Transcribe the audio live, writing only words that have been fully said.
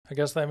I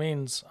guess that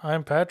means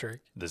I'm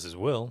Patrick. This is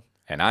Will.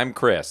 And I'm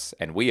Chris,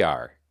 and we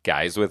are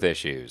Guys with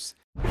Issues.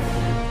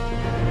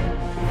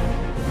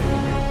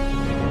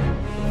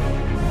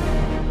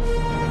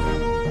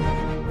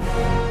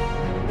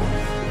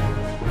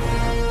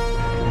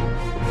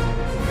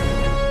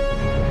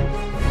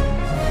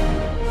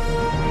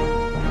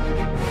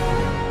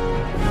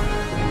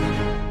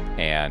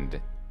 And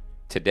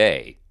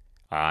today,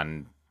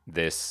 on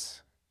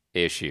this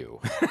issue,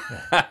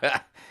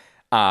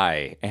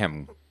 I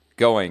am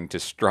going to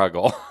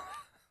struggle.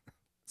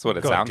 That's what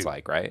it sounds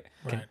like, right?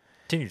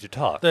 Continue to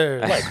talk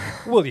There's-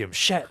 like William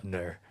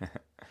Shatner.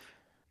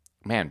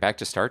 Man, back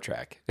to Star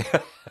Trek.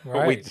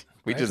 Right.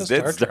 we Back just to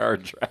did Star Star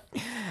Trek.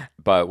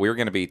 But we're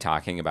going to be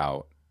talking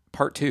about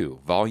part 2,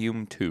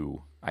 volume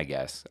 2, I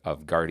guess,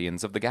 of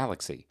Guardians of the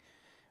Galaxy.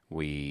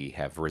 We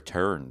have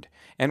returned,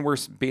 and we're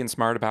being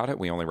smart about it.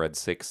 We only read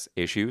 6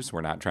 issues.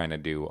 We're not trying to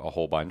do a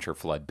whole bunch or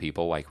flood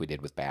people like we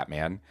did with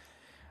Batman.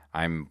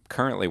 I'm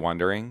currently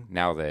wondering,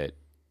 now that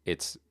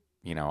it's,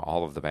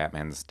 all of the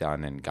Batman's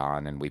done and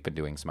gone, and we've been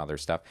doing some other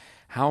stuff,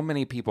 how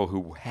many people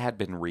who had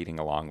been reading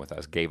along with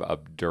us gave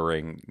up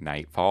during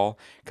Nightfall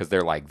because they're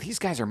like, these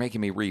guys are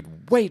making me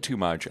read way too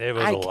much. It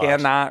was I a lot.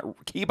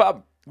 cannot keep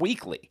up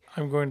weekly.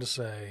 I'm going to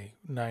say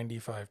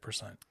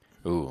 95%.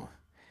 Ooh.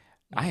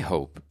 I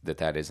hope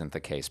that isn't the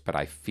case, but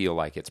I feel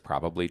like it's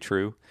probably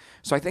true.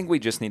 So I think we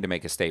just need to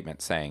make a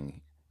statement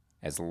saying,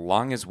 as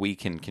long as we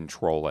can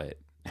control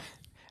it,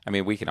 I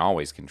mean, we can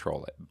always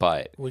control it,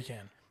 but We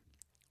can.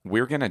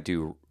 we're going to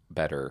do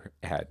better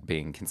at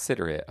being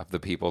considerate of the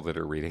people that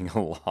are reading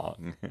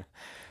along.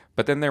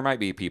 But then there might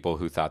be people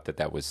who thought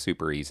that was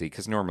super easy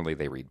because normally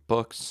they read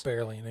books.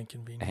 Barely an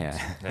inconvenience.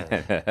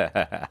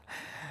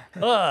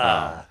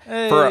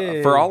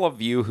 For all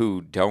of you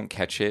who don't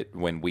catch it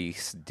when we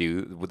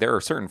do, there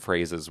are certain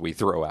phrases we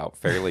throw out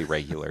fairly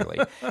regularly,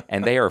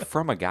 and they are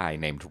from a guy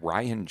named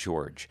Ryan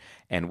George,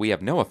 and we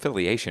have no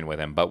affiliation with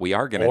him, but we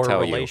are going to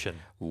tell relation.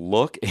 you,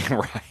 look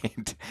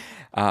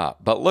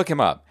but look him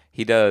up.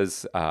 He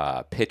does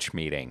Pitch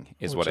Meeting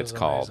is what Which it's is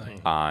called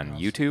amazing. on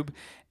YouTube,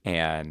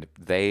 and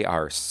they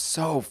are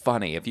so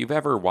funny. If you've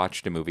ever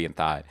watched a movie and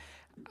thought,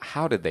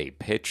 how did they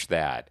pitch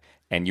that?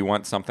 And you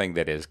want something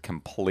that is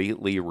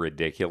completely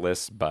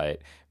ridiculous,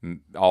 but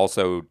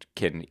also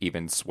can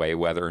even sway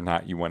whether or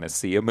not you want to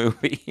see a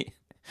movie,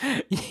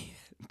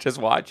 just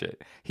watch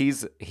it. He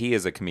is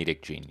a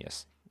comedic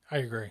genius. I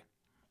agree.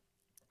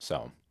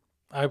 So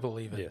I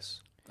believe it.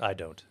 Yes, I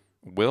don't.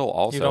 Will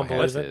also don't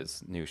has believe it?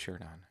 his new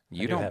shirt on.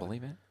 You do don't have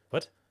believe it?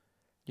 What?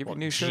 You have a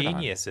new shirt on.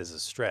 Genius is a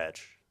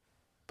stretch.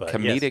 But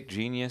Comedic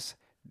genius?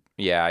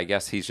 Yeah, I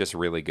guess he's just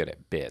really good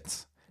at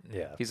bits. Yes.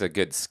 Yeah. He's a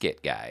good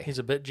skit guy. He's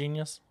a bit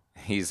genius.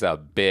 He's a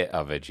bit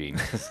of a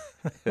genius.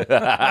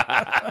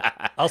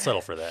 I'll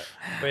settle for that.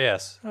 But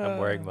yes, I'm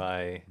wearing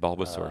my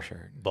Bulbasaur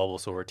shirt.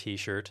 Bulbasaur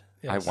T-shirt.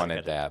 I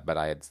wanted that, but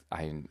I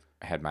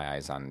had my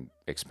eyes on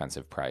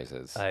expensive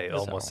prizes. I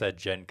almost said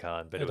Gen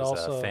Con, but it was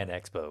also- a Fan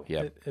Expo.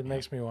 Yep. It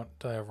makes me want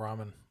to have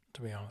ramen,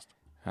 to be honest.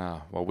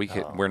 Oh, well,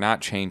 we're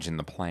not changing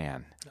the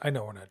plan. I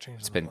know we're not changing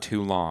It's been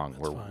too long.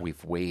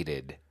 We've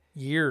waited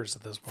years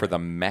at this point. for the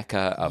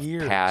mecca of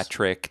Years.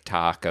 Patrick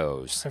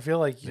tacos. I feel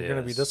like you're going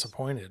to be Yes.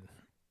 disappointed.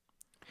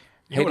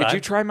 Hey, did you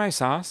try my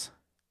sauce?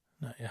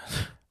 Not yet.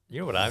 You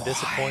know what I'm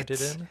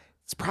disappointed in?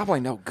 It's probably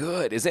no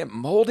good. Is it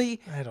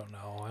moldy? I don't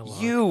know. I love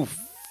You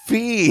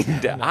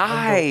fiend.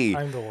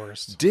 I'm the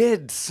worst.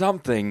 did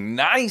something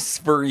nice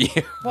for you.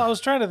 Well, I was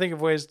trying to think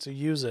of ways to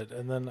use it,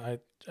 and then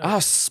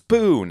A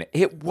spoon.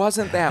 It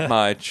wasn't that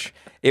much.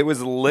 It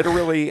was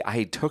literally,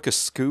 I took a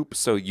scoop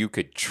so you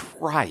could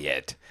try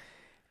it,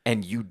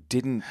 and you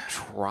didn't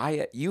try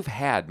it. You've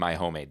had my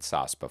homemade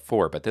sauce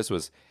before, but this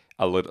was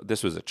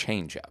a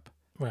change up.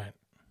 right.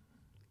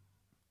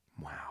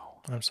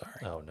 Wow. I'm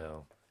sorry. Oh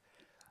no.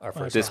 Our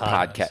first This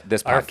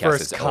podcast Our is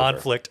first over.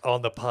 conflict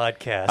on the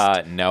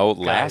podcast. No,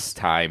 last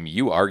time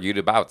you argued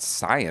about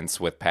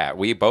science with Pat.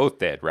 We both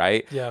did,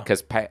 right? Yeah.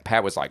 Because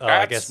Pat was like, I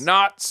that's guess-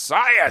 not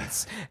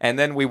science. And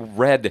then we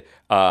read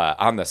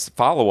on this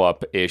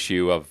follow-up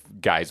issue of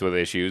Guys with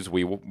Issues,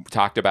 we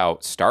talked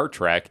about Star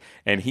Trek,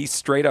 and he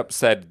straight up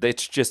said,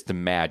 it's just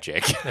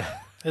magic.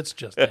 It's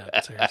just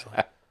seriously.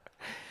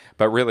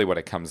 But really what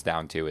it comes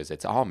down to is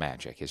it's all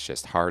magic. It's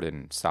just hard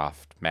and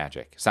soft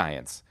magic,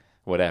 science,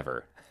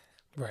 whatever.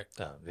 Right.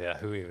 Yeah,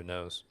 who even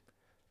knows?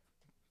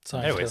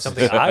 Scientists Anyway,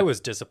 something I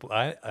was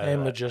disappointed.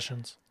 and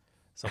magicians.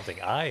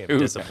 Something I am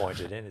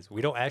disappointed in is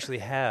we don't actually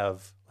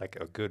have like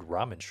a good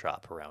ramen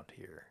shop around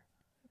here.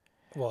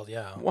 Well,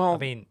 yeah. Well, I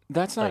mean,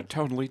 that's not like-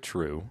 totally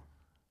true.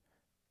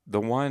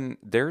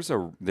 There's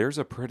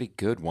a pretty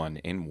good one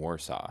in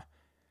Warsaw.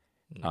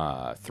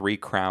 3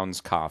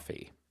 Crowns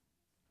Coffee.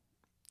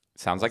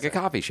 Sounds like a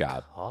coffee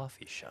shop,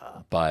 Coffee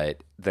shop.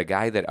 but the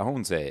guy that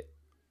owns it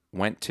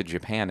went to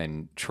Japan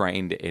and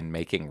trained in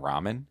making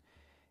ramen,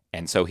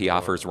 and so he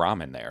offers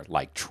ramen there,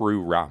 like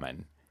true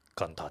ramen.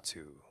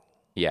 Kantatsu.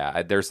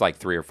 Yeah, there's like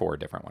 3 or 4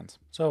 different ones.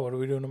 So, what are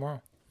we doing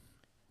tomorrow?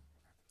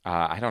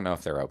 I don't know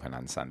if they're open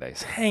on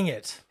Sundays. Dang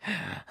it.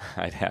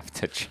 I'd have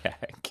to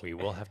check. We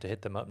will have to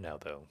hit them up now,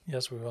 though.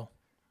 Yes, we will.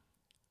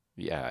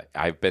 Yeah,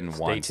 I've been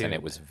Stay once and tuned.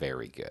 it was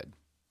very good.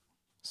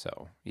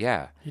 So,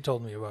 yeah. He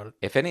told me about it.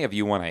 If any of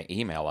you want to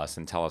email us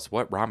and tell us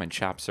what ramen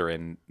shops are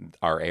in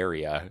our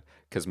area,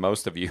 because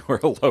most of you are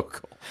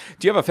local.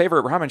 Do you have a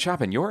favorite ramen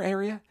shop in your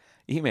area?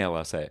 Email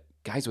us at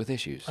Guys with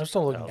Issues. I'm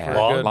still looking for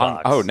Long a good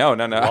box. Oh, no.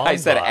 I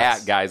said Long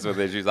box. at Guys with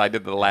Issues. I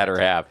did the latter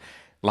half.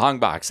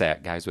 Longbox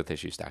at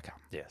guyswithissues.com.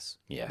 Yes.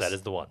 Yes. That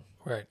is the one.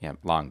 Right. Yeah,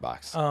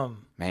 Longbox.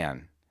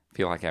 Man,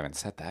 feel like I haven't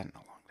said that in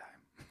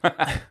a long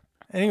time.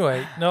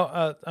 Anyway,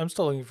 no, I'm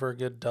still looking for a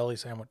good deli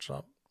sandwich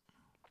shop.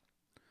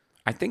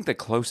 I think the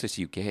closest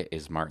you get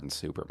is Martin's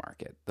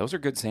Supermarket. Those are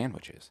good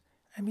sandwiches.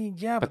 I mean,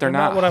 yeah, But they're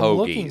not what hoagies. I'm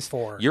looking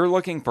for. You're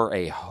looking for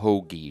a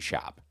hoagie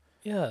shop.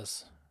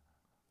 Yes.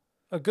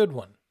 A good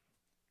one.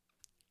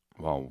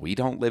 Well, we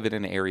don't live in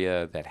an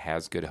area that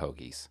has good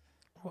hoagies.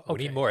 Well, We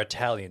need more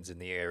Italians in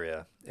the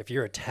area. If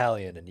you're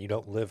Italian and you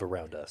don't live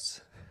around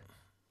us.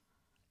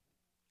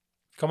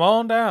 Come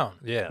on down.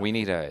 Yeah. We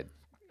need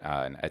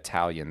an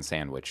Italian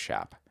sandwich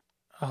shop.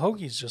 A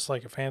hoagie's just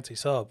like a fancy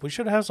sub. We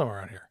should have some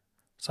around here.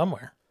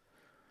 Somewhere.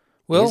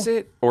 Well, Is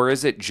it? Or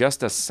is it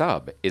just a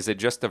sub? Is it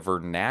just a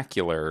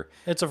vernacular,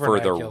 it's a for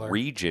vernacular. the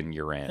region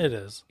you're in? It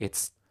is.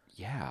 It's,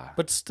 yeah.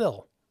 But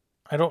still,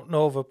 I don't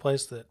know of a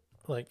place that,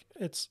 like,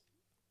 it's...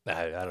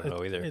 I don't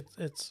know either.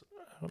 It's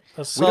a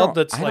don't- sub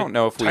that's I like don't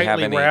know if we have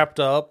tightly any- wrapped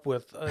up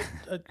with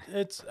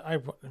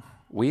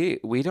We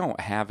don't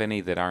have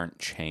any that aren't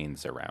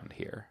chains around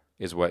here,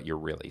 is what you're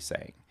really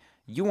saying.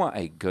 You want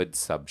a good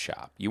sub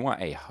shop. You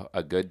want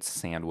a good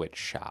sandwich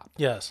shop.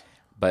 yes.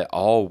 But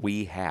all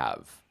we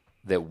have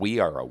that we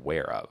are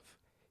aware of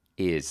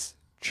is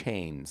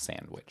chain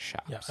sandwich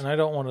shops. Yeah, and I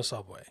don't want a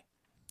Subway.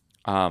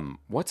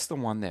 What's the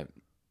one that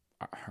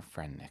our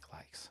friend Nick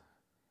likes?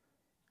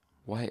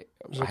 What?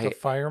 Is it the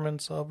fireman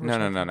sub or No.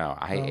 something?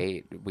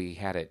 No. We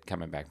had it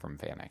coming back from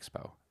Fan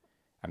Expo.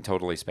 I'm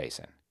totally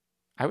spacing.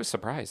 I was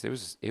surprised. It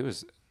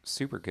was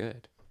super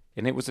good.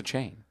 And it was a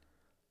chain.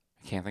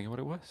 I can't think of what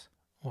it was.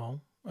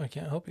 Well, I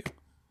can't help you.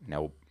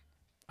 Nope.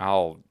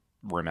 I'll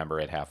remember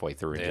it halfway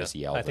through and Yeah, just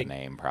yell I the think-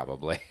 name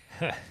probably.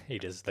 He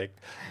just like,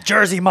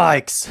 Jersey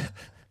Mike's.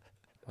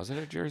 Was it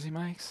a Jersey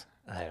Mike's?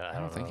 I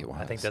don't think know. it I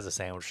think was. that's a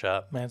sandwich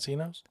shop.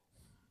 Mancino's?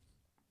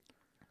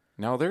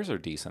 No, theirs are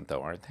decent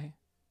though, aren't they?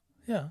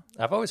 Yeah.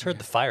 I've always heard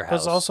the Firehouse.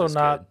 That's also is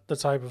not good. the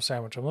type of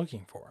sandwich I'm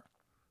looking for.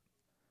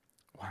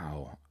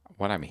 Wow.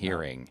 What I'm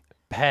hearing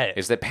Pat.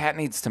 is that Pat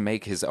needs to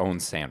make his own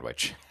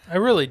sandwich. I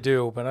really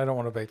do, but I don't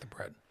want to bake the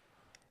bread.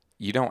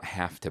 You don't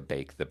have to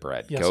bake the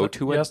bread. Yes, Go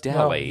to a no,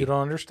 deli. you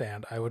don't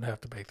understand. I would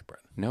have to bake the bread.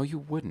 No, you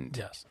wouldn't.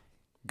 Yes.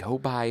 Go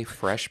buy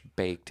fresh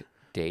baked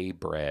day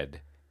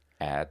bread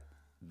at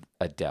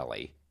a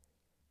deli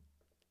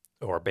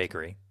or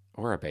bakery.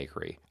 or a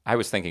bakery. I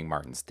was thinking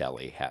Martin's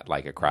Deli had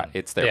like a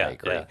it's their Yeah,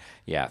 bakery. yeah.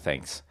 Yeah,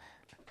 thanks.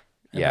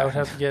 And I would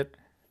have to get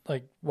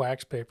like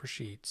wax paper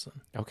sheets.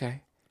 And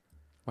Okay.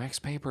 Wax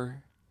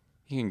paper.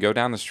 You can go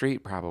down the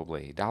street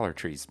probably. Dollar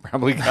Tree's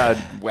probably got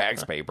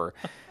wax paper.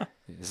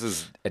 This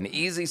is an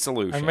easy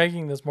solution. I'm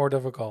making this more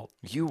difficult.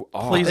 You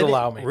are. Please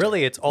allow me.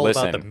 Really, it's all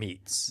about the Listen.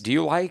 meats. Do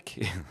you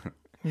like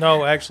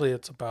No, actually,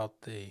 it's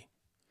about the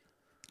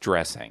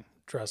dressing?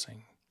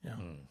 dressing. Yeah.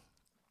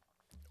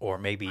 Or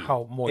maybe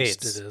How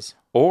moist it's it is.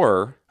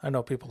 Or I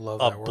know people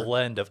love a that word.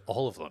 blend of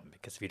all of them.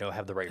 Because if you don't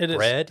have the right It is.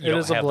 bread, It you don't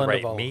is a have the blend of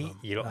right all of meat, them.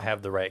 you don't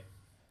have the right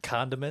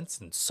condiments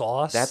and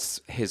sauce. that's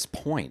his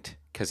point.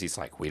 Because he's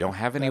like, we don't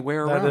have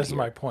anywhere That around is here.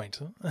 my point.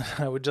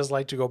 I would just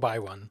like to go buy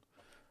one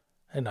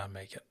and not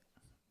make it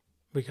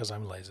because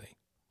I'm lazy.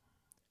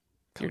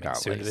 You're Coming not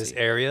soon to this lazy.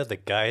 area, the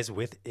Guys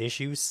with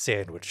Issues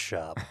sandwich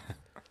shop.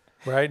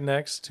 Right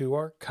next to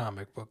our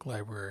comic book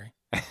library.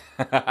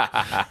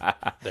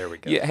 There we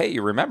go. Yeah, hey,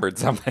 you remembered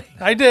something.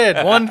 I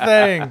did one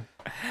thing.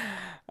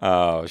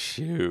 Oh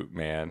shoot,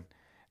 man.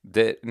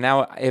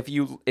 Now, if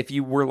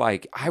you were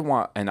like, I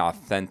want an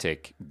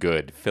authentic,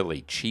 good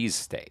Philly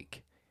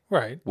cheesesteak,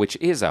 Right. which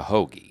is a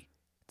hoagie,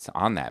 it's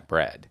on that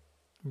bread,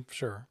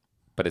 Sure.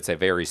 but it's a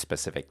very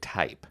specific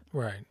type.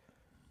 Right.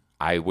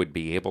 I would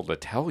be able to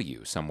tell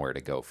you somewhere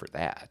to go for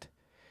that,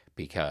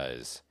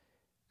 because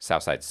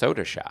Southside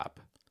Soda Shop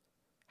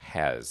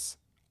has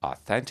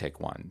authentic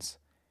ones,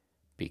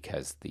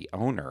 because the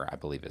owner, I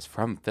believe, is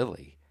from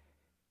Philly,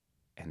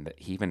 and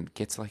he even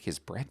gets like his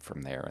bread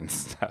from there and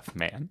stuff.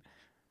 Man,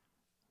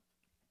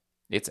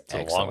 it's It's a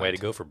long excellent. way to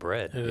go for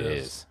bread. It It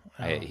is. is.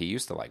 Yeah. He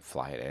used to like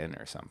fly it in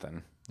or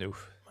something.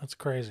 Oof. That's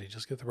crazy.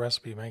 Just get the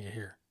recipe, make it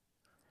here.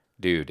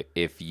 Dude,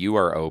 if you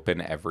are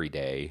open every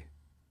day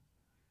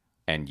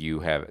and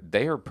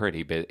they are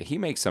pretty big. He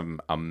makes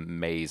some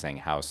amazing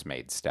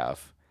house-made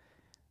stuff.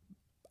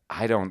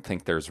 I don't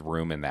think there's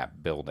room in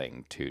that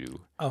building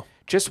to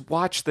just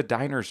watch the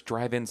diners,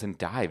 drive-ins, and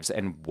dives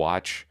and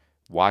watch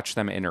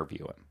them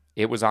interview him.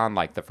 It was on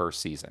like the first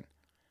season.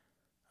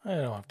 I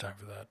don't have time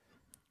for that.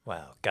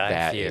 Wow. Guy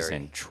That Fieri.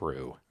 isn't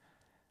true.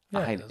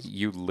 Yeah, it is.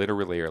 You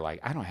literally are like,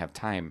 I don't have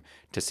time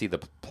to see the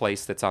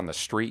place that's on the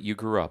street you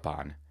grew up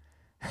on.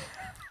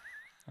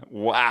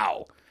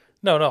 Wow.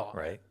 No.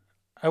 Right?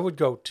 I would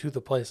go to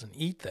the place and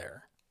eat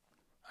there.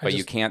 But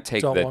you can't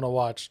take don't the want to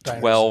watch Diners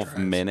and 12 Drives.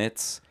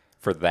 minutes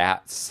for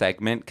that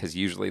segment because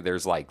usually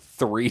there's like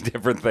 3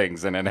 different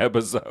things in an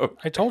episode.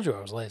 I told you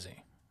I was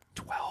lazy.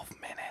 12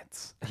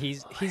 minutes.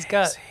 He's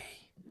got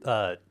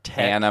tech.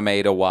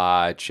 Anime to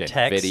watch and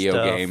tech video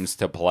stuff. games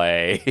to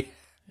play.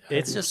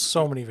 It's There's just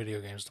so many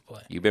video games to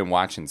play. You've been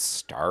watching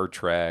Star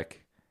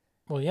Trek,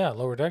 Well, yeah,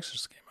 Lower Decks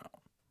just came out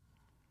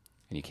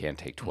and you can't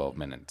take 12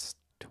 minutes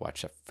to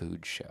watch a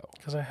food show.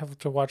 because I have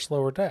to watch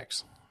Lower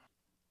Decks.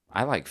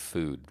 I like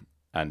food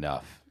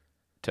enough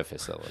to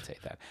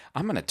facilitate that.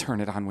 I'm going to turn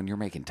it on when you're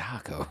making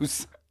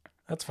tacos.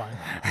 That's fine.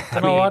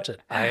 Then I'll watch it.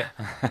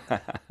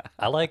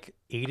 I like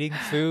eating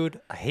food.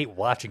 I hate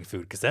watching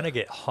food because then I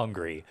get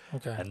hungry,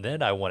 Okay. and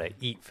then I want to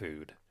eat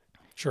food.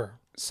 Sure.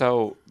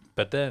 So,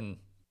 But then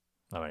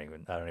I don't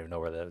even know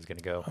where that was going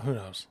to go. Who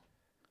knows?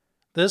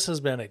 This has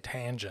been a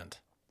tangent.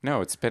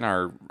 no, it's been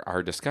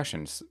our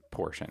discussions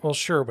portion. Well,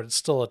 sure, but it's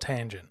still a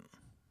tangent.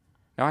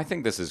 No, I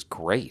think this is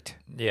great.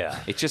 Yeah.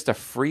 It's just a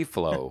free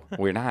flow.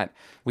 We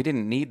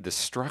didn't need the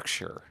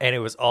structure. And it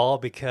was all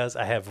because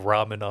I have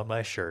ramen on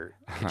my shirt.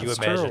 Could you It's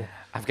imagine? true.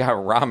 I've got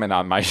ramen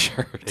on my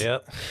shirt.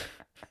 Yep.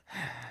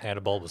 And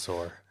a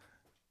Bulbasaur.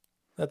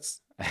 That's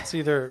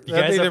either You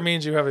that guys either have-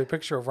 means you have a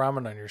picture of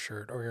ramen on your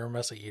shirt or you're a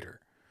messy eater.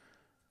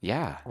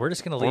 Yeah. We're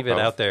just going to Or leave it both.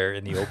 out there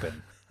in the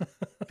open.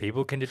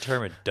 People can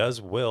determine,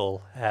 does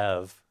Will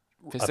have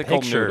Physical a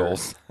picture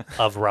noodles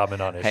of ramen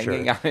on his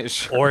hanging shirt? on his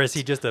shirt. Or is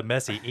he just a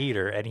messy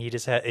eater and he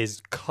just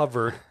is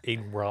covered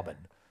in ramen?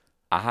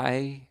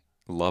 I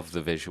love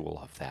the visual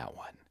of that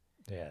one.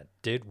 Yeah.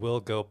 Did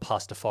Will go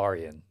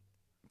Pastafarian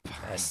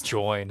and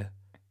join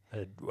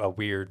a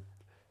weird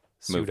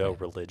pseudo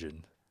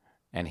religion?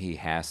 And he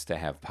has to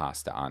have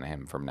pasta on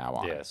him from now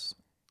on. Yes.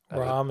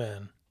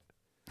 Ramen.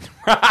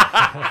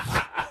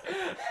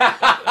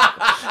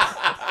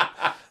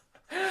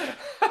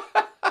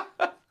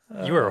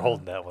 You were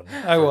holding that one.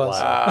 I for a was.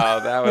 while. Oh,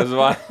 that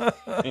was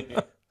funny.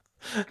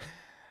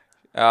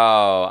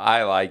 Oh,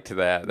 I liked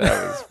that.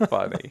 That was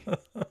funny.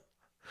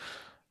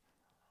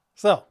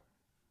 So,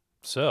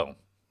 So,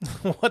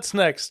 what's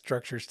next,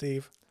 Structure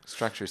Steve?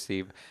 Structure,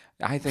 Steve.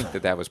 I think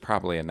that was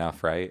probably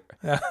enough, right?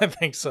 I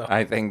think so.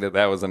 I think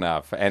that was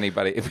enough.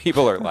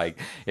 People are like,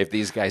 if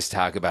these guys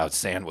talk about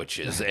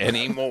sandwiches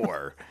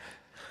anymore,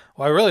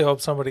 Well, I really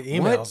hope somebody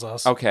emails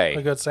us. Okay.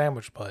 A good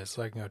sandwich place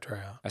so I can go try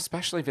out.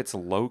 especially if it's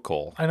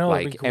local. I know,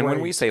 it'd be and when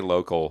we great. say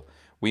local,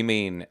 we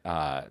mean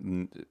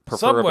preferably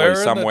Somewhere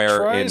somewhere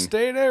in the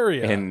tri-state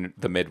area. in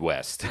the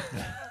Midwest.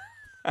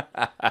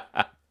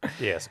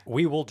 yes,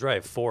 we will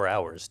drive 4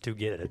 hours to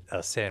get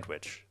a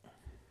sandwich.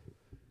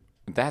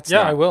 That's yeah,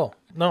 not, I will.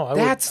 No, I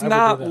That's would, I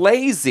not would do that.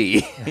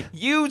 lazy.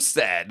 You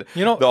said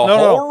You know- the no,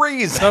 whole no.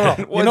 reason No,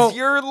 no. was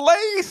you're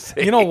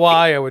lazy. You know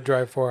why I would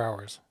drive 4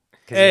 hours?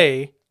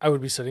 A, I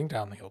would be sitting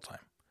down the whole time.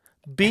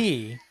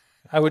 B,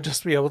 I would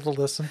just be able to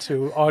listen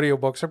to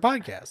audiobooks or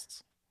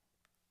podcasts.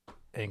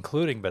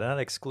 Including, but not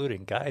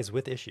excluding, guys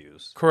with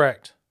issues.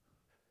 Correct.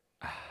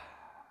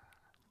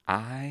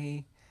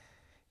 I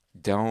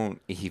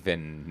don't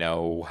even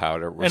know how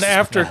to And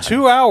after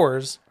 2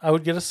 hours, I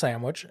would get a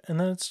sandwich, and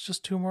then it's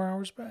just 2 more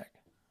hours back.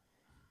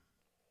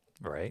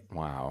 Right?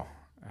 Wow.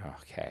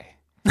 Okay.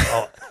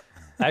 Oh,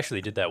 I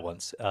actually did that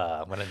once.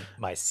 When in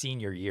my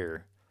senior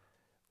year,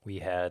 we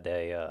had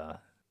I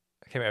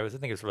can't remember, I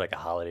think it was for like a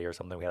holiday or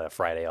something. We had a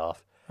Friday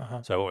off.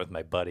 So I went with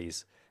my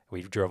buddies.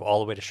 We drove all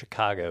the way to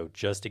Chicago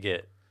just to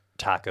get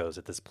tacos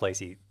at this place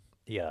he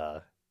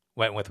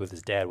went with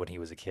his dad when he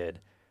was a kid.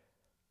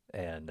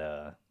 And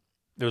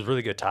it was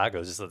really good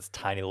tacos, just this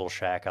tiny little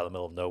shack out in the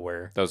middle of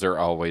nowhere. Those are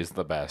always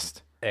the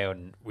best.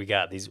 And we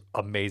got these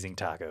amazing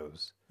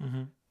tacos.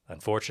 Mm-hmm.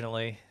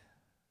 Unfortunately,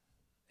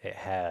 it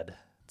had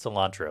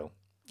cilantro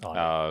on it.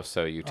 Oh,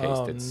 so you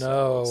tasted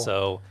no.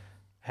 So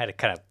had to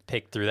kind of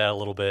pick through that a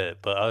little bit.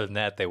 But other than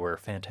that, they were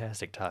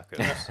fantastic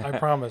tacos. I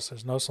promise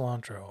there's no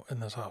cilantro in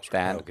this house. Right?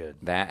 that. Oh, good.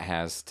 That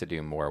has to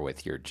do more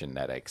with your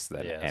genetics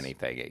than Yes.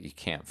 anything. You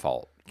can't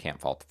fault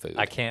the food.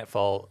 I can't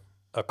fault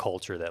a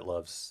culture that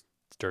loves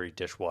dirty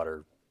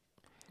dishwater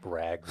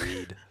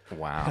ragweed.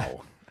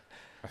 Wow.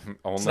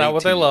 Only It's not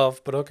what they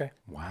love, but okay.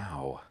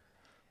 Wow.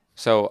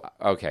 So,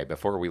 okay,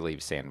 before we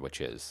leave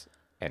sandwiches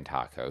and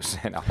tacos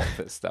and all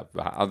this stuff,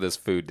 all this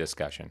food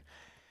discussion,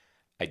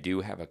 I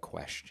do have a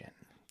question.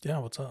 Yeah,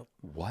 what's up?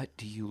 What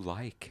do you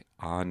like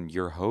on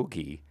your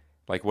hoagie?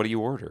 Like, what do you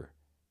order?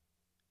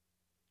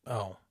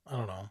 Oh, I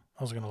don't know.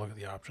 I was going to look at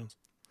the options.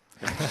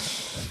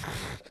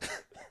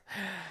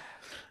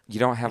 You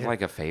don't have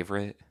like a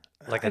favorite?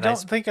 Like I a don't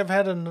nice think I've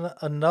had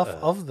enough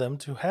of them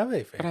to have a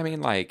But favorite. I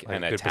mean, like Like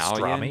an a good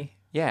Italian. pastrami?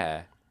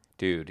 Yeah,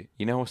 dude.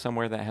 You know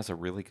somewhere that has a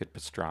really good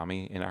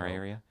pastrami in our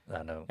area,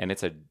 I know. and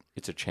it's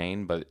a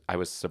chain. But I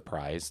was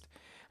surprised.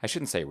 I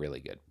shouldn't say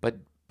really good, but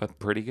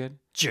pretty good.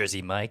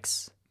 Jersey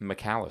Mike's.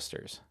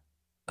 McAllister's.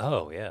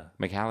 Oh, yeah.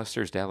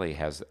 McAllister's Deli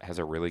has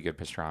a really good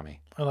pastrami,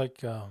 I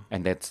like,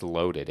 and that's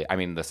loaded. I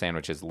mean, the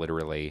sandwich is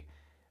literally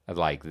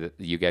like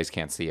you guys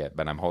can't see it,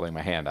 but I'm holding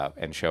my hand up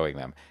and showing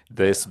them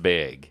this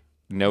big.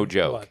 No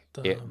joke.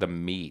 What, The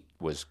meat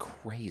was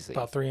crazy.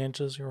 About 3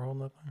 inches you were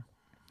holding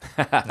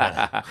that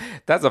thing?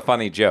 That's a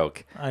funny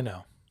joke. I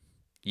know.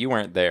 You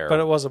weren't there. But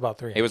it was about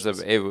 3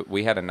 inches.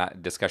 We had a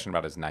discussion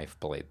about his knife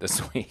blade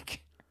this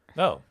week.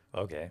 Oh,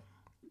 okay.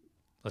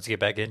 Let's get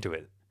back into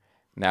it.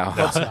 No.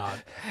 Let's not.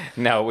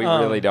 No, we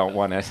really don't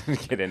want to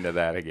get into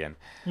that again.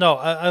 No,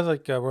 I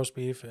like roast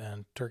beef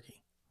and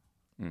turkey.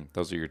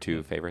 Those are your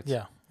two favorites?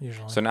 Yeah,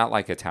 usually. So not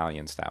like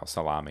Italian style,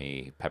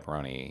 salami,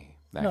 pepperoni,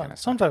 that kind of stuff.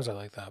 Sometimes I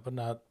like that, but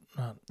not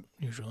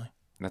usually.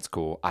 That's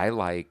cool. I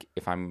like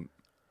if I'm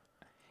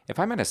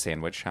at a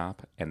sandwich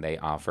shop and they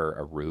offer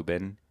a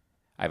Reuben,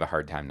 I have a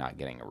hard time not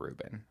getting a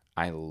Reuben.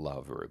 I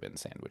love Reuben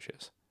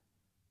sandwiches.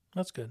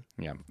 That's good.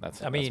 Yeah, that's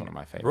one of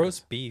my favorites.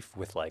 Roast beef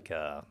with like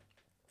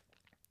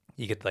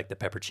you get like the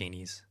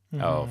pepperoncinis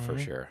Oh, for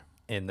sure.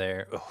 in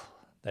there. Oh,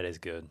 that is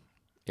good.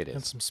 It is.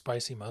 And some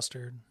spicy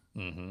mustard.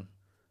 Mm-hmm.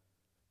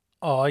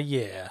 Oh,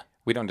 yeah.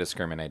 We don't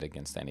discriminate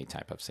against any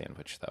type of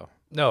sandwich, though.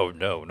 No.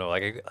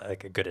 Like a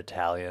good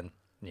Italian,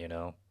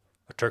 a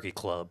turkey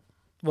club.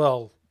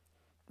 Well,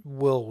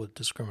 Will would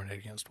discriminate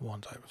against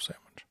one type of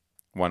sandwich.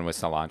 One with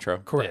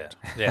cilantro? Correct.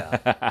 Yeah.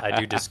 I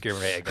do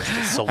discriminate against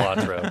the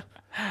cilantro.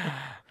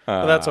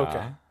 But that's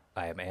okay.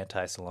 I am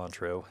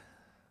anti-cilantro.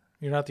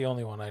 You're not the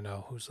only one I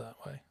know who's that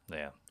way.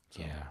 Yeah.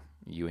 Yeah.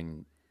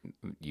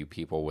 You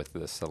people with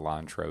the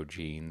cilantro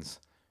genes.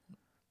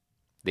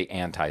 The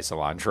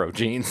anti-cilantro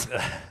genes.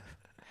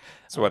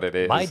 That's what it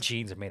is. My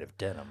jeans are made of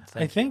denim.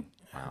 I think,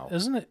 Wow.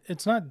 isn't it?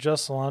 It's not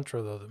just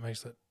cilantro, though, that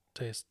makes it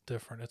taste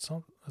different. It's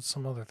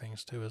some other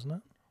things, too, isn't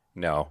it?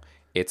 No,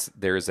 it's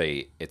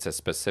a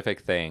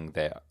specific thing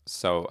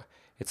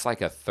it's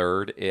like a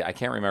third. I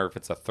can't remember if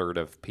it's a third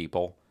of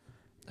people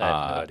I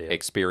have no idea.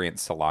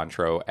 experience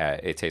cilantro.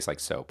 It tastes like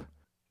soap.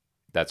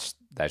 That's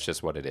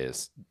just what it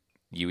is.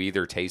 You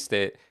either taste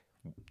it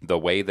the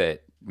way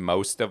that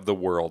most of the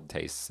world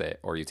tastes it,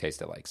 or you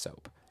taste it like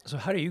soap. So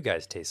how do you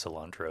guys taste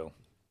cilantro?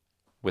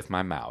 With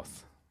my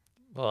mouth.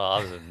 Well,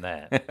 other than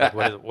that,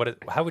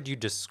 like how would you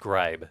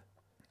describe?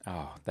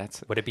 Oh,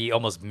 Would it be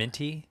almost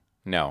minty?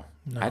 No,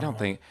 I don't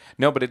think.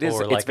 No, but it is.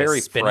 Or It's like a very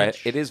fresh.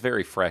 spinach? It is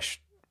very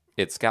fresh.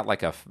 It's got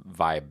like a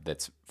vibe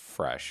that's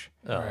fresh.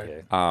 Oh,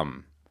 Right.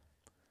 okay.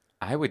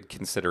 I would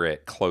consider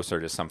it closer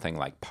to something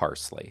like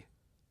parsley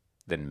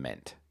than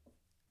mint.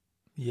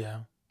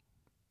 Yeah.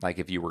 Like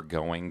if you were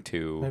going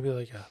to, Maybe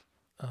like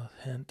a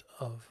hint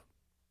of...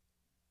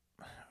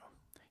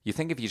 you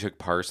think if you took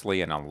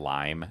parsley and a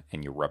lime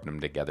and you rubbed them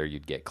together,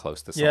 you'd get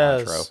close to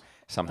Yes, cilantro,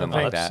 something I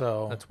like think that.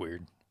 so. That's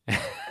weird.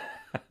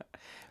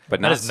 But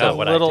That not is not so.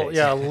 what I little, taste.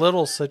 yeah, a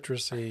little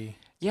citrusy.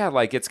 Yeah,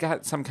 like it's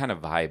got some kind of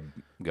vibe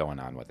going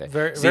on with it.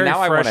 Very- See, very now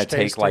I want to fresh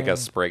take like a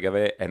tasting. sprig of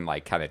it and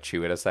like kind of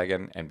chew it a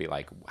second and be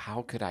like,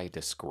 how could I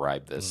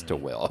describe this to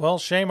Will? Well,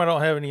 shame I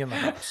don't have any in the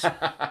house.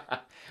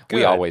 We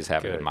Good, always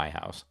have it good. in my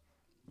house.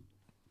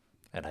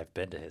 And I've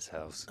been to his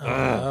house.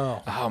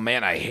 Oh, Oh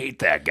man, I hate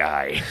that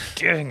guy.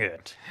 Dang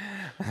it.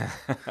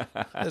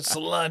 it's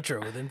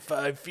cilantro within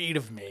 5 feet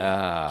of me.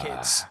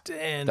 Can't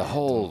stand The it.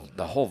 whole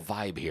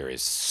vibe here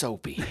is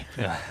soapy.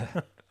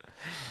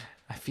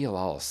 I feel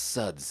all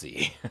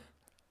sudsy.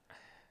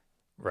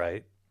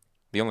 Right.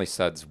 The only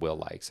suds Will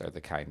likes are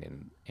the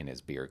kind in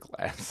his beer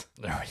glass.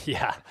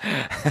 Yeah.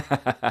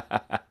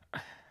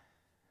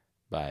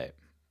 But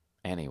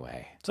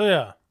anyway, So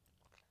yeah,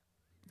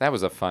 that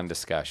was a fun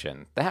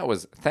discussion.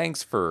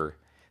 Thanks for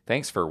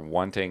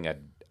wanting a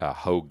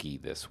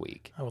hoagie this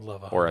week, I would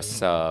love a or a hoagie.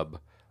 sub,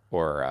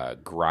 or a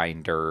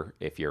grinder.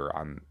 If you're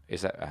on,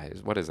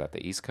 what is that?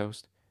 The East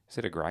Coast? Is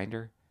it a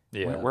grinder?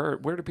 Yeah. Where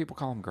do people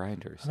call them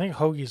grinders? I think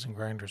hoagies and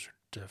grinders are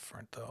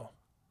different, though.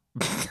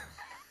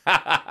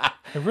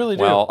 They really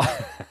do. Well,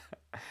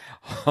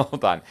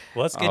 hold on.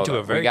 Let's get Hold to on.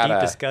 a We very gotta-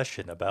 deep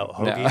discussion about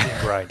hoagies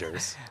and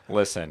grinders.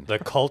 Listen. The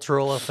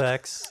cultural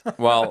effects.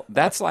 Well,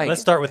 that's like.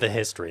 Let's start with the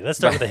history. Let's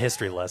start with a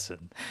history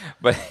lesson.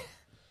 But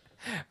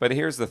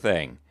here's the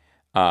thing.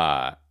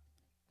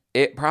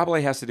 It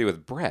probably has to do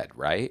with bread,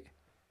 right?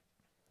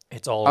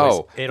 It's always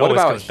Oh, it what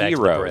always about comes back to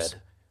the heroes?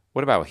 bread.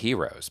 What about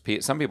heroes?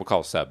 Some people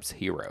call subs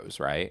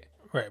heroes, right?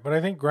 Right, but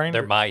I think grinders.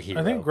 They're my hero.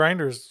 I think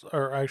grinders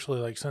are actually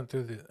like sent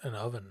through an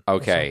oven.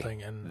 Okay. Or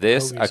something, and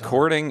This,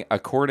 hoagies aren't.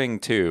 according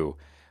to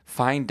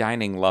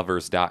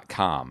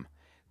FineDiningLovers.com,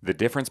 the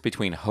difference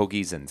between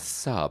hoagies and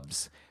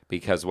subs,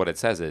 because what it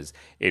says is,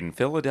 in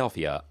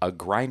Philadelphia, a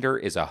grinder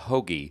is a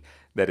hoagie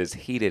that is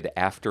heated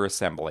after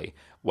assembly,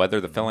 whether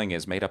the filling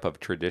is made up of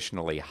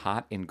traditionally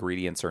hot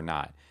ingredients or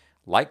not.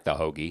 Like the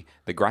hoagie,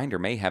 the grinder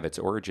may have its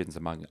origins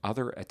among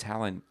other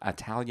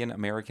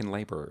Italian-American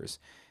laborers,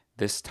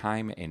 this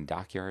time in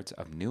dockyards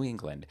of New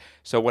England.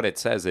 So what it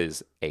says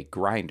is a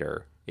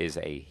grinder is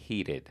a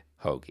heated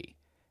hoagie.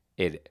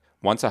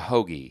 Once a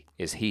hoagie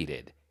is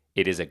heated,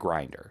 it is a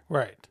grinder.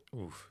 Right,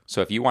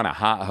 So if you want a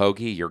hot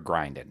hoagie, you're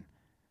grinding.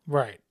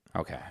 right.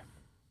 Okay.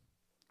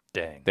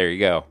 Dang. There you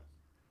go.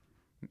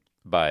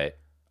 But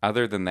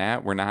other than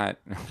that, we're not.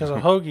 Because a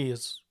hoagie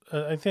is,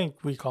 I think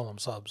we call them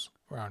subs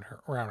around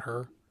her.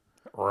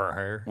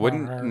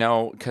 Wouldn't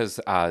no, because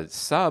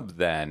sub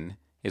then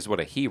is what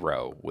a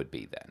hero would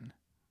be then.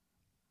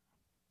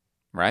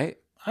 right?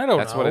 I don't know.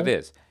 That's what it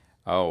is.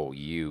 Oh,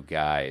 you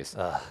guys.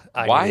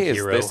 I Why need a is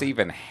hero. this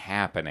even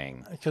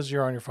happening? Because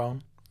you're on your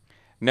phone.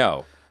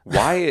 No.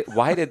 Why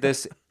did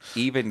this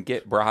even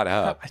get brought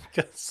up? I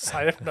guess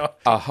I don't know.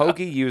 A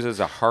hoagie uses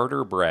a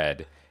harder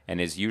bread and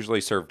is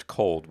usually served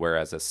cold,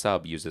 whereas a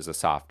sub uses a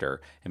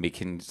softer and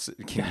can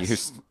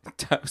use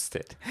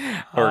toasted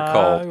or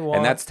cold,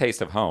 and that's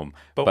taste of home.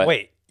 But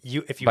wait,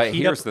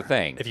 here's the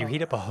thing: if you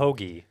heat up a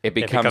hoagie, it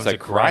becomes a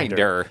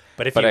grinder.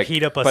 But if you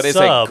heat up a but sub, is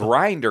a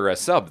grinder a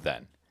sub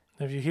then?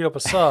 If you heat up a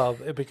sub,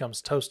 it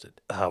becomes toasted.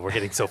 We're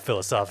getting so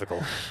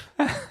philosophical.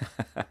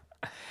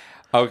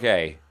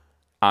 Okay.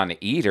 On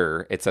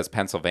Eater, it says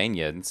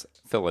Pennsylvanians,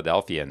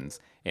 Philadelphians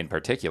in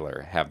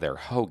particular, have their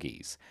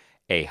hoagies.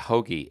 A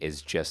hoagie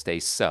is just a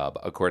sub,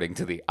 according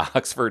to the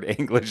Oxford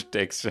English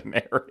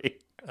Dictionary.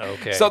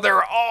 Okay. So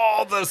they're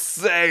all the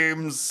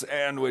same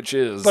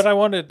sandwiches. But I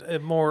wanted a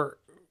more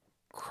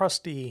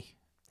crusty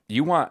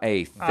You want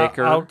a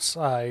thicker...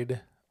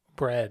 outside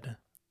bread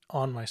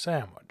on my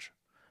sandwich,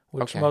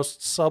 which Okay.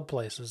 most sub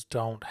places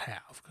don't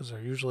have because they're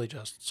usually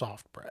just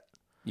soft bread.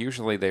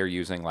 Usually they're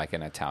using like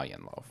an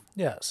Italian loaf.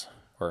 Yes.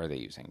 Or are they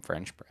using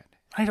French bread?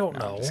 I don't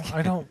know.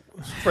 I don't.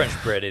 French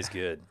bread is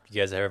good.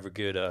 You guys have a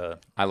good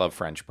I love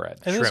French bread.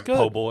 It is shrimp good.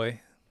 po'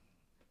 boy?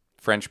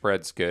 French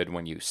bread's good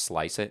when you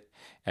slice it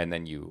and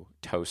then you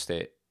toast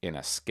it in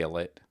a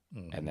skillet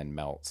and then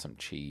melt some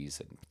cheese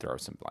and throw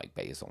some like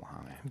basil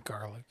on it.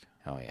 Garlic.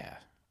 Oh yeah,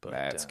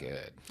 that's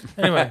good.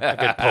 Anyway, A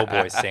good po'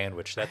 boy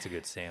sandwich. That's a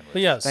good sandwich.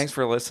 but yes. Thanks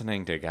for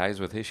listening to Guys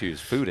with Issues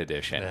Food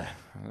Edition.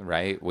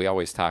 Right? We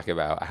always talk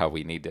about how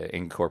we need to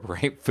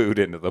incorporate food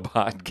into the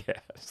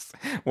podcast.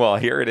 Well,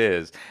 here it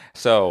is.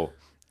 So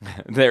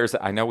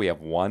I know we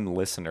have one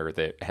listener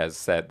that has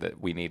said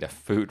that we need a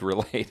food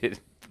related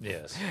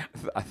Yes.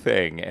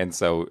 thing, and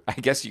so I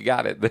guess you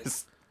got it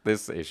this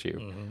issue.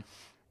 Mm-hmm.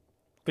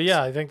 But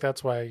yeah, I think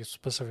that's why I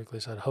specifically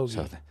said hoagie.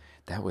 So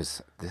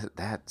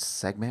that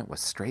segment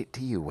was straight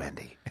to you,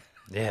 Wendy.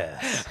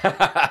 Yes.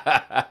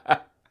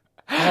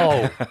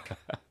 Oh,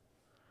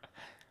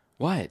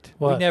 What?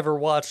 what? We never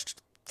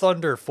watched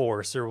Thunder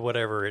Force or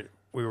whatever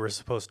we were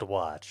supposed to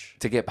watch.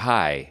 To get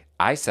pie,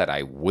 I said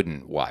I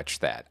wouldn't watch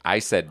that. I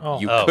said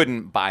you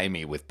couldn't buy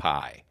me with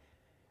pie.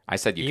 I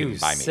said you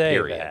couldn't buy me, say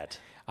period. that.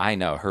 I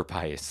know, her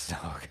pie is so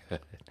good.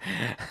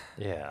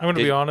 Yeah. I'm going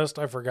to be honest.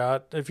 I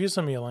forgot. If you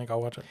send me a link,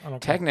 I'll watch it. I don't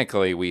care.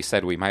 Technically, we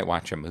said we might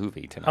watch a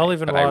movie tonight. I'll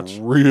even but watch- I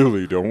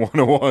really don't want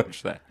to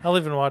watch that. I'll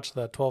even watch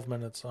that 12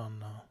 minutes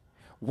on.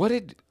 What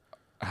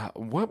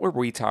were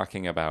we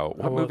talking about?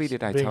 What Oh, movie it's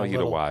did I being tell a you to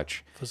little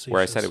watch?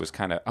 Where I said facetious. it was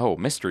kind of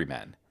Mystery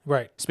Men.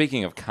 Right.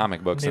 Speaking of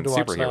comic books Need and to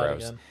watch that superheroes,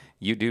 again.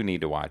 you do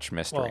need to watch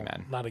Mystery Well,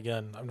 Men. not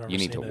again. I've never You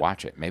need to seen it.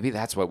 watch it. Maybe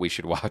that's what we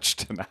should watch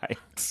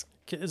tonight.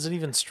 Is it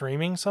even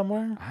streaming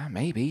somewhere?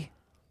 Maybe.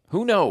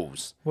 Who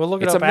knows? We'll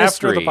look it It's up a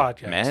after mystery, the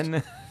podcast.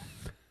 men.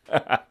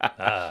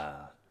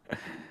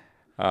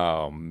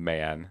 Oh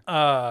man.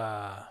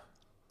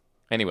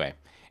 Anyway,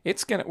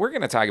 we're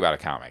gonna talk about a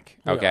comic.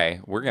 We Okay,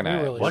 are. we're gonna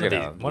We really we're should.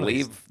 gonna One of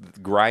these-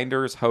 leave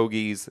grinders,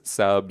 hoagies,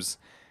 subs,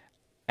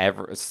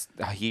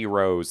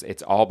 heroes.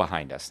 It's all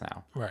behind us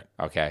now. Right.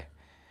 Okay.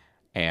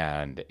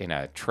 And in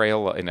a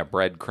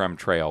breadcrumb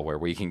trail where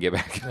we can get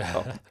back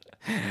out.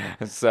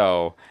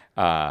 So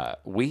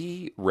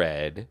we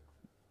read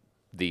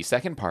the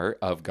second part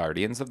of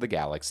Guardians of the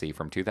Galaxy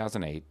from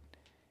 2008.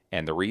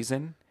 And the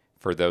reason,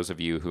 for those of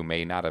you who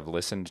may not have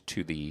listened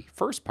to the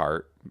first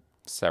part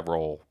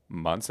several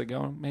months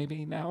ago,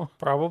 maybe now,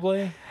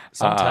 Probably.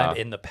 Sometime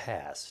in the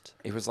past.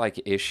 it was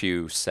like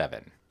issue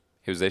 7.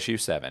 It was issue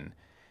 7.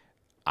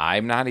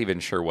 I'm not even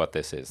sure what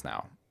this is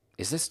now.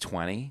 Is this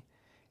 20?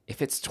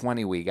 If it's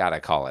 20, we got to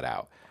call it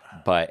out.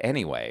 But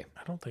anyway,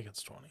 I don't think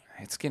it's 20.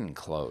 it's getting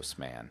close,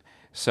 man.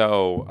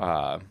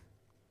 So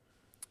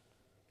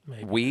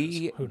Maybe.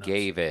 we Who knows?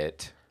 gave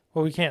it,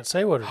 Well, we can't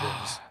say what it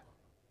is.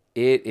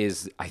 it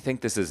is, I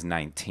think this is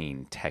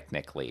 19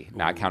 technically,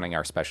 not counting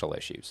our special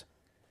issues.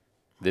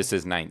 This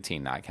is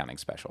 19, not counting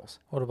specials.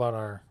 What about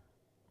our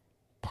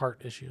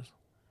part issues?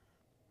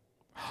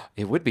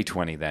 It would be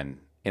 20 then.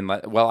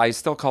 Well, I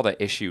still called it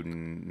issue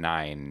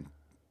 9,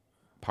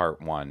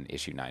 part 1,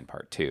 issue 9,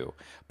 part 2.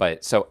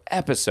 But so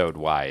episode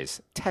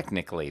wise,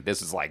 technically,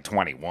 this is like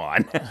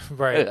 21.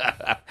 Right.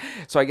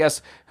 So I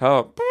guess,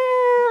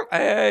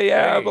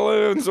 hey,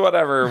 balloons,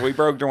 whatever. We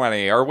broke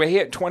 20. Or we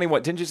hit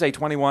 21. Didn't you say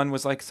 21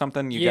 was like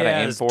something you got to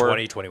aim it's for?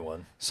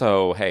 2021.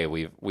 So, hey,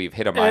 we've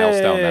hit a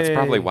milestone. That's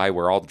probably Hey. why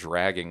we're all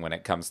dragging when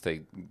it comes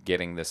to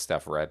getting this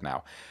stuff read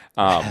now.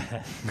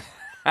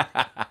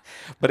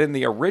 But in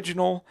the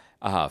original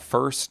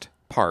first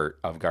part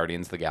of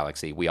Guardians of the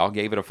Galaxy, we all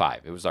gave it a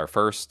 5. It was our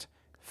first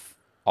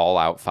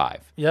all-out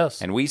 5.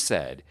 Yes. And we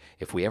said,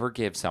 if we ever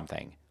give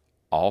something,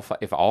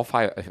 if all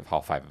five,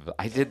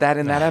 I did that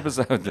in that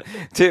episode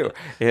too.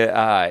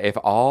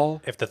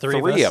 If the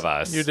three of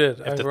us, You did.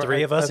 If the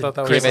three of us I thought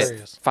that and was give it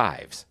hilarious.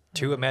 5s.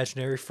 2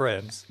 imaginary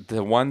friends.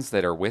 The ones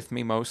that are with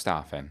me most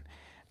often,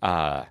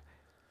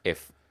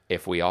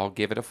 if we all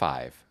give it a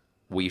 5,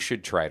 we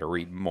should try to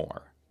read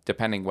more,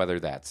 depending whether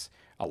that's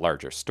a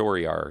larger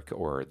story arc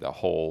or the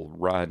whole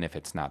run if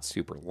it's not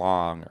super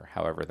long or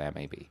however that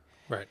may be.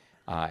 Right.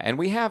 And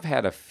we have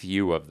had a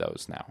few of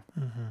those now,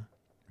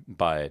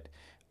 but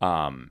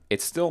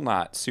it's still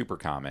not super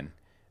common.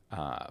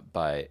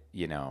 But,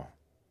 you know,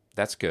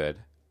 that's good.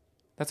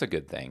 That's a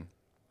good thing.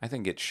 I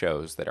think it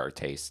shows that our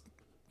taste,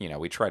 you know,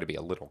 we try to be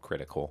a little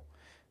critical,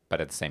 but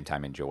at the same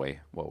time enjoy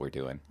what we're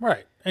doing.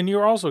 Right. And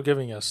you're also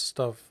giving us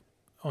stuff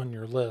on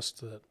your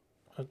list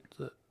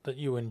that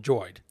you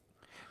enjoyed.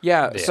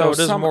 Yeah, So it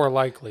is more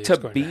likely it's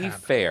going to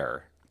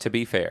happen. To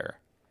be fair,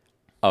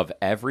 of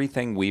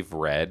everything we've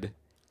read,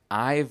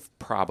 I've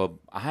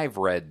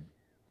read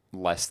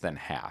less than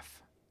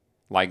half.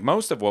 Like,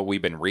 most of what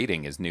we've been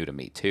reading is new to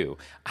me too.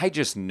 I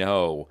just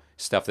know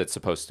stuff that's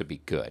supposed to be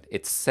good.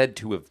 It's said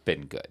to have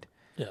been good.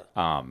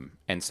 Yeah.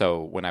 And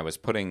so when I was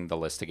putting the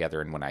list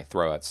together and when I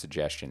throw out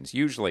suggestions,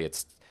 usually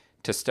it's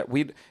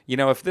to you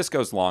know, if this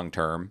goes long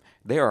term,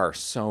 there are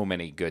so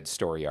many good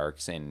story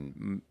arcs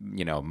in,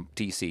 you know,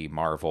 DC,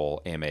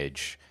 Marvel,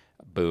 Image,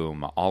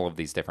 Boom, all of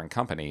these different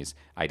companies,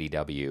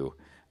 IDW.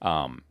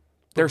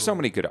 There's so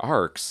many good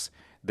arcs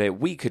that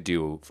we could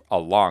do a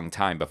long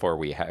time before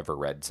we ever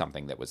read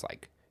something that was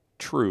like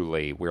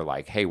truly, we're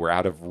like, hey, we're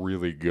out of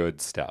really good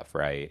stuff,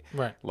 right?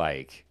 Right.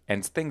 Like,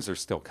 and things are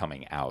still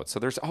coming out. So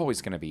there's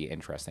always going to be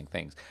interesting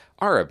things.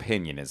 Our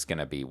opinion is going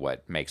to be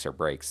what makes or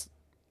breaks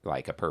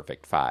like a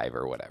perfect 5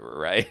 or whatever,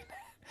 right?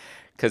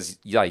 Because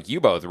like you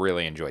both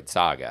really enjoyed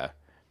Saga.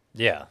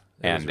 Yeah.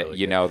 And really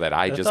you good. know that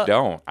I just thought-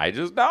 don't. I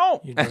just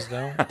don't. You just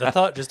don't. The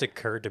thought just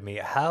occurred to me,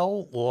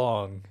 how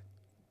long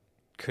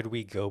could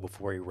we go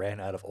before we ran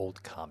out of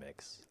old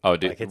comics? Oh,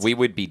 dude, Like, it's- we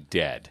would be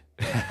dead.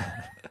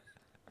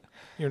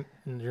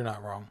 You're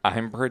not wrong.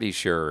 I'm pretty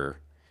sure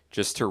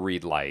just to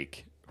read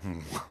like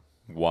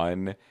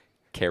one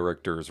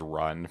character's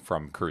run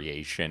from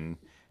creation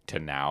to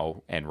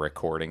now and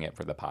recording it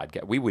for the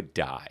podcast, we would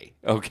die.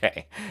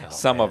 Okay.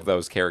 Some of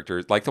those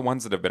characters, like the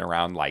ones that have been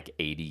around like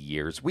 80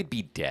 years, we'd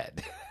be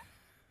dead.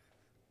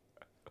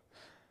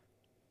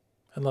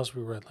 Unless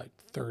we read like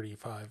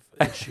 35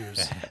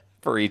 issues.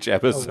 For each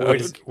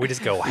episode. we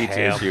just go Each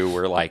ham. issue,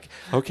 we're like,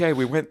 okay,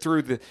 we went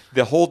through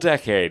the whole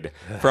decade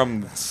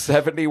from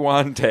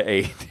 71 to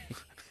 80.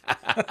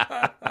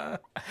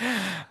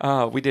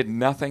 We did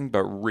nothing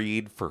but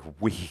read for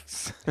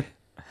weeks.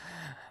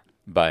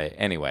 But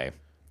anyway,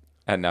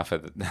 enough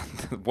of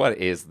what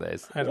is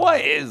this? What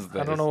is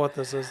this? I don't know what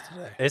this is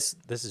today. This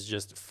is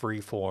just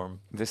free form.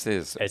 This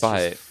is, It's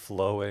but just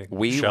flowing.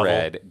 we Shovel.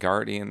 read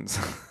Guardians.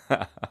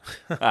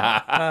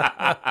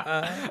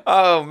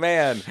 Oh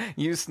man,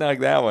 you snuck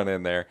that one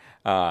in there.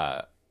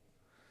 Now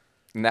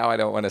I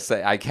don't want to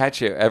say. I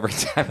catch it every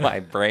time my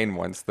brain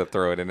wants to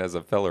throw it in as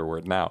a filler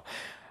word. Now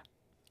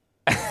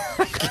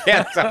I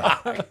can't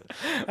talk.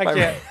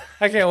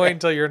 I can't wait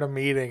until you're in a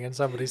meeting and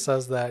somebody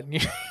says that and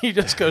you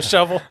just go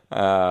shovel.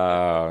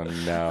 Oh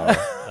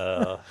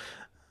no.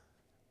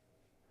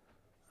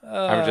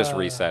 I'm just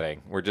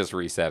resetting. We're just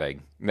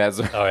resetting. That's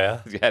Oh,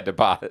 yeah? you had to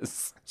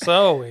pause.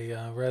 So we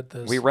read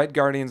this. We read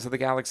Guardians of the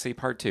Galaxy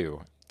Part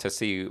 2 to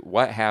see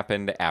what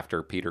happened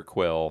after Peter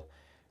Quill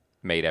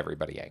made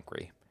everybody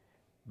angry.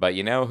 But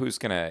you know who's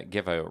going to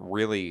give a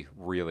really,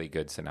 really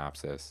good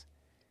synopsis?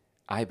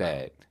 I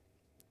bet.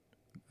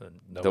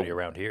 Nobody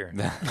around here.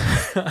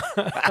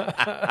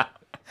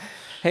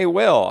 Hey,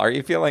 Will, are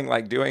you feeling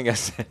like doing a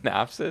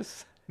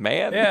synopsis?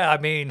 Man? Yeah, I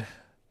mean,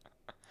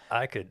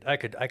 I could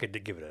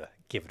give it a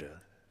Give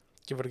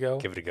it a go.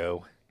 give it a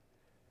go.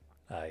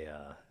 I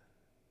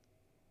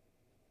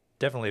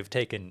definitely have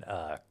taken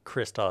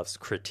Christoph's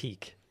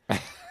critique into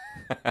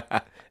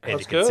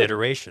good.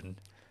 consideration,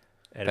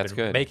 and That's have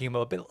been good. making him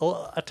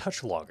a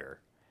touch longer.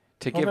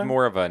 To give Okay.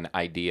 more of an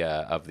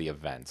idea of the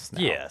events now.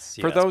 Yes,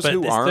 For yes, those but who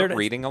it's- aren't there-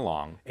 reading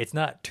along, It's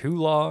not too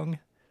long,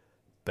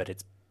 but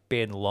it's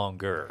been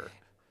longer.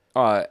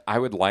 I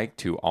would like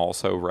to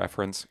also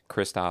reference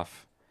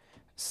Christoph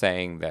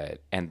saying that,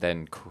 and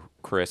then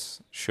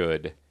Chris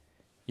should,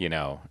 you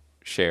know,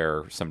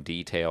 share some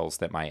details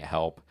that might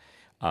help.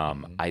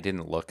 I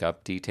didn't look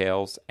up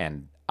details,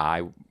 and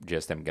I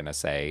just am going to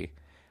say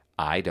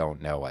I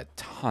don't know a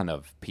ton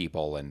of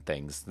people and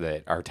things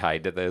that are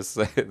tied to this.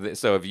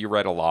 So if you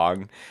read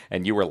along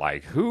and you were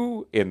like,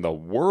 who in the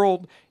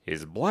world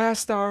is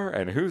Blastar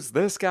and who's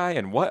this guy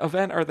and what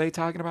event are they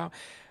talking about?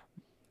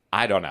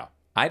 I don't know.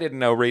 I didn't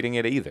know reading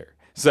it either.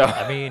 So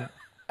I mean,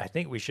 I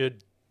think we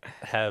should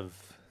have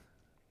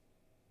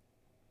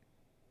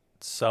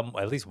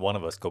at least one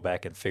of us go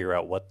back and figure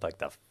out what like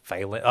the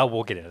failing. Oh,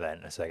 we'll get into that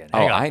in a second.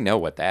 Hang on. I know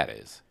what that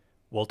is.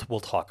 We'll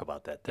talk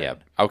about that then.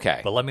 Yeah.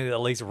 Okay. But let me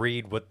at least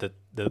read what the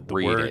Read it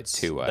words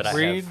to that us. I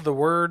Read have. the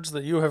words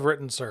that you have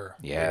written, sir.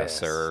 Yeah, Yes.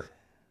 sir.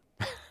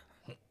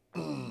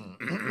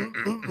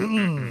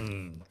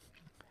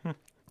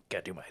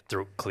 Gotta do my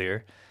throat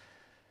clear.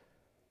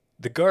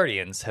 The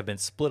Guardians have been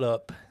split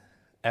up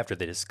after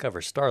they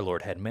discover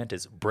Star-Lord had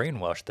Mantis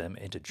brainwashed them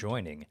into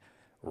joining.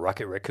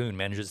 Rocket Raccoon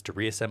manages to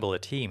reassemble a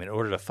team in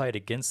order to fight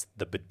against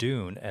the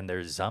Badoon and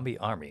their zombie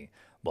army.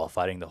 While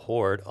fighting the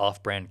Horde,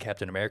 off-brand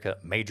Captain America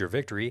Major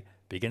Victory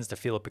begins to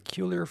feel a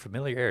peculiar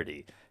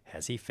familiarity.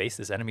 Has he faced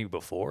this enemy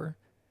before?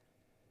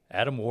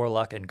 Adam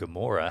Warlock and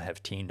Gamora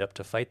have teamed up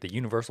to fight the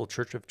Universal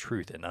Church of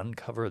Truth and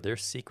uncover their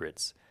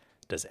secrets.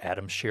 Does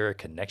Adam share a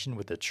connection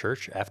with the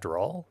Church after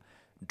all?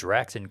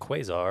 Drax and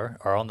Quasar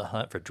are on the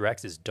hunt for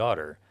Drax's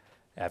daughter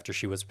after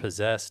she was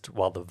possessed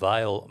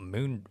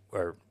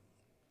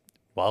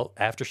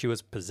after she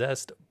was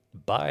possessed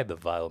by the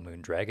vile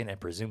moon dragon and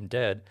presumed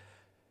dead.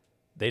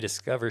 They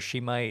discover she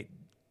might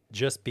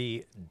just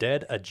be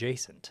dead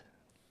adjacent.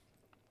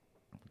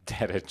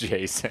 Dead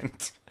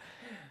adjacent.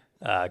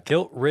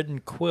 Guilt-ridden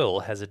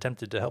Quill has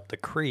attempted to help the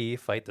Kree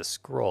fight the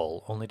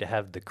Skrull, only to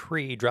have the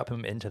Kree drop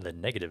him into the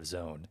negative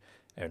zone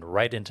and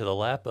right into the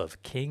lap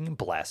of King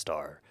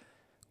Blastar.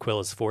 Quill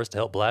is forced to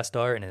help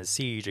Blastar in his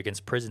siege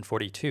against Prison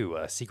 42,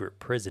 a secret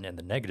prison in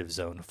the negative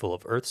zone full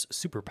of Earth's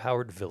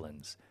superpowered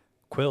villains.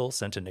 Quill,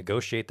 sent to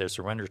negotiate their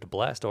surrender to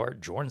Blastar,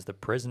 joins the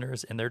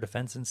prisoners in their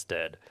defense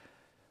instead.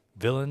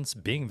 Villains,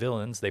 being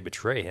villains, they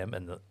betray him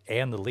and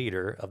the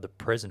leader of the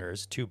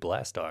prisoners to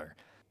Blastar.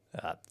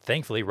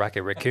 Thankfully,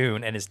 Rocket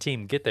Raccoon and his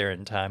team get there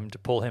in time to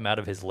pull him out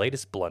of his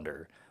latest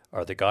blunder.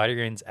 Are the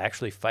Guardians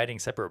actually fighting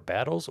separate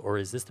battles, or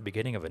is this the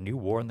beginning of a new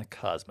war in the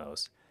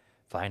cosmos?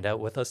 Find out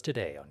with us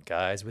today on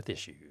Guys with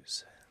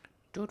Issues.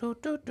 There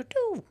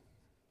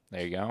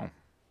you go.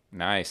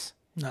 Nice.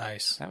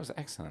 Nice. That was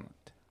excellent.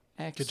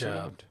 Good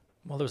job.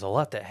 Well, there was a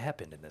lot that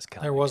happened in this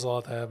comic. There was a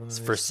lot that happened.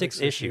 For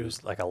six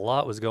issues, like a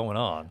lot was going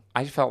on.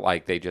 I felt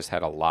like they just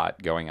had a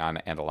lot going on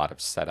and a lot of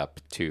setup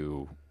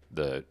to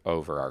the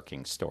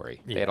overarching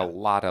story. They had a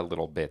lot of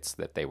little bits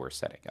that they were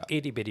setting up.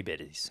 Itty bitty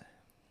bitties.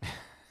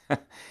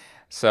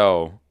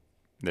 So,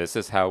 this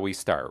is how we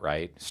start,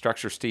 right?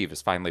 Structure Steve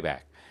is finally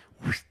back.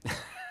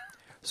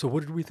 So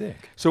what did we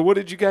think? So what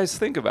did you guys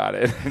think about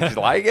it? Did you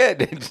like it?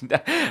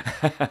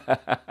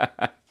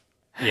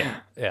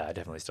 Yeah, I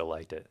definitely still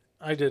liked it.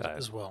 I did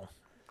as well.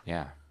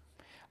 Yeah.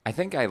 I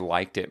think I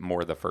liked it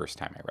more the first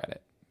time I read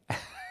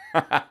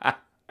it.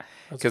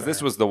 Because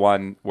this was the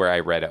one where I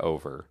read it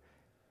over.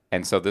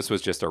 And so this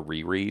was just a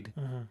reread.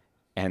 Mm-hmm.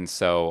 And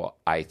so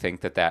I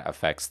think that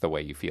affects the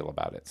way you feel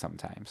about it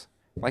sometimes.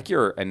 Like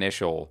your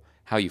initial,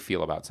 how you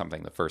feel about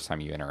something the first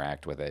time you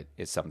interact with it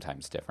is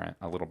sometimes different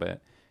a little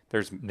bit.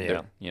 But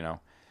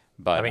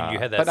I mean, you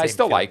had that but same I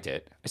still feeling. liked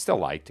it. I still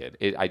liked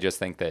it. I just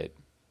think that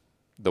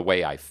the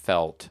way I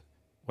felt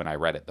when I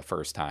read it the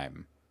first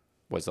time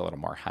was a little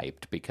more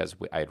hyped because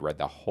I had read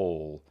the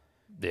whole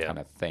kind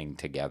of thing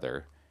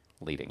together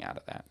leading out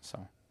of that.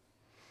 So,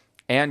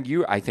 and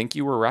I think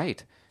you were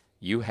right.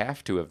 You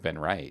have to have been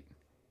right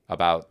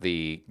about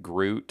the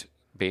Groot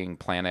being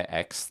Planet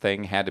X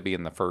thing had to be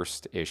in the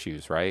first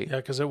issues, right? Yeah,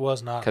 because it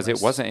was not. Because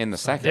it wasn't in the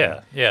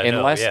second.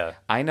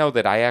 I know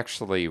that I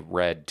actually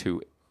read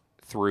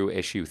through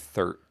issue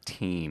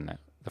 13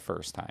 the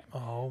first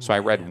time. So I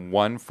read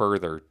one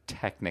further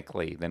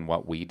technically than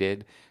what we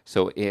did.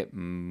 So it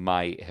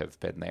might have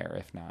been there,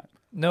 if not.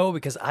 No,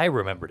 because I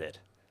remembered it.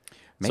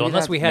 Maybe so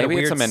unless we had maybe a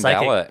weird it's a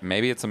Mandela,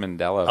 maybe it's a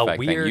Mandela effect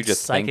thing. You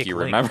just think you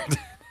remembered.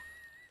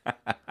 Or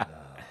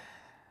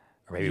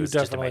maybe it You was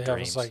just in my definitely have a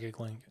dreams. psychic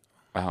link.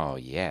 Oh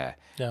yeah.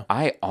 Yeah.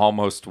 I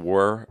almost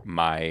wore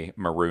my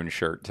maroon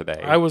shirt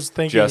today. I was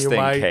thinking just you in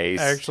might, case.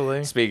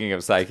 actually. Speaking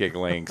of psychic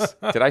links,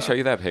 did I show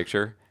you that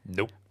picture?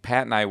 Nope.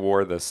 Pat and I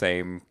wore the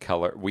same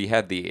color. We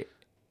had the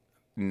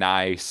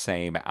nice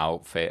same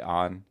outfit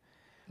on.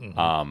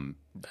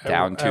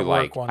 Down to at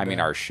work one day.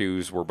 our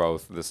shoes were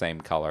both the same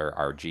color.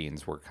 Our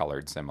jeans were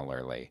colored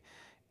similarly.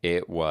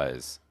 It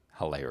was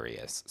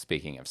hilarious.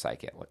 Speaking of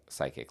psychic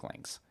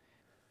links.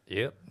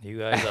 Yep, you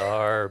guys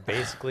are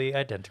basically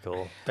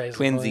identical.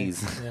 Basically.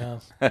 Twinsies.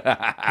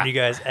 Yeah. And you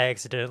guys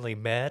accidentally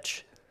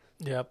match.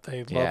 Yep. They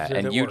loved Yeah, it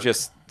and at you work.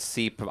 just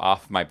seep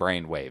off my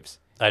brain waves.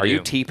 I Are do. you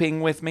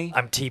teeping with me?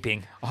 I'm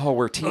teeping. Oh,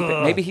 we're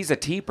teeping. Maybe he's a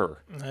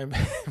teeper.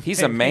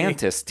 He's a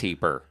mantis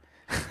teeper.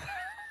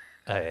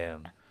 I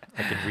am.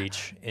 I can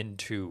reach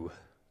into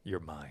your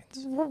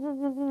minds.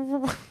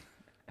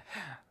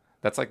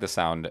 That's like the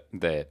sound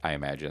that I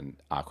imagine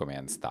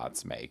Aquaman's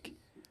thoughts make.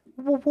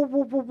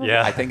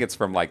 Yeah. I think it's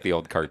from like the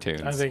old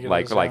cartoons, I think it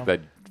like is, like yeah.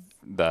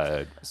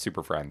 the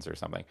Super Friends or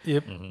something.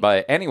 Yep.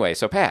 But anyway,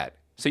 so Pat,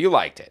 so you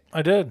liked it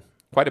I did.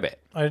 quite a bit.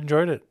 I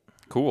enjoyed it.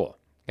 Cool.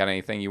 Got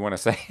anything you want to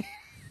say?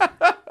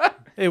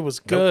 It was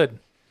good.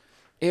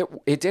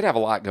 It did have a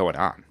lot going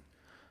on.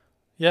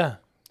 Yeah.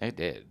 It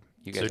did.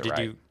 You guys So are did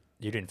right.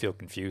 you didn't feel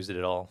confused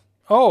at all?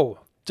 Oh,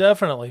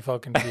 definitely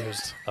felt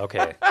confused.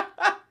 Okay.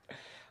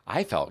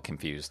 I felt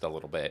confused a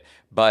little bit,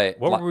 but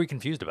What were we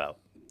confused about?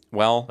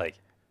 well, Like,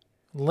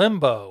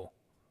 Limbo.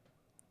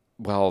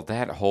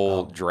 that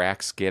whole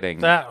Drax getting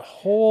That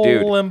whole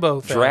Dude,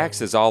 limbo thing.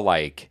 Drax is all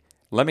like,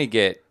 let me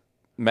get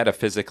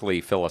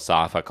metaphysically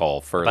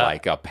philosophical for About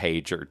like a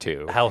page or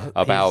two how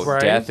about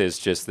Right. death is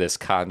just this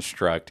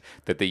construct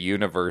that the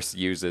universe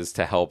uses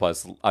to help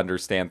us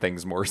understand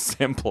things more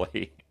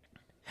simply.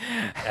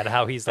 and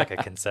how he's like a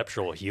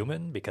conceptual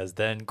human, because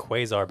then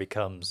Quasar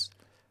becomes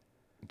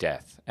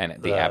Death and the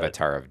The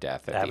avatar of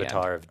death at the end.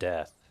 avatar of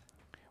death.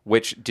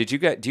 Which do you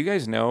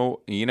guys know?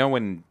 You know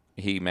when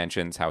he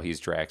mentions how he's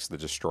Drax the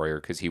Destroyer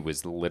because he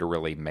was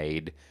literally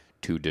made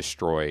to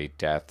destroy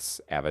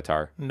Death's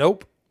avatar.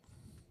 Nope.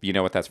 You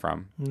know what that's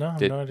from? No, I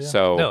have no idea.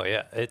 No,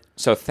 yeah.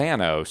 So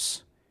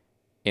Thanos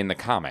in the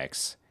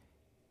comics,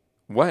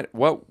 what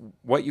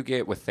you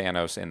get with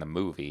Thanos in the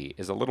movie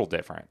is a little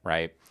different,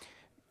 right?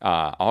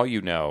 All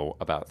you know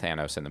about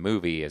Thanos in the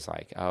movie is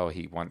like, oh,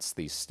 he wants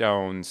these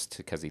stones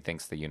because he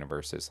thinks the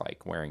universe is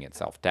like wearing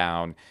itself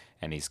down,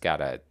 and he's got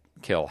to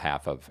kill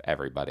half of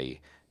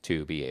everybody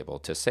to be able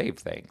to save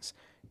things.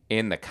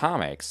 In the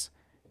comics,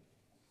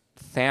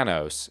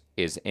 Thanos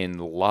is in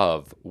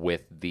love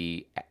with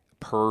the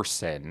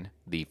person,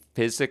 the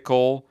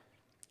physical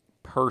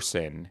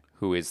person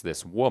who is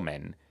this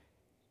woman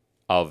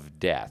of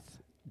Death.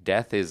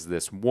 Death is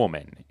this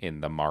woman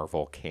in the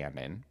Marvel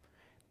canon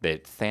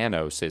that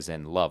Thanos is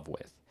in love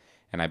with.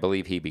 And I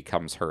believe he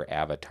becomes her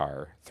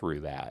avatar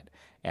through that.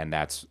 And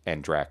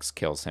Drax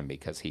kills him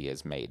because he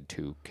is made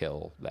to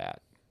kill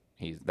that.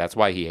 That's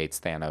why he hates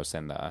Thanos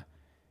in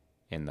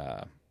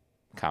the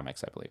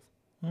comics, I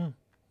believe.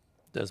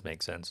 Does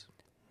make sense.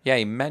 Yeah,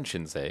 he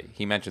mentions it.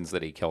 He mentions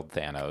that he killed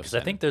Thanos. Because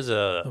I think there's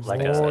a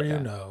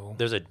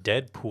there's a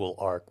Deadpool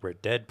arc where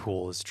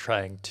Deadpool is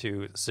trying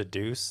to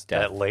seduce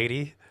that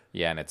lady.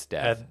 Yeah, and it's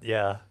Death.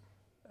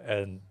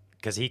 And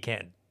because he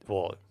can't.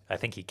 Well, I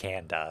think he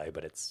can die,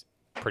 but it's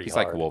pretty. He's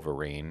hard. like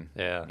Wolverine.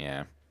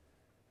 Yeah.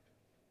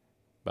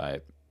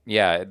 But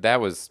yeah, that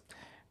was,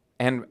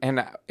 and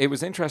it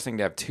was interesting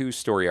to have two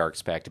story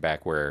arcs back to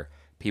back where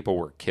people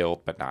were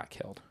killed but not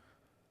killed.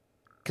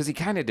 Because he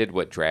kind of did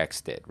what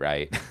Drax did,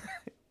 right?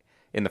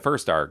 In the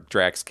first arc,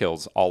 Drax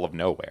kills all of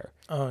nowhere.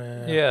 Oh,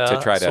 yeah. Yeah,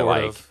 to try to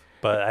sort of.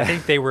 But I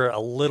think they were a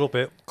little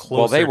bit closer.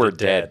 Well, they were to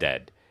dead.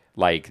 dead.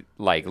 Like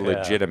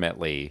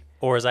legitimately.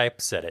 Or as I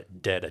said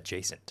it, dead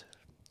adjacent.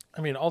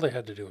 I mean, all they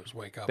had to do was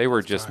wake up. They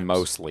were both just times.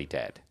 mostly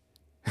dead.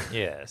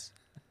 Yes.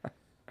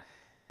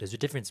 There's a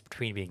difference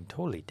between being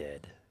totally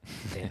dead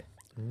and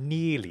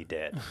nearly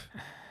dead.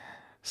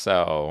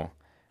 So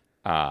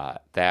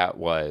that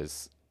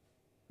was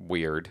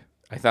weird.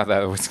 I thought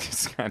that was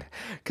just kind of...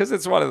 Because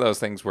it's one of those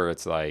things where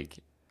it's like,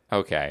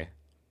 okay,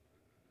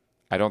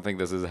 I don't think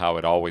this is how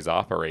it always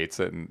operates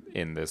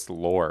in this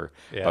lore.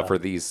 Yeah. But for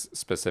these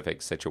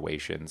specific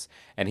situations.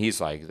 And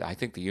he's like, I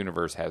think the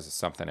universe has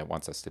something it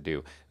wants us to do.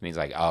 And he's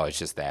like, oh, it's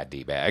just that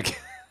D-bag.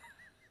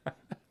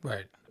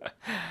 Right.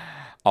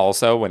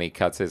 Also, when he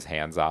cuts his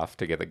hands off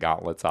to get the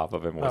gauntlets off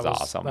of him was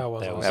awesome. That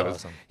was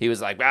awesome. He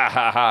was like, ah,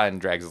 ha, ha, and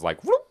Drax is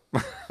like,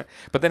 whoop.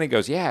 But then he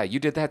goes, yeah, you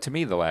did that to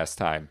me the last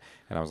time.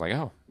 And I was like,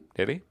 oh,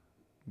 did he?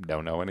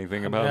 Don't know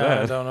anything about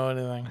that. I don't know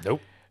anything.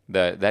 Nope.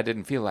 That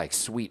didn't feel like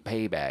sweet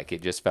payback.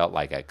 It just felt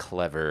like a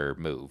clever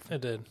move.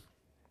 It did.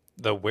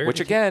 Which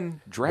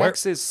again,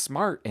 Drax is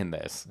smart in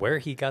this. Where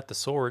he got the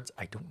swords,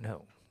 I don't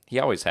know. He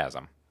always has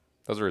them.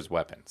 Those are his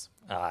weapons.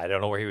 I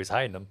don't know where he was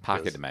hiding them.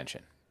 Pocket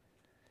dimension.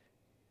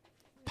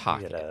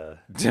 Pocket Had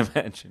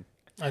dimension.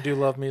 I do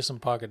love me some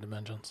pocket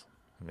dimensions.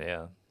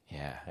 Yeah.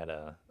 Yeah. Had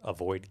a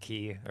void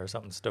key or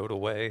something stowed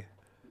away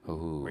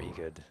Ooh. where you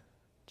could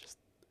just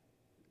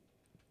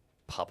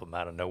pop them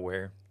out of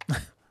nowhere.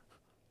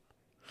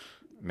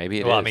 Maybe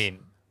it is. Well, I mean,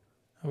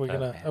 Are we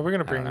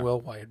gonna bring Will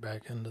White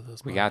back into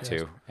this? We podcast? got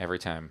to every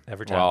time.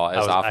 Every time. Well,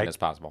 as often as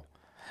possible.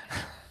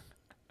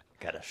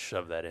 Gotta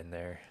shove that in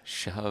there.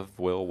 Shove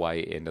Will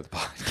White into the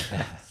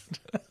podcast.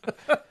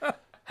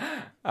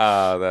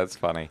 That's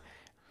funny.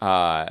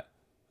 The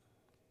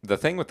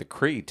thing with the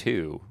Kree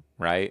too,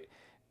 right?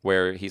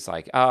 Where he's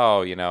like,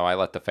 oh, I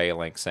let the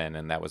phalanx in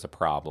and that was a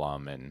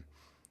problem. And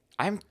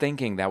I'm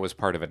thinking that was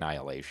part of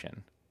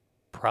Annihilation.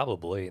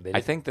 Probably.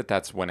 I think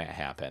that's when it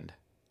happened.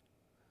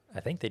 I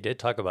think they did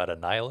talk about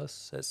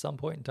Annihilus at some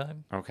point in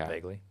time. Okay.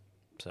 Vaguely.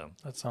 So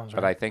That sounds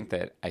right.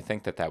 But I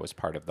think that was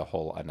part of the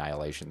whole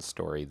Annihilation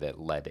story that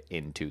led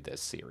into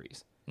this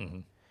series. Mm-hmm.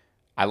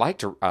 I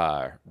liked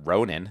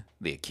Ronan,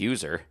 the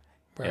Accuser,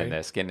 Right. in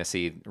this. Getting to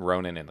see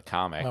Ronan in the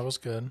comic. That was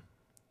good.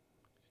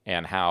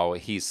 And how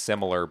he's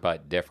similar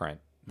but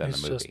different than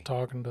He's the movie. just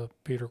talking to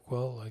Peter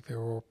Quill like they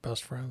were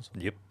best friends,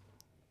 Yep.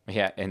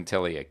 Yeah,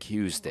 until he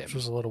accused him. which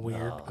was a little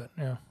weird, but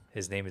yeah.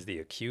 His name is the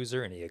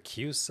Accuser, and he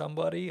accused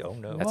somebody. Oh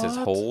no, That's his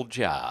What? whole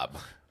job.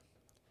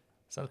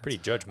 sounds pretty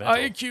judgmental. I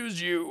accuse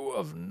you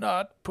of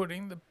not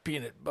putting the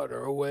peanut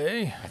butter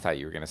away. I thought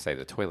you were going to say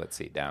the toilet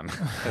seat down.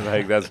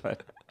 Like that's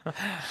what.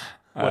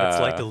 What it's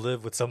like to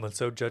live with someone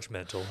so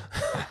judgmental.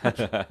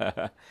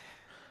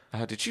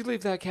 Did you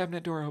leave that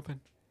cabinet door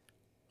open?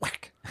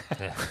 Whack.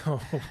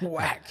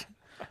 Whack.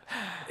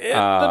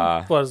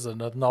 What is it?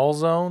 The null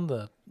zone?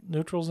 The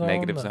neutral zone?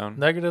 Negative the zone.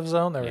 Negative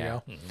zone? There Yeah.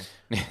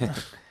 we go.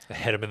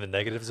 Hit him in the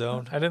negative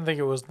zone. I didn't think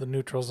it was the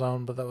neutral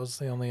zone, but that was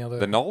the only other.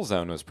 The null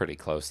zone was pretty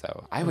close,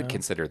 though. I would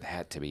consider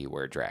that to be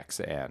where Drax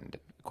and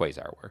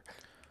Quasar were.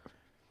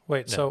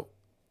 Wait, so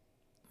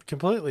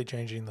completely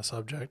changing the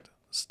subject.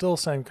 Still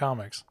same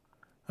comics.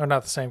 Or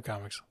not the same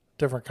comics.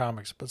 Different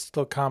comics, but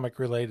still comic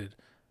related.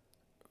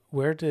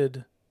 Where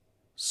did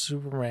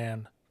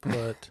Superman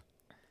put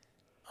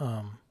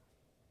Zod?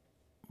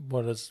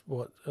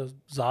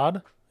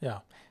 Yeah.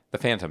 The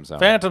Phantom Zone.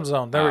 Phantom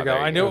Zone. There we go. there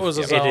you I knew go. it was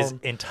a Yeah. zone. It is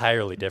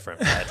entirely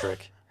different,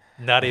 Patrick.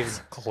 Not even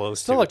close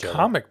Still to a each other.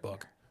 comic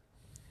book.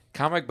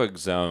 Comic book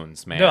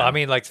zones, man. No, I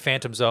mean like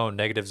Phantom Zone,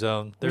 Negative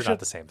Zone. They're not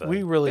the same thing.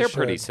 We really they're should.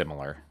 pretty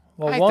similar.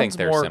 Well, I one's think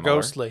they're more similar.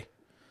 ghostly.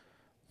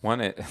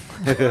 One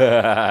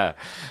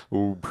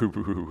Ooh,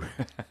 poo-poo.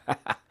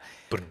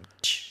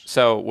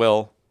 So,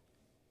 Will,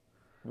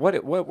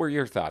 what were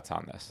your thoughts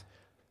on this?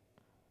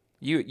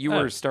 You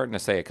were starting to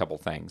say a couple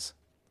things.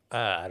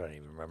 I don't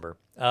even remember.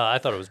 I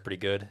thought it was pretty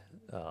good.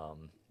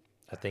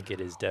 I think it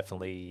is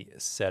definitely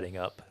setting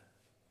up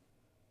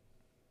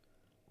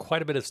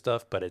quite a bit of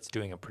stuff, but it's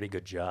doing a pretty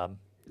good job.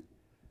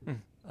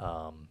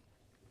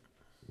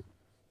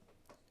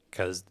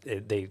 Because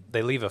they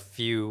leave a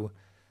few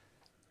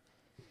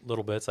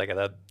little bits like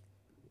that.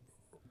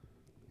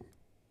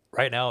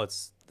 Right now,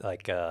 it's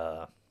like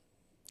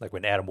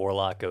when Adam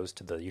Warlock goes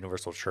to the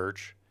Universal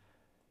Church,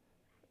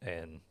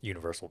 and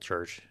Universal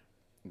Church.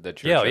 The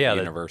Church of the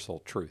Universal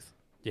Truth.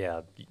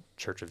 Yeah,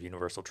 Church of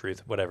Universal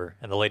Truth, whatever.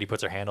 And the lady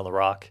puts her hand on the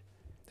rock,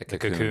 the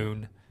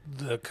cocoon.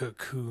 The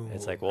cocoon.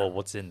 It's like, well,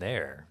 what's in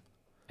there?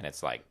 And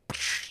it's like,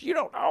 you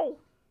don't know.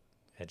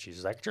 And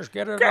she's like, just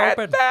get it Get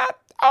open. that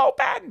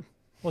open.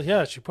 Well,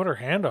 yeah, she put her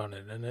hand on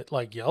it, and it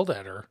like yelled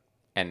at her.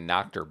 And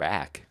knocked her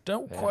back.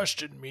 Don't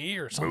question me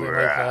or something like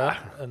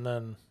that. And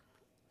then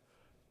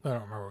I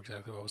don't remember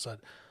exactly what was said.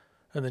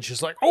 And then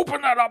she's like,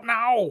 open that up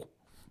now.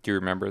 Do you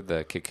remember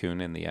the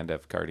cocoon in the end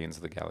of Guardians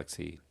of the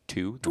Galaxy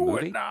 2, the Do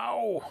movie? it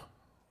now.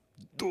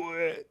 Do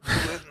it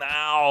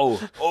now.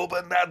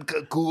 Open that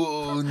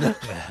cocoon.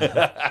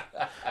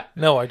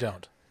 No, I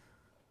don't.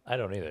 I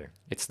don't either.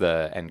 It's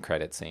the end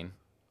credit scene.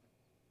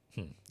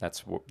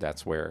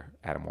 That's where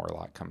Adam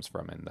Warlock comes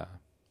from in the...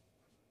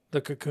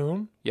 The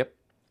cocoon? Yep.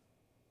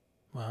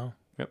 Wow.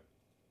 Yep.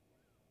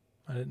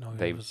 I didn't know he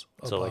They- was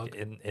a So bug. like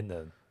in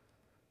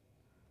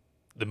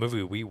the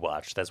movie we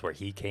watched, that's where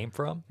he came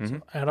from.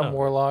 Adam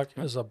Warlock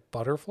is a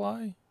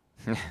butterfly?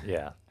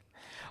 Yeah.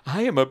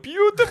 I am a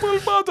beautiful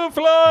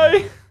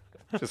butterfly.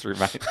 Just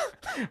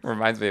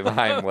reminds me of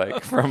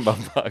Heimlich from A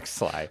Bug's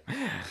Life.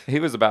 He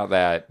was about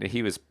that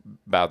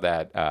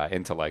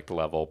intellect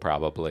level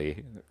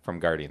probably from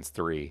Guardians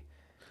 3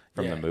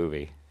 from the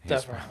movie.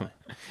 Definitely.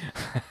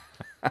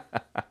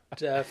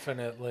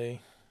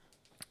 Definitely.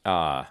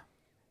 But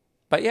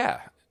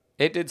yeah,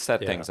 it did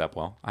set Yeah. things up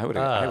well. I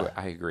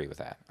agree with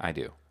that. I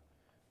do.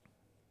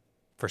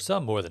 For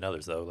some more than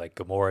others, though. Like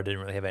Gamora didn't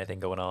really have anything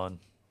going on.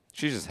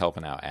 She's just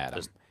helping out Adam.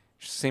 Just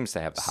she seems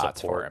to have the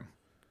hots for support him.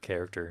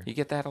 Character. You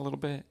get that a little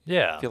bit?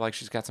 Yeah. I feel like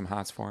she's got some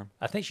hots for him.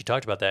 I think she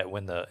talked about that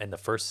in the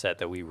first set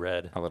that we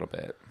read. A little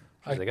bit.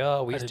 She's like,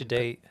 oh, we used to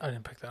date. I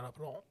didn't pick that up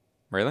at all.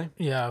 Really?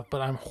 Yeah,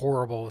 but I'm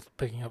horrible with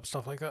picking up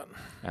stuff like that.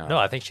 Oh. No,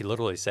 I think she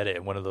literally said it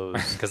in one of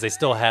those because they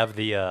still have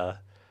the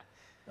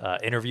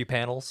interview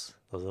panels,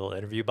 those little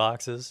interview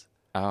boxes.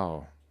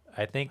 Oh.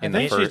 I think In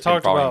think the she first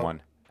talked volume about-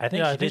 one. I think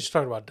Yeah, she I think did. she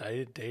talked about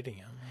dating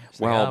him.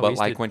 Well, "Oh, we but used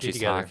like to when be she's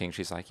together." talking,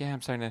 she's like, "Yeah,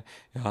 I'm starting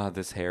to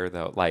this hair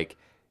though." Like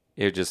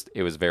it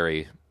was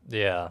very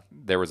Yeah.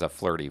 there was a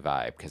flirty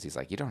vibe because he's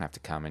like, "You don't have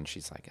to come," and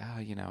she's like, "Oh,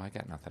 I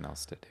got nothing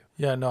else to do."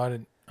 Yeah, no, I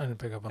didn't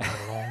pick up on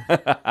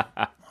that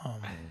at all.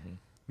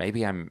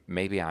 Maybe I'm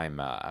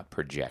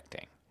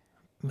projecting.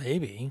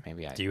 Maybe.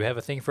 Maybe I Do you have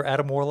a thing for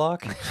Adam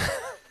Warlock?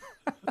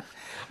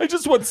 I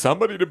just want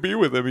somebody to be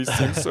with him. He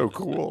seems so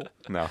cool.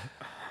 No.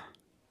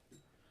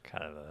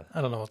 Kind of a.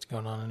 I don't know what's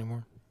going on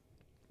anymore.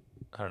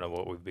 I don't know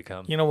what we've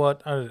become. You know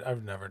what?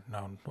 I've never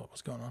known what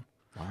was going on.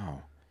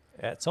 Wow.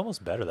 Yeah, it's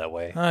almost better that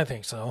way. I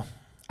think so.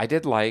 I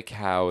did like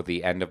how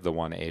the end of the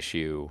one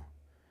issue,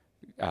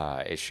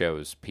 it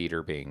shows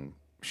Peter being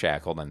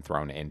shackled and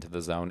thrown into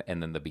the zone,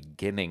 and then the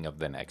beginning of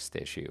the next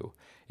issue,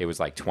 it was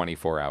like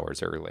 24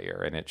 hours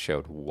earlier, and it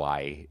showed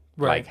why,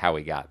 like how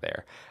he got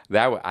there.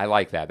 I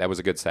like that. That was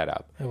a good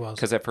setup. It was.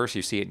 Because at first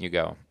you see it and you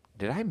go,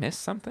 "Did I miss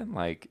something?"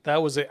 Like,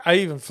 That was it. I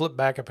even flipped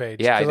back a page.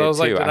 yeah, I 'cause did was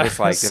too. Like, I was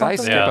like, miss "Did I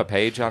something?" skip Yeah. a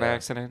page on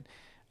accident?"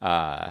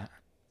 And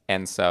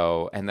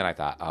then I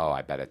thought, "Oh,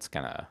 I bet it's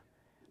gonna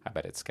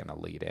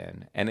lead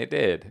in," and it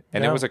did,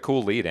 and it Yeah. was a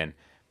cool lead in.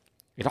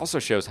 It also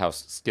shows how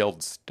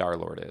skilled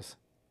Star-Lord is.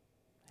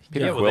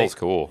 Peter Yeah, well, Quill's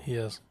cool. He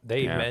is.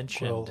 They Yeah.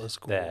 mentioned Quill is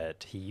cool.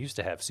 that he used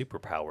to have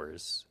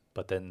superpowers,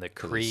 but then the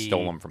 'Cause Kree he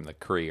stole them from the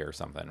Kree or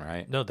something,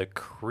 right? No, the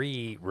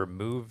Kree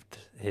removed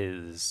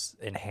his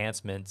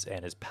enhancements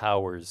and his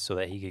powers so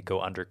that he could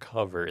go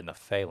undercover in the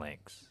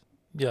Phalanx.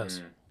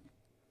 Yes.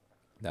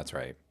 That's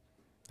right.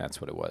 That's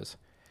what it was.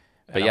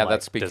 And But I'm yeah, like,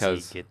 that's because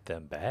does he get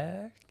them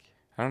back?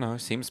 I don't know. He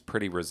seems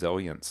pretty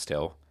resilient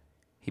still.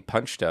 He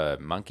punched a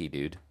monkey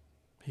dude.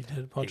 He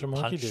did punch He a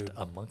monkey punched dude.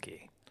 a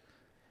monkey.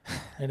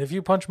 And if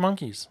you punch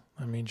monkeys,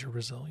 that means you're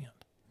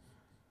resilient.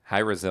 High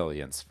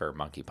resilience for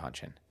monkey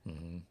punching.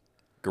 Mm-hmm.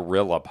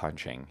 Gorilla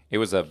punching. It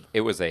was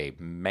a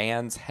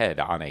man's head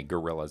on a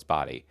gorilla's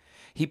body.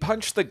 He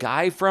punched the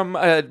guy from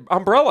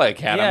Umbrella Yeah,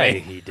 Academy.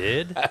 he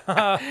did.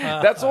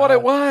 That's what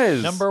it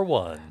was. Number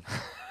one.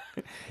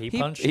 He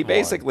punched He one.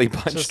 basically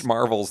punched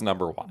Marvel's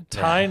number one.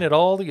 Tying it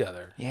all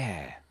together.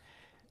 Yeah.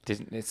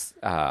 Didn't it's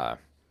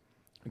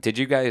Did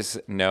you guys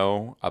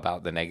know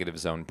about the Negative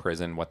Zone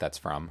prison, what that's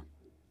from?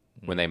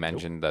 When they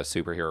mentioned the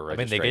Superhero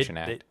Registration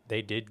Act?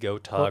 They did go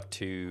talk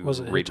to Was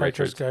it Reed Hitchhiker's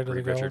Richards? Guide to the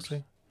Reed Richards?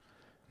 Galaxy?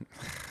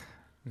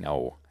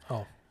 No.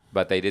 Oh.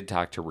 But they did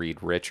talk to Reed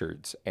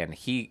Richards, and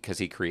because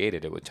he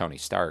created it with Tony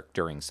Stark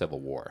during Civil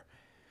War.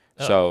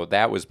 Oh. So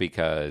that was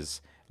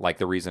because, like,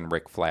 the reason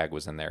Rick Flag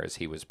was in there is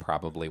he was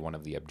probably one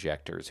of the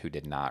objectors who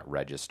did not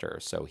register,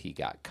 so he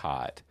got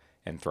caught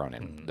and thrown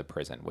in the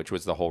prison, which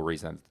was the whole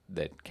reason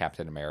that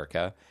Captain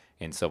America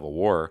in Civil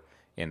War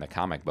in the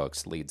comic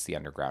books leads the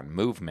underground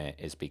movement,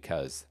 is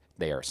because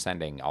they are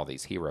sending all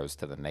these heroes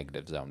to the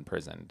Negative Zone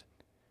prison.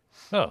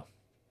 Oh.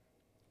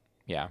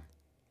 Yeah.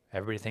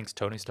 Everybody thinks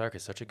Tony Stark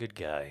is such a good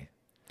guy.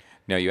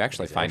 No, you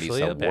actually find he's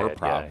actually a a war bad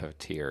guy.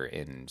 profiteer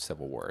in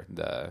Civil War.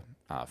 The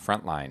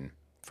Frontline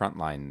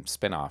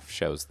spinoff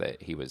shows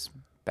that he was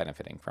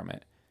benefiting from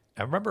it.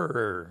 I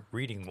remember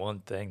reading one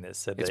thing that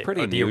said It's that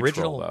pretty the neutral,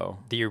 original though.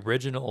 the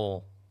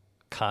original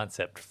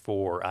concept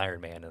for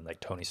Iron Man and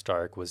like Tony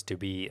Stark was to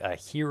be a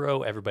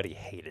hero everybody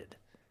hated.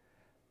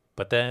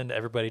 But then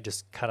everybody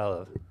just kind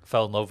of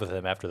fell in love with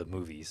him after the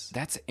movies.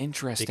 That's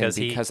interesting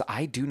Because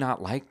I do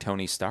not like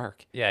Tony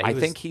Stark. Yeah, I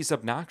think he's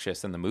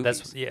obnoxious in the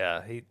movies. He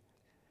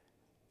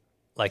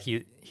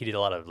did a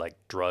lot of like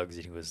drugs,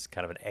 and he was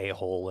kind of an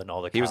a-hole in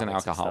all the. He was an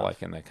comics and stuff.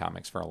 alcoholic in the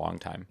comics for a long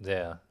time.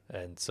 Yeah,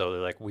 and so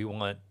they're like, we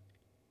want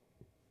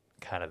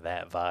kind of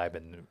that vibe,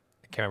 and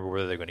I can't remember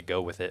where they're going to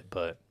go with it,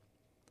 but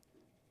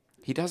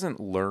He doesn't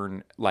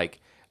learn,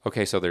 like,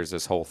 okay, so there's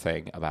this whole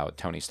thing about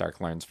Tony Stark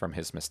learns from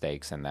his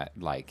mistakes, and that,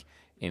 like,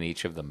 in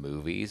each of the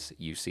movies,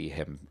 you see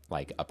him,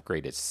 like,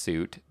 upgrade his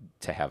suit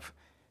to have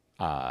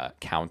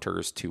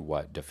counters to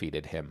what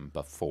defeated him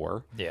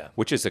before. Yeah.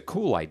 Which is a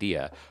cool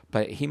idea,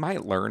 but he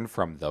might learn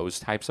from those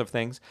types of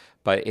things,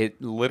 but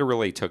it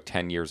literally took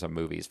 10 years of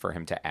movies for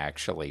him to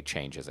actually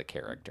change as a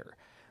character.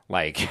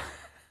 Like,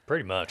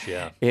 pretty much,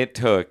 yeah. it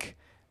took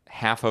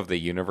half of the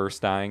universe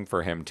dying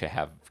for him to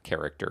have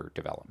character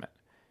development.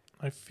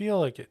 I feel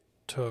like it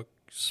took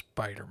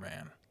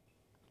Spider-Man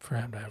for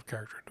him to have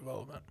character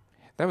development.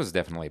 That was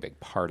definitely a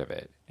big part of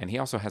it. And he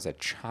also has a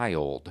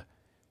child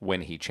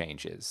when he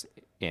changes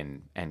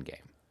in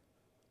Endgame.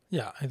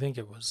 Yeah, I think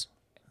it was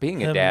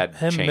Being a dad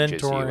changes you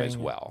mentoring as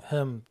well.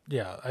 Him,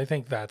 yeah, I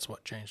think that's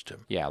what changed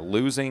him. Yeah,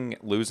 losing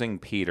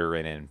Peter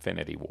in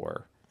Infinity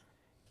War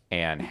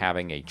and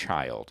having a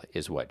child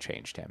is what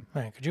changed him.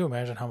 Man, could you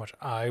imagine how much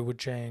I would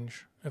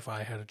change if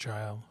I had a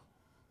child?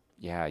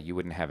 Yeah, you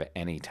wouldn't have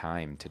any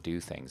time to do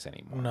things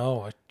anymore.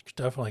 No, I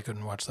definitely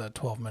couldn't watch that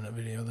 12-minute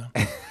video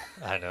then.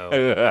 I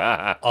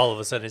know. All of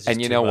a sudden, it's just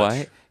And you too know much.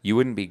 what? You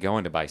wouldn't be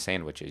going to buy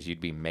sandwiches. You'd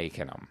be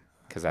making them,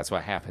 because that's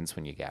what happens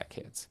when you got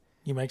kids.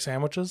 You make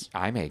sandwiches?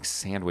 I make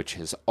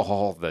sandwiches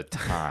all the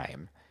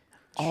time.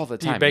 All the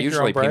Do you time. bake your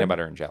Usually own bread? peanut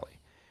butter and jelly.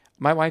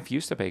 My wife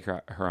used to bake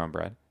her own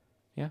bread.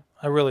 Yeah.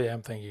 I really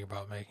am thinking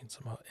about making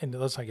some. And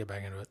let's not get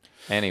back into it.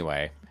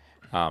 Anyway,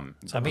 mean,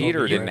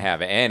 Peter you- didn't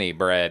have any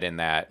bread in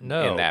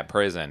that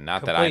prison.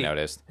 Not that I Complete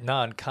noticed.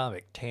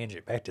 Non-comic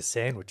tangent back to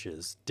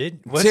sandwiches. Dude.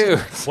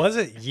 Was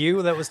it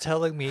you that was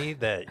telling me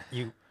that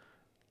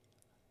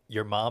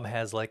your mom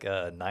has like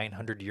a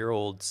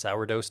 900-year-old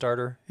sourdough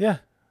starter? Yeah.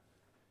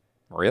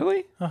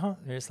 Really? Uh-huh.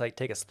 You're just like,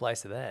 take a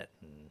slice of that.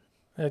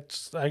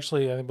 It's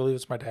actually, I believe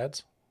it's my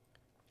dad's.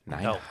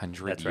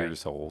 900 that's right.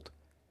 years old.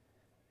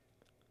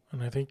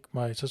 And I think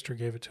my sister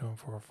gave it to him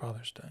for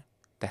Father's Day.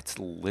 That's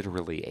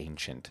literally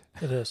ancient.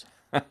 It is.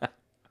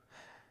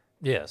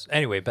 Yes.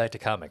 Anyway, back to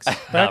comics.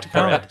 Back Not to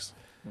bread. comics.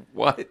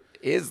 What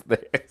is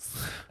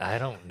this? I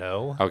don't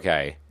know.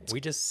 Okay, We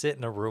just sit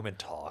in a room and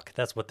talk.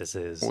 That's what this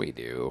is. we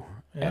do.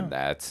 Yeah. And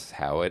that's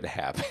how it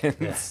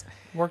happens.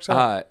 Works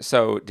out.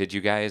 So did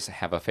you guys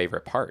have a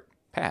favorite part?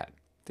 Pat,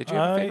 did you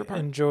have a I favorite part?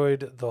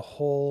 enjoyed the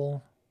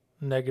whole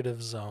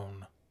Negative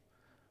Zone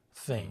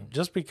thing.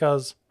 Just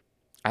because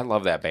I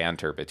love that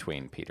banter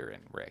between Peter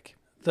and Rick.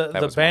 the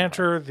was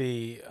banter,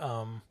 the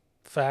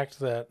fact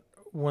that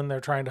when they're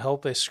trying to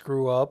help, they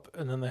screw up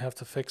and then they have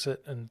to fix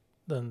it. And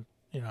then,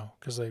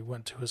 because they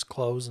went to his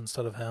clothes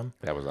instead of him.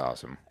 That was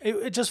awesome.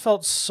 It just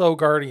felt so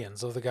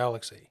Guardians of the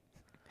Galaxy.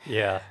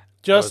 Yeah.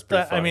 Just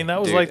pretty that, I mean, funny. that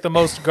was Dude. like the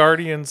most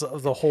Guardians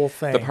of the whole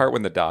thing. The part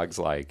when the dog's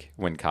like,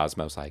 when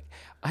Cosmo's like,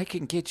 I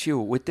can get you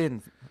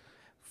within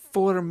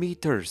 4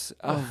 meters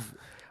of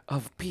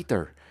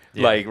Peter.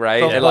 Yeah. Like, right?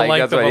 the, And the like,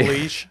 length that's of a what he-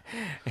 leash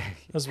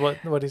is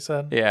what he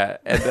said. Yeah,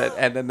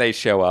 and then they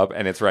show up,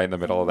 and it's right in the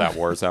middle of that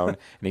war zone, and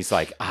he's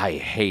like, I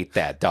hate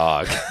that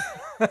dog.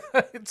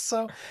 It's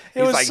so. It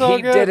He's was like, so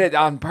he good. did it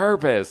on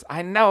purpose.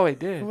 I know he It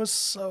did. was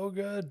so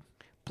good.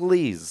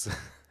 Please.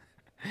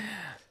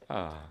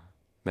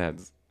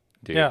 That's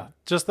dude. Yeah,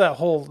 just that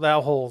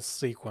whole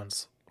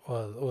sequence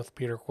with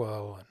Peter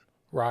Quill and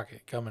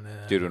Rocket coming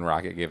in. Dude, when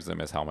Rocket gives him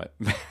his helmet,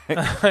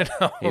 I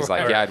know. he's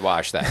like, yeah, I'd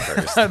wash that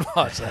first. I'd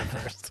watch that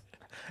first.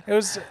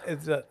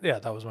 Yeah,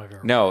 that was my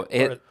favorite. No,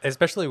 Or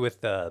especially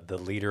with the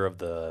leader of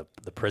the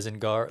prison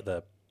guard,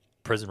 the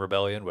prison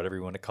rebellion, whatever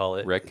you want to call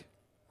it. Rick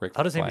I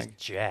thought his name was Flag.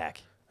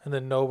 Jack. And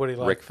then nobody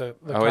liked Rick.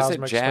 the Oh, is it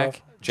cosmic Jack?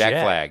 stuff. Jack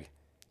Jack. Flag.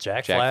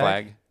 Jack Jack Flag.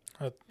 Flag.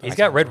 He's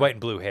got red, white,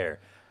 and blue hair.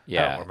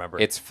 Yeah, I don't remember.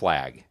 It's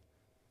Flag.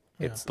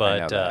 It's I know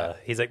But that.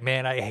 he's like,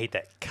 man, I hate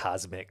that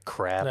cosmic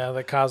crap. Yeah,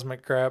 the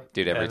cosmic crap.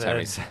 Dude, every and time then-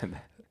 he said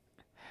that.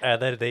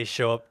 And then they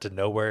show up to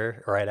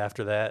nowhere right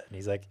after that, and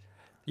he's like,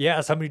 yeah,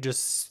 somebody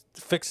just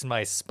fixed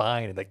my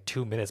spine in like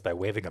 2 minutes by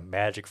waving a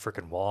magic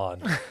freaking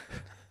wand.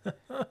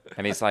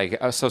 And he's like,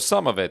 oh, so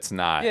some of it's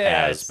not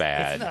Yeah, as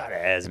bad. It's not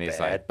as And he's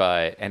bad.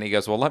 like, and he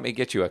goes, well, let me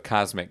get you a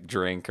cosmic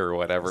drink or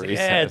whatever he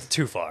yeah, says. it's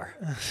too far.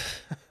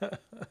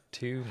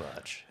 Too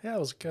much. Yeah, it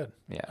was good.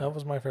 Yeah. That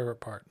was my favorite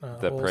part.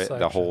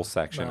 The whole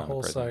section The on the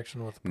whole prison.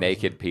 section with the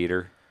Naked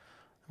Peter.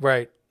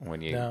 Right.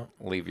 When you Yeah.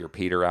 leave your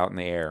Peter out in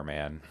the air,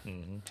 man,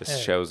 just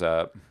Hey. shows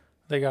up.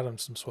 They got him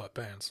some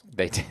sweatpants.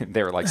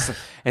 They were like,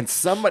 and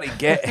somebody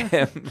get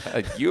him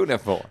a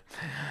uniform,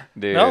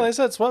 dude. No, they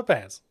said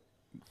sweatpants.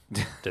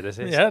 Did they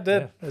say Yeah, it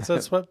did. It said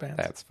sweatpants.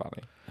 That's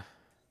funny.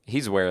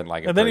 He's wearing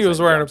like a And then he was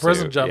wearing a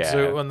prison jumpsuit.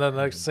 jumpsuit Yeah. in the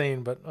next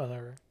scene, but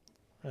whatever.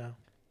 Yeah.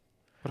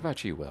 What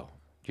about you, Will?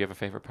 Do you have a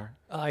favorite part?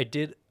 I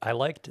did. I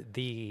liked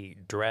the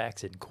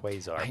Drax and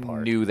Quasar I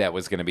part. knew that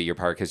was going to be your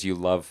part because you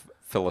love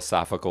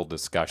philosophical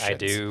discussions. I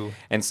do.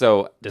 And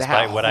so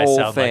Despite that what I whole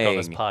sound like on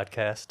this thing-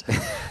 podcast.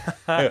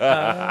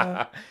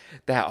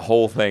 that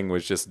whole thing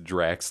was just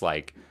Drax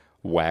like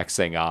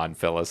waxing on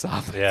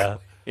philosophically. Yeah.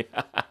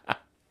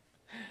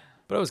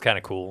 But it was kind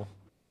of cool.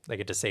 They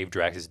get to save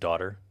Drax's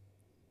daughter,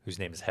 whose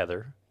name is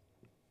Heather,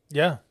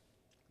 Yeah.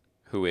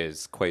 Who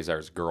is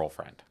Quasar's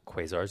girlfriend.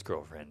 Quasar's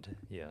girlfriend.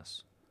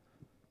 Yes.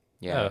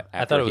 Yeah, I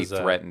after thought it he was,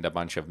 threatened a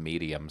bunch of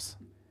mediums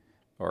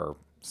or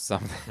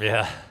something.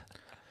 Yeah.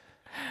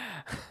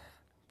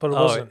 But it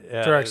Oh, wasn't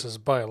yeah, Drax's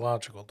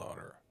biological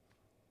daughter.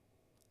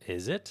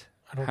 Is it?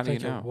 I don't How do you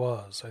think know? it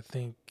was. I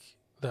think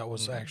that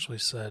was actually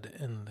said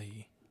in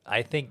the.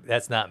 I think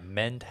that's not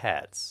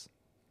Mentats.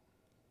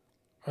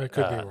 I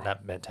could be wrong.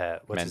 Not Mentat.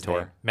 What's his Mentor.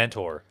 name?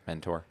 Mentor.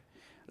 Mentor.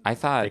 I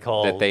thought They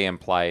called- that they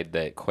implied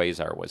that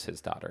Quasar was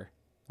his daughter.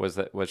 Was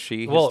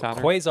she his Well,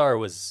 daughter? Quasar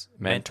was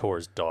Men-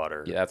 Mentor's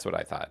daughter. Yeah, that's what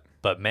I thought.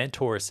 But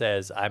Mentor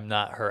says, I'm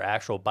not her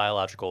actual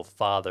biological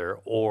father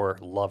or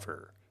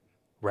lover,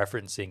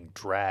 referencing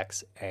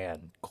Drax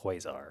and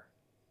Quasar.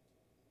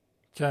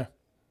 Okay.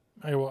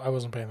 I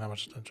wasn't paying that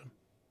much attention.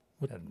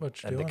 What you And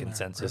doing the there,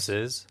 consensus Chris?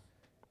 is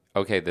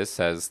Okay, this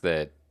says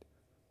that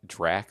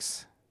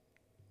Drax.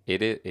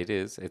 It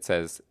is. It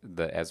says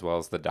as well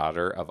as the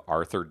daughter of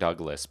Arthur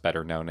Douglas,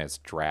 better known as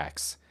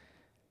Drax.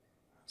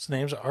 His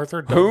name's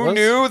Arthur Douglas. Who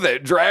knew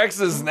that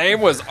Drax's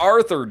name was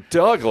Arthur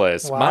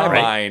Douglas? Wow. My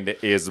Right. mind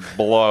is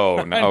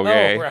blown. I know,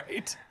 Okay,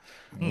 right?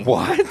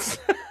 what?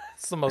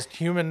 It's the most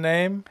human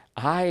name.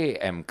 I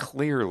am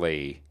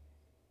clearly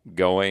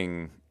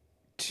going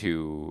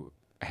to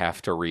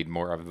have to read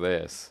more of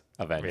this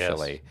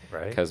eventually, Yes,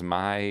 right. Because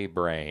my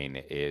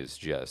brain is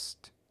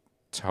just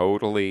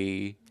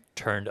totally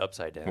turned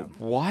upside down.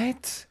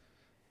 what?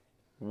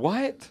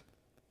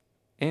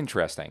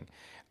 Interesting.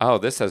 Oh,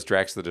 this says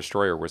Drax the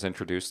Destroyer was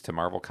introduced to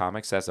Marvel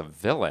Comics as a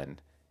villain.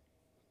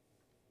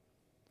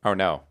 Oh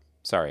no,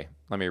 sorry.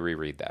 Let me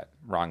reread that.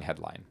 Wrong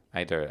headline.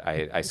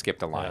 I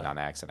skipped a line on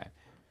accident.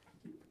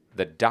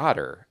 The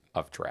daughter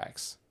of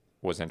Drax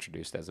was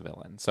introduced as a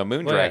villain. So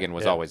Moondragon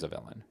was yeah. always a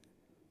villain.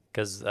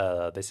 Because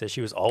they said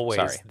she was always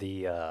Sorry.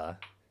 the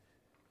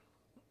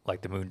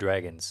like the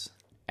Moondragon's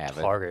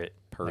Avid target,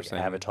 person.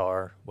 like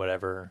avatar,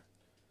 whatever,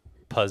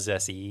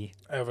 possessee.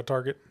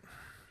 Avatarget.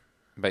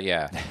 But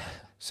yeah.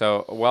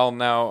 So, well,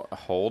 now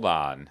hold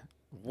on.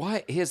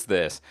 What is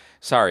this?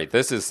 Sorry,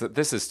 this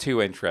is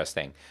too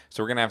interesting.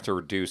 So we're gonna have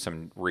to do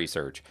some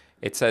research.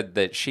 It said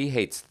that she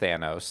hates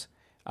Thanos.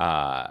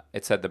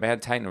 It said the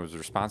Mad Titan was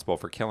responsible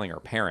for killing her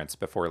parents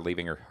before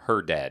leaving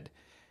her dead.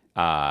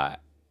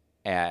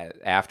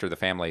 After the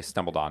family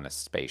stumbled on a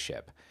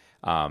spaceship,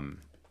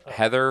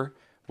 Heather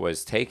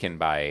was taken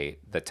by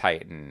the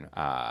Titan,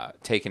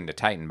 taken to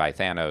Titan by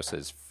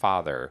Thanos'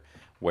 father,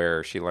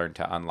 where she learned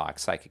to unlock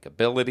psychic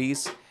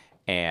abilities,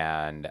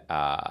 and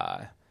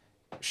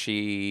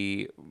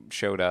she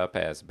showed up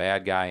as a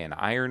bad guy in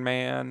Iron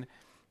Man.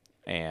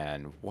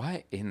 And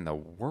what in the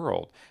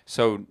world?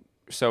 So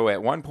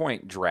at one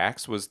point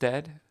Drax was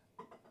dead.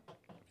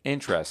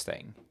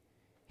 Interesting.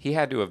 He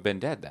had to have been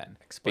dead then,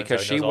 Explains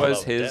because how she he knows all was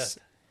about his. death.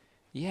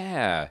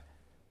 Yeah.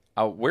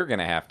 We're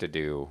gonna have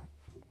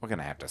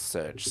to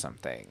search some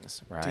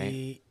things, right?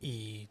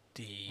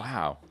 D-E-D.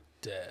 Wow.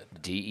 Dead.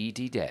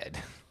 D-E-D dead.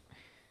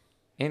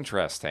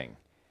 Interesting.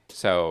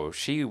 So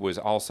she was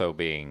also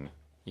being,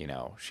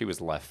 she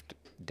was left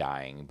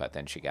dying, but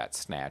then she got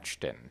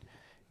snatched and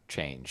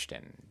changed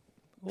and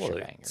Well, the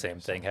shebang. same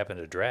thing happened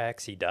to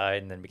Drax. He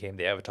died and then became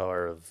the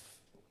avatar of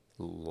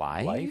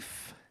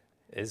Life?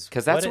 is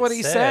Because that's what it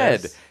he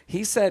says. said.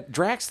 He said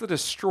Drax the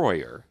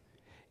Destroyer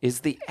is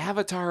the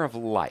avatar of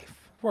life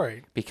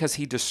Right. because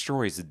he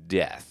destroys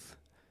death.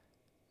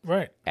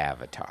 Right.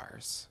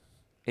 Avatars.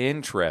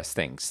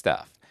 Interesting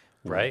stuff.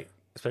 Right?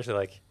 Especially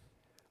like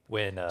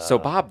when So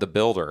Bob the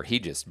Builder, he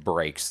just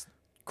breaks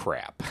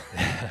crap.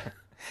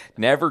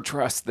 Never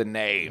trust the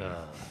name.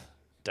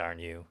 darn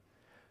you.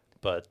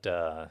 But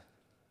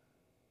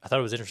I thought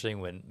it was interesting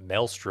when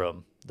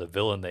Maelstrom, the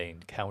villain they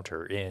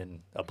encounter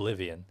in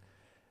Oblivion,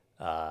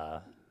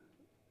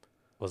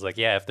 was like,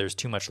 yeah, if there's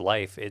too much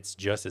life, it's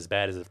just as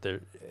bad as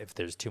if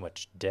there's too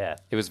much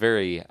death. It was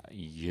very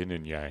yin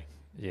and yang.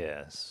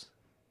 Yes.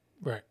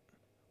 Right.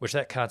 Which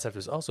that concept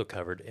was also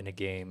covered in a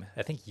game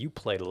I think you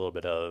played a little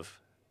bit of.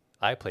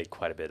 I played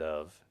quite a bit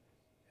of.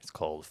 It's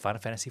called Final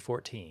Fantasy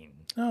XIV.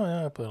 Oh,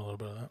 yeah, I played a little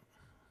bit of that.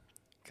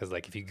 Because,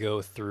 like, if you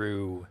go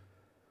through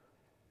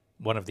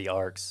one of the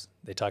arcs,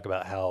 they talk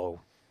about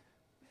how,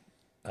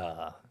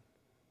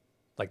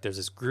 like, there's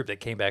this group that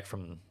came back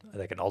from,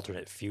 like, an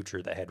alternate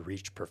future that had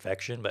reached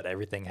perfection, but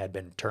everything had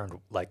been turned,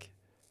 like,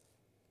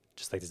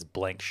 just like this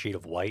blank sheet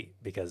of white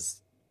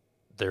because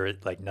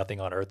like, nothing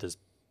on Earth is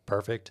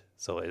perfect,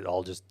 so it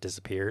all just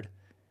disappeared.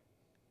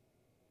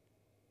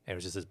 And it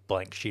was just this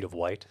blank sheet of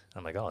white.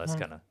 I'm like, oh, that's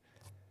kind of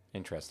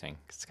interesting.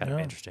 It's kind of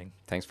interesting.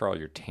 Thanks for all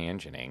your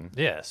tangenting.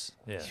 Yes.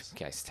 You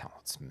guys tell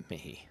it's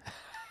me.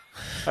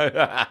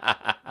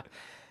 The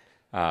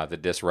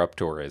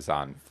Disruptor is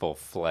on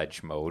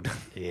full-fledged mode.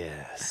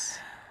 Yes.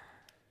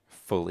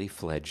 Fully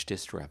fledged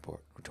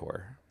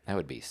Disruptor. That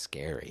would be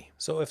scary.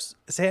 So if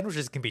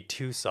sandwiches can be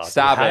too saucy,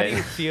 Stop how it. do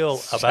you feel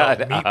about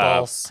Shut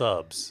meatball up.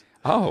 subs?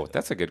 Oh,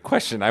 that's a good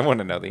question. I want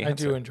to know the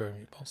answer. I do enjoy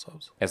meatball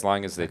subs. As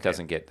long as it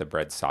doesn't get the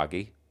bread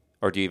soggy.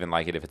 Or do you even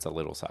like it if it's a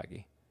little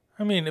soggy?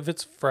 I mean, if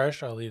it's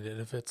fresh, I'll eat it.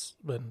 If it's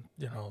been,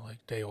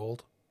 like day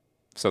old.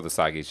 So the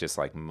soggy is just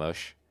like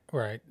mush?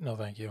 Right. No,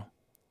 thank you.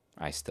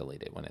 I still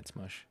eat it when it's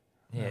mush.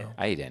 Yeah.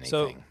 I eat anything.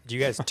 So do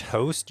you guys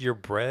toast your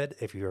bread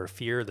if you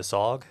fear the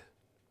sog?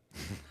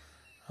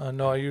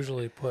 No, I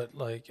usually put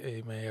like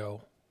a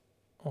mayo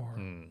or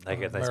Like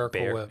a nice Miracle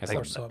bear, Whip as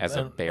or a, something. as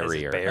a And-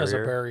 barrier. As a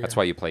barrier. That's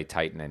why you play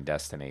Titan and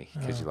Destiny,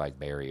 because you like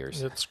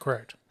barriers. It's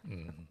correct.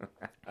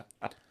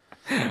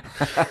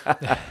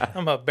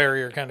 I'm a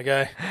barrier kind of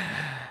guy.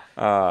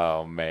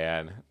 Oh,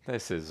 man.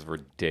 This is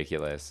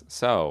ridiculous.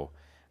 So,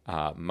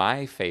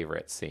 my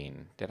favorite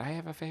scene. Did I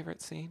have a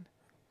favorite scene?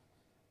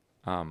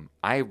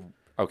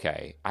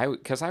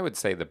 Because I would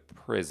say the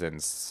prison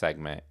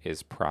segment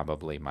is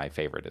probably my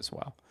favorite as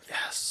well.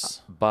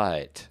 Yes.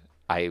 But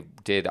I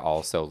did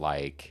also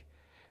like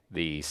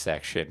the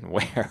section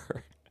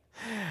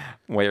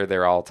where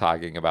they're all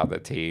talking about the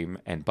team,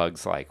 and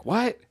Bug's like,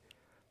 "What?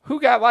 Who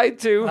got lied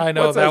to?" I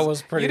know, What's that this?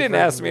 was pretty You didn't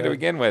freaking ask me to good.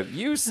 begin with.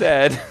 You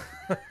said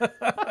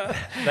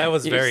That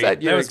was you very.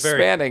 said you're that was very.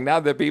 expanding now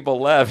that people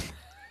left.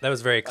 That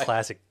was very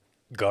classic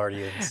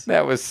Guardians.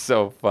 That was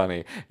so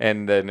funny.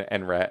 And then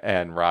and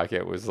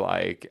Rocket was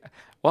like,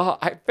 "Well,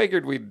 I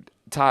figured we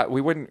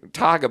wouldn't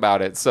talk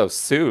about it so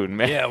soon,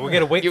 man. Yeah, we're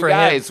gonna wait you for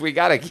guys. him. We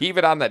gotta keep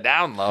it on the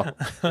down low."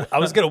 I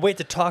was gonna wait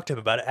to talk to him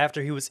about it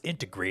after he was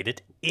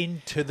integrated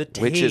into the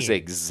team, Which is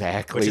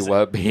exactly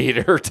what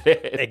Peter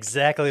did.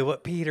 exactly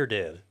what Peter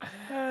did.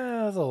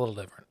 It's a little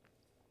different.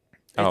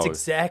 It's Oh.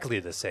 exactly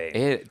the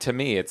same. To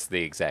me, it's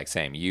the exact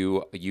same.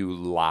 You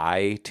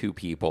lie to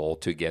people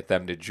to get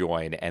them to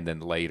join, and then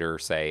later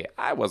say,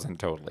 "I wasn't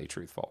totally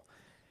truthful."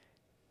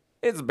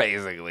 It's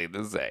basically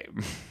the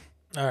same.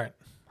 All right.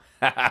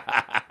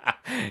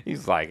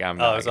 He's like, "I'm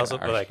Oh, not." it's also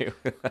gonna argue."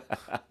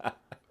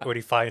 when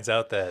he finds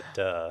out that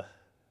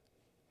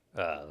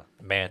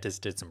Mantis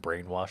did some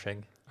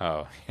brainwashing,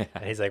 Oh, yeah.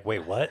 and he's like,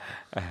 "Wait, what?"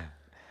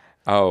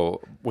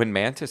 Oh, when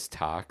Mantis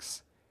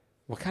talks,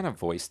 what kind of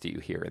voice do you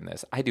hear in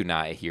this? I do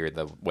not hear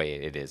the way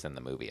it is in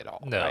the movie at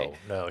all. No, right?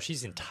 no,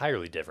 she's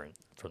entirely different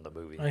from the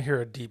movie. I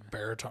hear a deep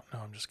baritone. No,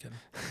 I'm just kidding.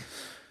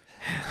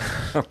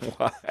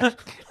 What?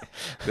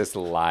 This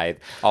lithe.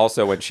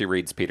 Also, when she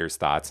reads Peter's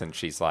thoughts and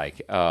she's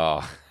like,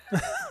 "Oh,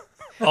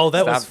 Oh,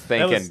 that stop was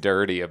thinking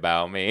dirty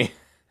about me."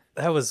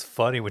 that was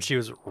funny when she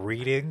was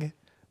reading,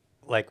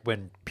 like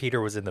when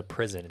Peter was in the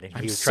prison and he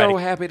I'm was so trying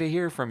to. happy to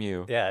hear from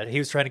you. Yeah, he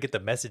was trying to get the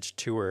message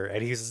to her,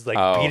 and he was just, like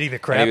Oh, beating the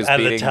and crap he was out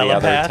of the beating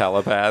telepath. other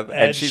telepath, and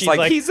And she's she's like,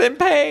 like- "He's in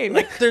pain."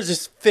 Like there's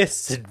just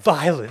fists and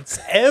violence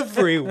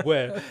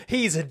everywhere.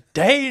 He's in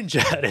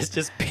danger. And it's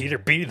just Peter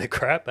beating the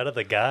crap out of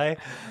the guy.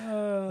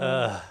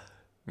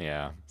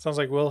 Yeah, Sounds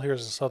like Will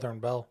hears a Southern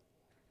Belle.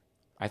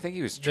 I think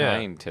he was Yeah.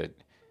 trying to.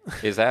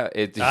 Is that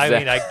it? I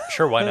mean,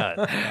 sure, why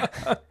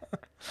not?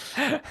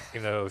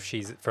 Even though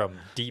she's from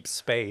deep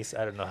space,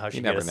 I don't know how she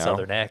never gets a know.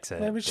 southern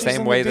accent. Maybe she's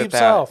same in way the deep that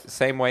south.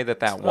 same way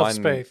that Of one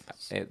space.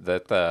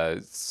 that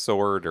the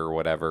sword or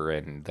whatever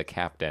and the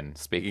captain.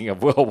 Speaking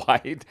of Will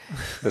White,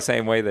 the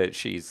same way that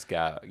she's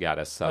got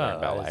a Southern Oh,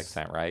 Belle that's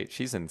accent, right?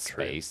 She's in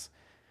space,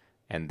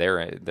 and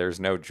there's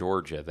no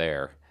Georgia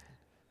there.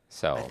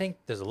 So I think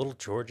there's a little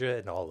Georgia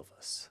in all of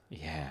us.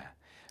 yeah,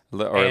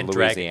 or And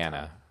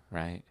Louisiana,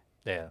 right?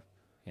 Yeah,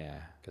 Yeah.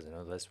 because I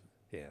know that's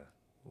yeah.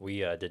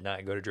 We did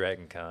not go to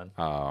Dragon Con.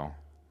 Oh,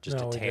 Just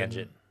No, a we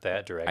tangent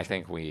that direction. I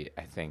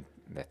think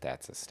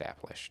that's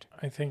established.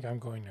 I think I'm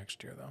going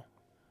next year, though.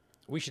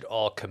 we should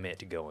all commit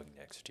to going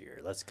next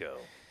year. Let's go.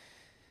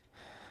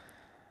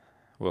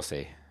 We'll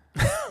see.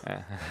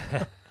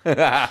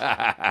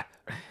 Pat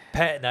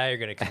and I are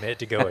going to commit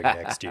to going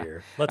next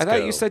year. Let's I thought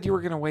go. you said you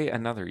were going to wait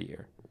another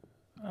year.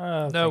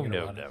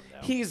 No.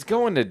 He's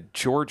going to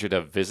Georgia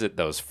to visit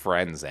those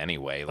friends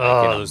anyway,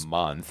 like in a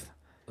month.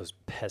 Those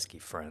pesky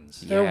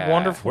friends. They're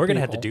wonderful. We're going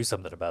to have to do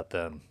something about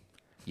them.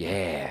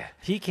 Yeah.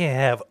 He can't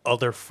have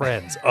other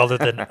friends other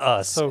than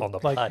us on the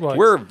podcast. what,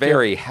 We're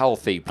very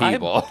healthy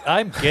people.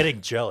 I'm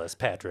getting jealous,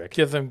 Patrick.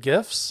 give them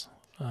gifts.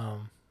 Oh,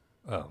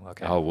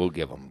 okay. Oh, we'll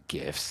give them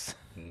gifts.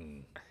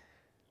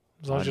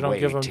 As long as you don't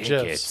give them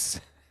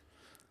gifs.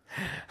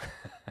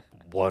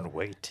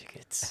 One-way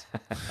tickets.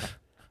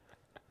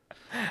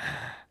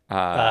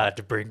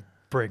 To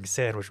bring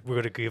sandwich. We're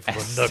going to give him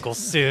a knuckle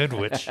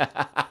sandwich.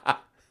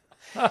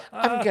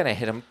 I'm going to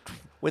hit him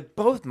with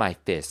both my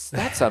fists.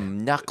 That's a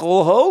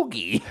knuckle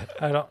hoagie.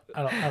 I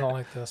don't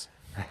like this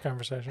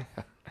conversation.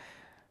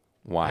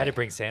 Why? I had to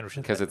bring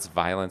sandwiches. Because it's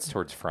violence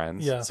towards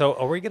friends? Yeah. So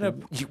are we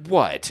going to...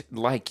 What?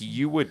 Like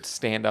you would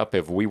stand up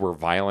if we were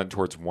violent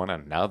towards one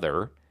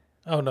another?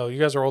 Oh, no. You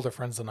guys are older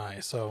friends than I,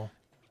 so...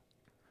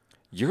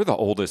 You're the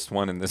oldest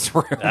one in this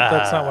room.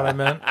 That's not what I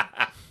meant.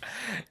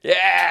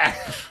 Yeah.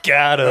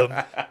 Got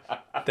him.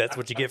 That's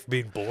what you get for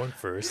being born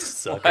first,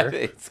 sucker. What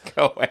is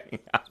going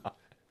on?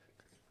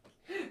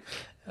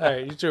 All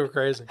right, you two are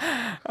crazy.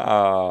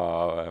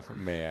 Oh,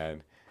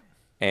 man.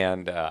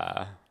 And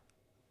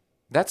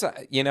that's,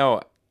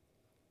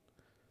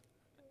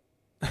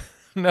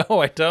 No,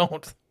 I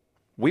don't.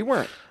 we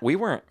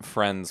weren't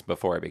friends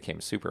before I became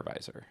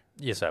supervisor.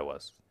 Yes, I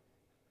was.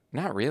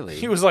 Not really.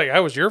 He was like,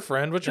 I was your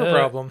friend. What's your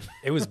problem?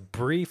 It was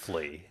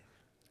briefly.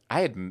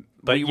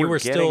 But you we were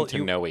getting still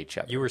to know each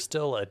other. You were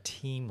still a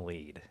team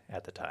lead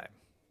at the time,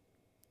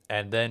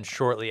 and then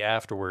shortly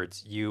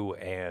afterwards, you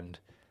and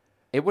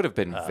It would have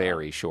been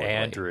very short.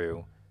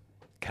 Andrew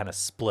kind of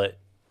split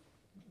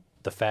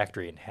the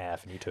factory in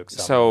half, and you took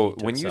some. So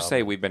and he when took you some.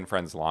 say we've been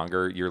friends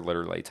longer, you're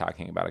literally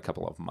talking about a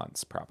couple of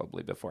months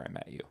probably before I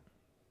met you.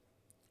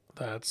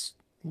 That's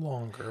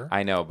longer.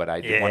 I know, but I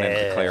wanted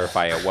to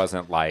clarify it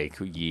wasn't like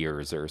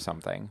years or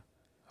something.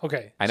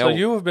 Okay. I know. So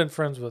you have been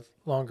friends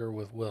longer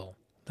with Will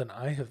than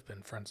I have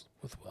been friends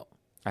with Will.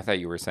 I thought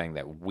you were saying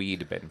that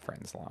we'd been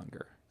friends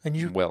longer. And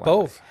you Will and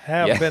both I.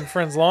 have Yeah. been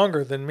friends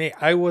longer than me.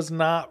 I was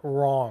not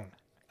wrong.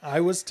 I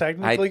was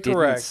technically I didn't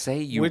correct. say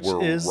you which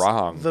were is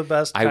wrong. The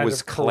best. I kind was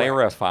of correct.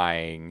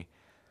 clarifying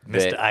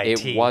Mr. that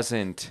IT.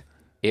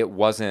 it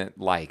wasn't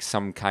like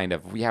some kind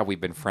of we've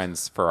been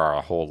friends for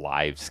our whole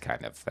lives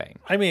kind of thing.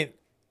 I mean,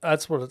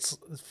 that's what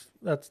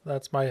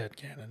that's my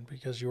headcanon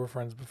because you were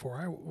friends before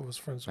I was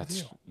friends with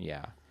you.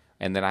 Yeah.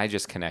 And then I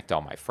just connect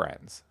all my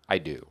friends. I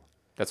do.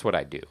 That's what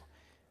I do.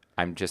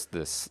 I'm just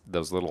those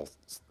little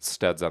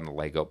studs on the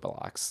Lego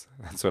blocks.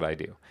 That's what I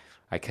do.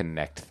 I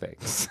connect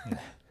things.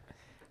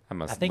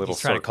 I'm a I think little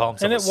he's trying to call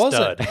himself And it a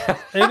stud. wasn't.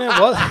 And it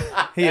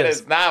was. He That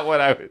is. is not what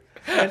I would.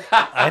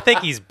 I think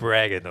he's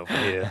bragging over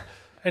here.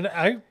 And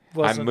I I'm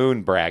wasn't.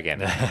 moon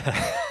bragging.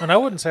 And I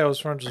wouldn't say I was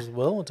friends with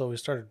Will until we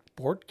started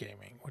board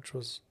gaming, which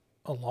was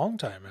a long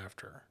time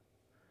after.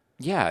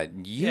 Yeah,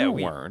 you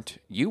weren't.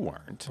 You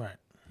weren't. Right.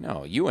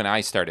 No, you and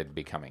I started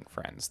becoming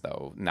friends,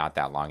 though, not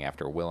that long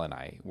after Will and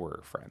I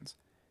were friends,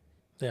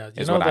 Yeah. You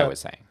is know what I that-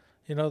 was saying.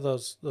 You know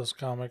those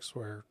comics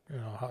where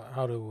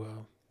how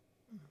do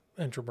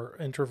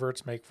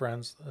introverts make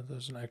friends?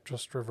 There's an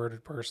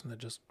extroverted person that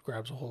just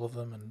grabs a hold of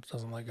them and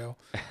doesn't let go.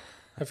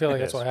 I feel like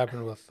that's what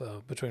happened with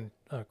between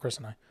Chris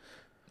and I.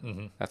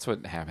 Mm-hmm. That's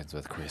what happens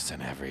with Chris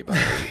and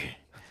everybody.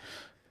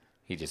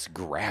 He just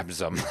grabs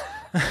them.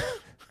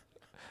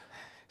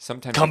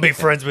 Sometimes Come you be get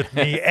friends with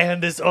me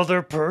and this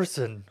other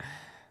person.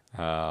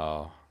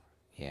 Oh,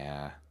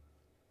 yeah.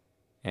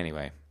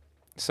 Anyway,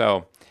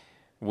 so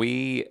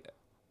we...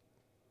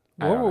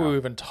 I What don't were know. we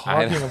even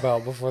talking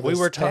about before this We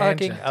were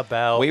talking tangent?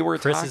 about We were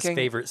Chris's talking-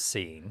 favorite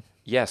scene.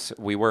 Yes,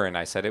 we were, and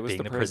I said it was Being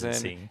the the prison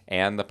prison scene.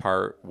 and the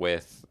part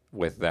with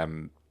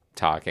them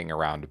talking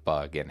around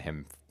Bug and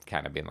him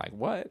kind of being like,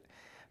 "What?"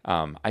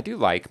 I do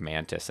like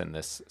Mantis in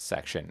this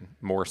section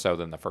more so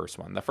than the first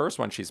one. The first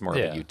one, she's more of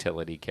Yeah. a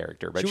utility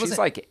character, but She she's wasn't-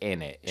 like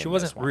in it. She in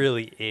wasn't this one.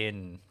 really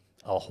in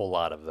a whole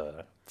lot of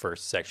the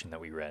first section that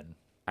we read.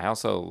 I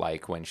also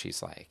like when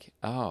she's like,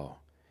 "Oh,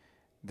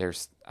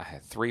 there's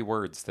 3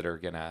 words that are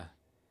gonna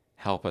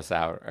help us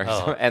out," or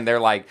something. And they're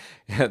like,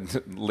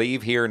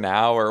 "Leave here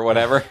now" or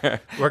whatever.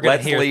 We're gonna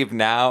Let's hear- leave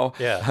now.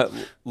 Yeah.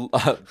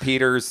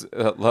 Peter's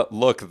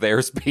look.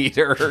 There's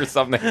Peter or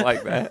something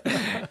like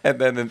that. And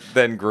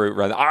then Groot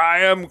runs. I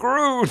am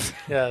Groot.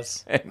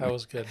 Yes, that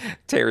was good.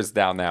 Tears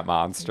down that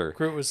monster.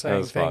 Groot was That saying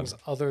was fun. things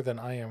other than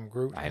 "I am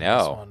Groot." I in know.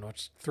 this one,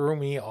 which threw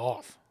me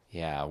off.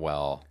 Yeah.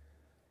 Well,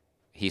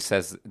 he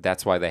says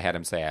that's why they had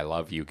him say "I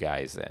love you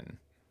guys" in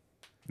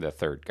the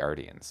third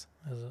Guardians.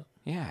 Is it?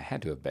 Yeah, it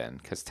had to have been,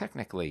 because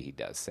technically he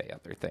does say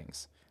other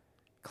things.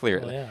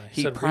 Clearly. Well, yeah,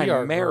 He said, "We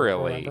are Groot,"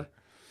 primarily... remember?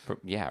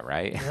 Yeah,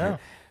 right? Yeah.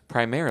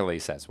 Primarily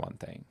says one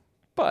thing.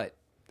 But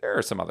there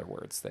are some other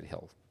words that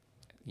he'll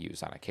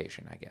use on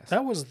occasion, I guess.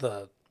 That was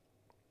the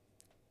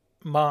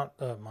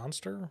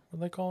monster. What do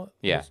they call it?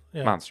 Yeah,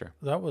 Yeah. monster.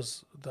 That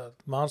was the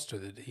monster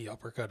that he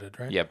uppercutted,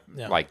 right? Yep,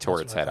 Yeah, like that's tore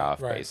what its I head thought.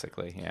 off, Right.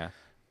 basically. Yeah.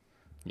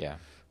 Yeah.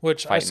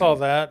 Which I saw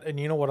Fighting. that, and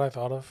you know what I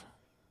thought of?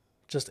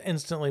 just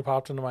instantly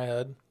popped into my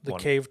head. The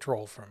cave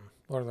troll from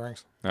Lord of the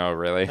Rings. Oh,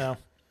 really? Yeah.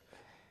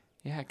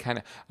 Yeah, kind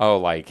of. Oh,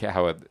 like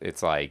how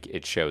it's like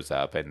it shows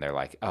up and they're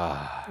like,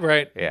 ah.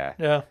 Right. Yeah.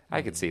 Yeah.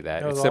 I could see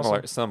that. That was It's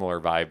awesome. similar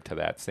vibe to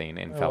that scene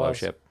in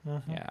Fellowship.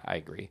 Mm-hmm. Yeah, I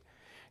agree.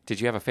 Did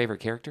you have a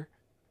favorite character?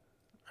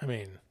 I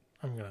mean,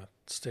 I'm going to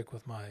stick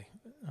with my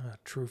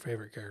true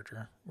favorite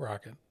character,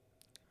 Rocket.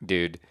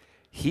 Dude,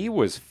 he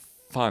was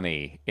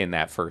funny in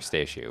that first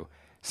issue.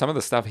 Some of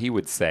the stuff he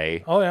would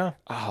say. Oh, yeah.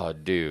 Oh,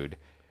 dude.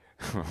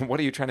 What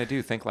are you trying to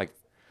do? Think like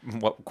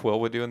what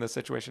Quill would do in this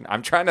situation?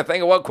 I'm trying to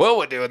think of what Quill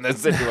would do in this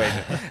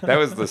situation. That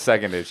was the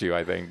second issue,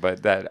 I think.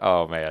 But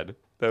oh, man.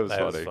 That was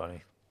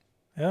funny.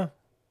 Yeah.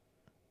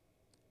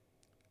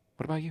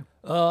 What about you?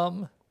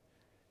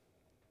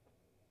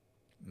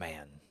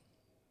 Man,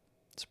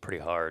 it's pretty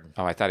hard.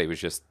 Oh, I thought he was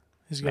just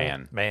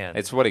man.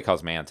 It's what he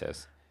calls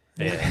Mantis.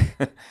 Yeah.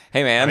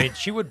 Hey, man. I mean,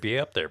 she would be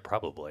up there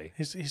probably.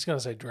 He's going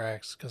to say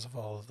Drax because of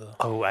all of the...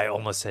 Oh, I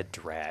almost said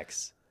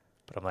Drax.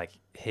 But I'm like,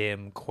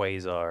 him,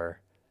 Quasar.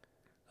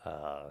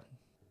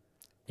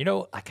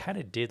 I kind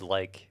of did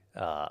like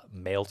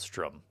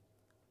Maelstrom.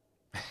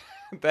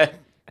 That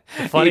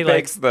funny, he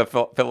makes the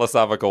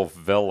philosophical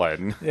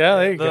villain. Yeah,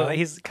 there you go.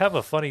 He's kind of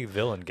a funny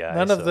villain guy.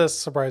 None of this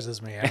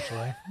surprises me,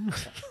 actually.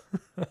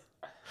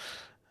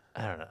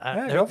 I don't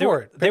know. Go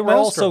for it. They Pick were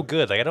all Maelstrom. so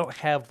good. Like I don't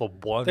have the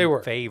one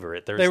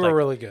favorite. They were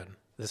really good.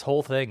 This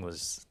whole thing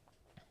was.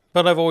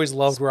 But I've always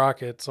loved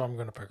Rocket, so I'm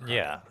going to pick Rocket.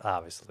 Yeah,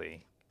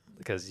 obviously,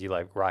 because you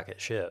like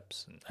rocket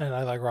ships. And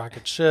I like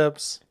rocket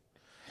ships.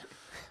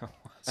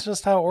 It's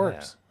just how it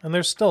works. Yeah. And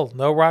there's still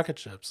no rocket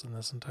ships in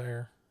this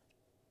entire...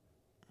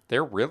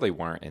 There really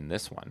weren't in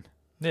this one.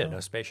 Yeah, no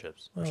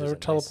spaceships. Well, they were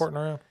teleporting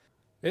around.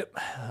 Yep.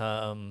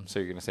 So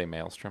you're going to say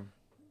Maelstrom?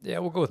 Yeah,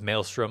 we'll go with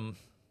Maelstrom.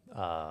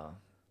 But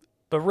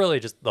really,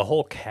 just the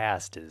whole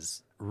cast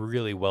is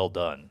really well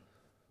done.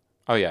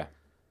 Oh, yeah.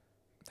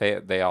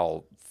 They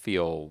all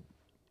feel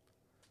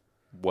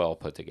well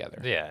put together.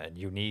 Yeah, and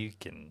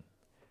unique, and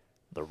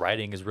the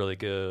writing is really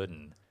good,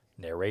 and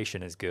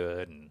narration is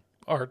good, and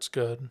art's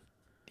good.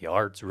 The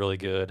art's really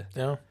good.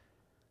 Yeah.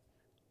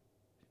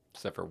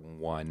 Except for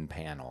one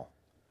panel.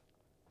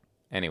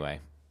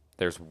 Anyway,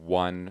 there's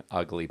one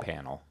ugly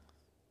panel.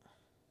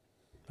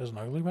 There's an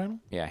ugly panel?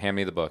 Yeah, hand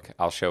me the book.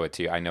 I'll show it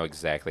to you. I know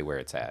exactly where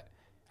it's at.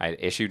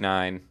 Issue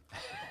 9.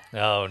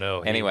 Oh,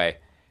 no. Anyway,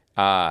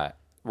 were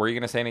you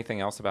going to say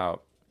anything else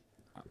about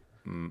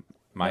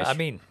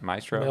Maestro?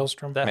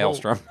 Maelstrom.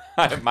 Maelstrom.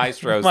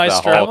 Maestro's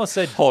Maestro.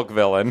 the Hulk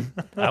villain.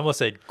 I almost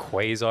said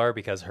Quasar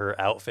because her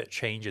outfit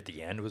change at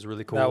the end was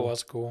really cool. That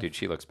was cool. Dude,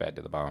 she looks bad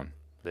to the bone.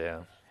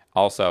 Yeah.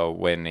 Also,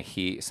 when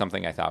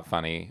something I thought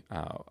funny,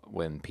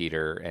 when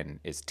Peter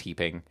is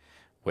teeping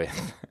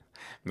with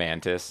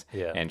Mantis,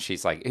 and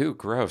she's like, "Ooh,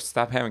 gross!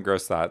 Stop having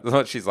gross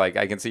thoughts." She's like,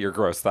 "I can see your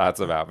gross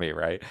thoughts about me,"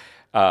 right?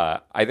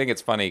 I think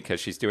it's funny because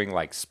she's doing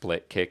like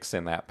split kicks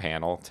in that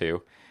panel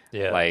too.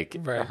 Yeah,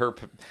 like her,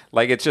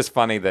 like it's just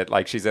funny that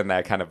like she's in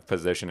that kind of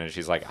position and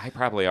she's like, I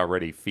probably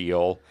already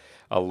feel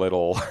a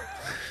little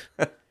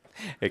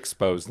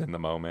exposed in the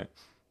moment,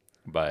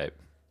 but.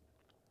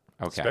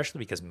 Okay. Especially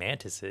because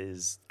Mantis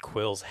is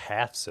Quill's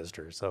half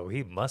sister, so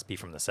he must be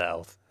from the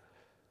South.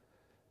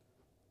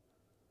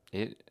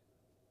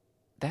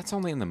 That's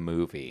only in the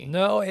movie.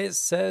 No, it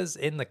says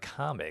in the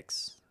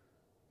comics.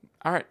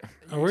 All right,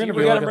 we're gonna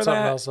be looking something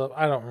else up.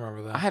 I don't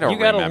remember that. I don't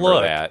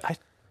remember that,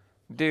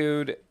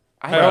 dude.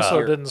 I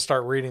also didn't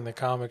start reading the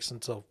comics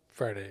until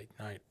Friday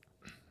night.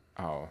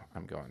 Oh,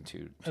 I'm going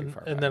too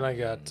far. And then I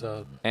got.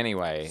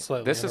 Anyway,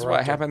 this is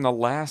what happened the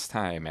last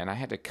time, and I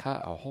had to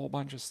cut a whole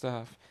bunch of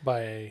stuff by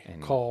a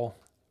call.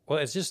 Well,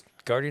 it's just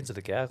Guardians of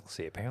the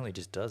Galaxy apparently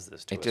just does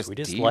this to us. It just we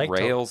just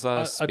derails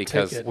us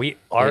because we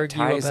argue it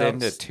ties about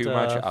into stuff. Too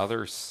much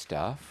other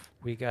stuff.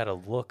 We got to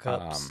look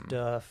up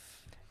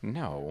stuff.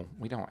 No,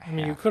 we don't have I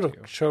mean, you could have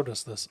showed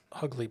us this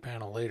ugly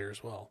panel later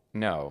as well.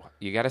 No,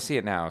 you got to see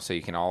it now so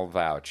you can all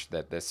vouch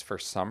that this, for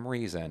some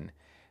reason,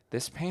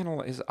 this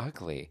panel is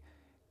ugly.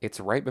 It's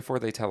right before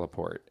they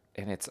teleport,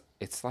 and it's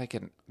like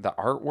the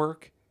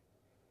artwork.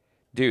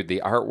 Dude,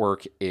 the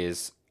artwork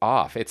is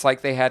off. It's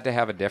like they had to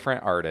have a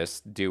different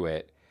artist do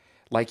it.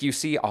 Like you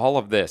see all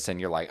of this,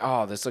 and you're like,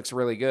 oh, this looks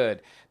really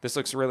good. This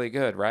looks really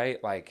good,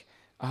 right? Like,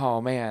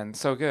 oh man,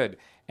 so good.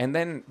 And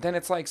then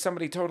it's like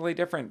somebody totally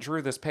different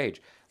drew this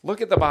page. Look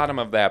at the bottom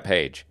of that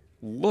page.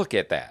 Look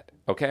at that,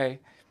 okay?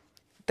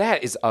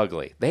 That is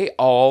ugly. They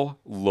all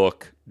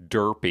look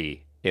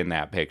derpy in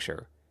that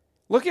picture.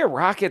 Look at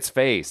Rocket's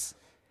face.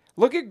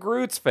 Look at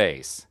Groot's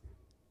face.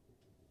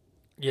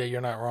 Yeah,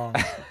 you're not wrong.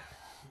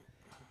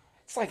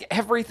 It's like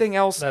everything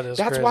else. That's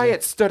crazy. Why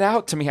it stood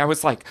out to me. I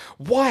was like,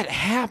 what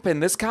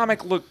happened? This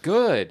comic looked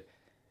good.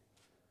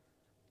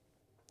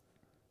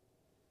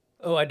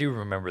 Oh, I do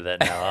remember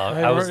that now.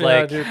 I was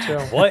like,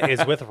 what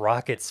is with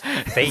Rocket's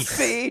face?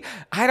 See,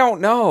 I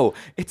don't know.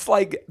 It's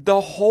like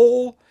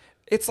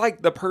it's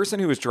like the person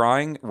who was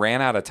drawing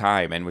ran out of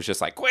time and was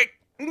just like, quick.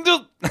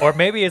 Or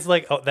maybe it's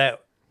like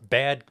that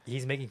bad,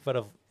 he's making fun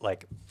of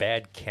like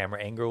bad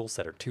camera angles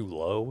that are too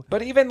low.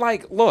 But even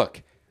like,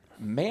 look,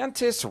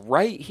 Mantis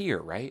right here,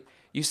 right?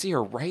 You see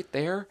her right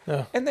there,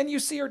 Yeah. and then you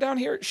see her down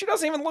here. She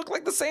doesn't even look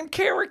like the same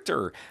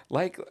character.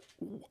 Like,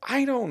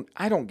 I don't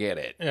get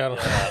it. Yeah,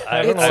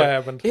 I don't know what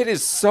happened. It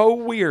is so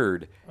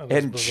weird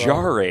and bizarre.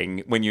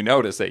 jarring when you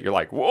notice it. You're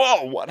like,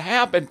 whoa, what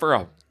happened for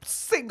a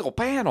single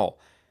panel?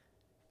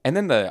 And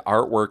then the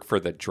artwork for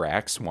the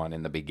Drax one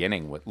in the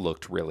beginning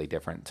looked really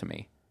different to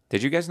me.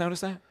 Did you guys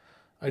notice that?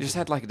 It just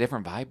had like a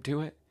different vibe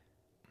to it.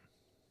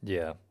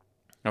 Yeah.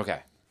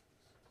 Okay.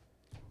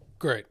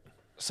 Great.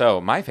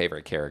 So my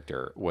favorite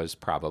character was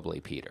probably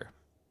Peter.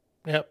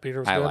 Yeah, Peter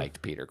was I good.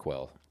 liked Peter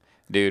Quill.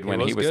 Dude, when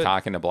he was good.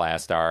 talking to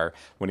Blastar,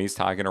 when he's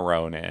talking to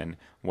Ronan,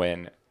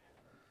 when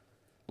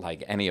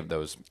like any of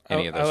those I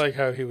like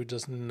how he would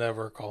just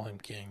never call him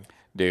king.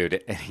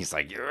 dude, and he's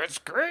like, "You're a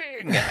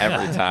screen,"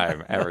 every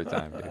time,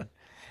 dude.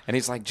 And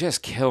he's like,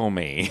 "Just kill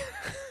me."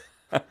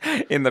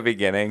 In the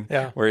beginning,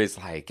 Yeah. where he's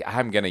like,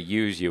 "I'm gonna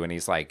use you," and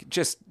he's like,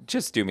 "Just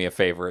do me a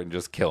favor and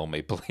just kill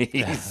me,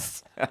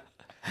 please."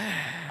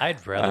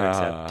 I'd rather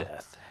accept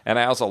death. And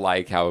I also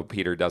like how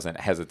Peter doesn't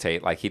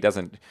hesitate. Like, he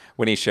doesn't,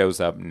 when he shows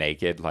up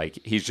naked, like,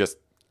 he's just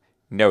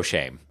no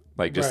shame.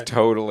 Like, just Right.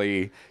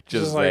 totally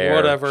just like, there,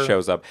 whatever.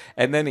 shows up.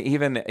 And then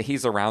even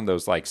he's around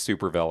those, like,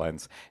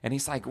 supervillains. And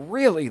he's like,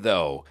 really,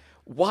 though?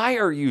 Why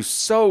are you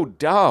so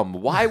dumb?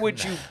 Why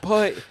would you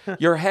put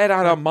your head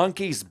on a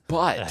monkey's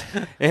butt?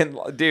 And,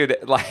 dude,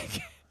 like,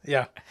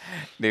 Yeah.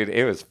 dude,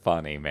 it was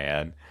funny,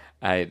 man.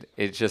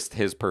 It's just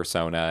his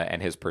persona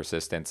and his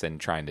persistence in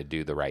trying to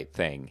do the right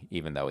thing,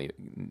 even though he,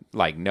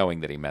 like, knowing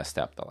that he messed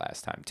up the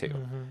last time too.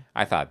 Mm-hmm.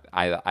 I thought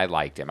I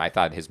liked him. I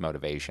thought his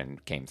motivation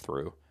came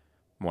through.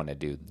 Want to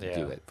do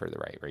it for the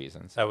right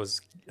reasons. That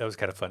was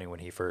kind of funny when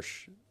he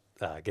first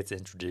gets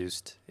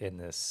introduced in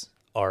this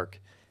arc.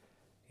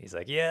 He's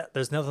like, yeah,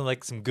 there's nothing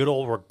like some good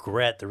old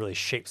regret to really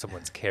shape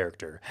someone's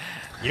character.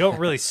 You don't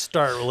really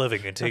start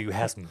living until you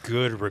have some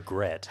good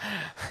regret.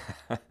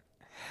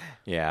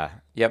 Yeah.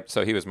 Yep.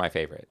 So he was my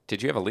favorite.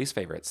 Did you have a least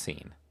favorite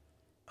scene?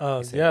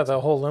 Yeah, the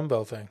whole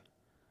limbo thing.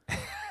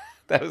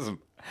 That was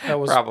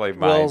Will's probably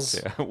mine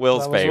too.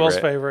 Will's that was favorite. Will's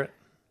favorite.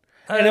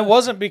 And it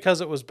wasn't because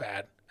it was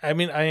bad. I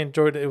mean, I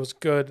enjoyed it. It was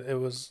good. It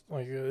was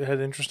like it had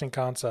interesting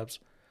concepts.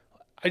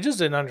 I just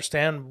didn't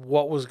understand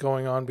what was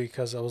going on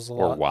because it was a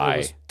lot. why. It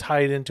was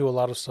tied into a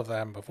lot of stuff that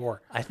happened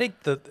before. I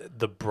think the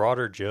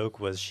broader joke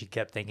was she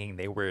kept thinking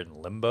they were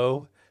in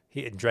limbo.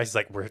 And Drax's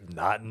like, we're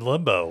not in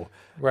limbo.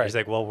 Right. He's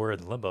like, well, we're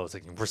in limbo. It's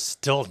like, we're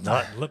still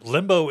not.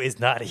 Limbo is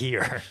not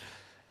here.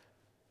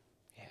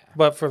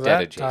 But for Dead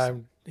that adjacent.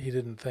 time, he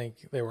didn't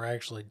think they were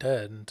actually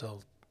dead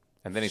until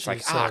And then he's She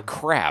like, said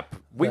crap.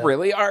 We that-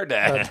 really are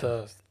dead. that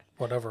the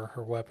whatever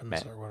her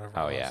weapons or whatever.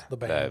 Oh, it was, yeah. the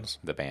bands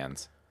The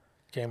bands.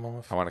 came on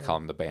with. I want to call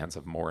them the bands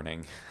of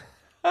mourning.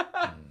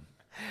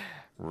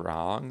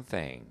 Wrong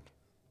thing.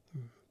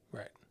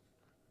 Right.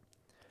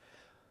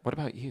 What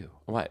about you?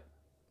 What?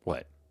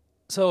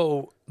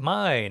 So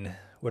mine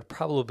would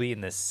probably be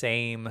in the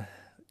same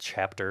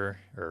chapter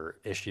or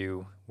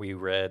issue we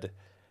read.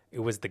 It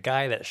was the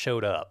guy that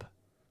showed up.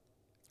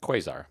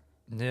 Quasar.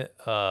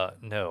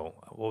 No.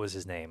 What was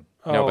his name?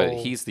 No, but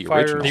he's the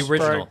Fire original. The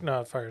original. Strike,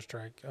 not Fire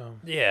Strike.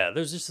 Yeah,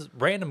 there's just this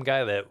random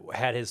guy that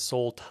had his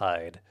soul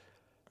tied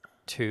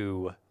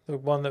to The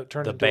one that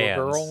turned The into bands.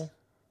 a girl.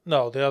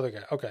 No, the other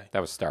guy. Okay, That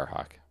was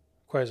Starhawk.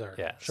 Quasar.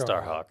 yeah, showing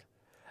Starhawk. up,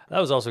 That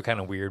was also kind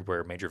of weird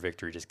where Major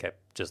Victory just kept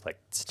like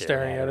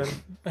staring at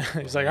him.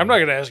 He's like, "I'm not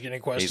going to ask you any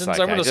He's questions. like,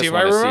 I'm going to just see if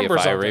I wanna remember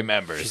something."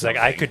 remember She's like,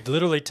 I could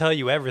literally tell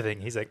you everything.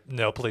 He's like,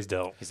 no, please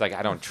don't. He's like,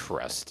 I don't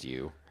trust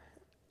you.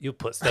 You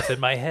put stuff in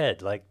my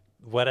head, like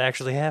what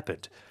actually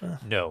happened.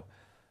 No.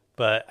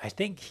 But I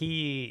think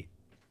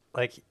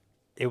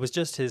it was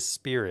just his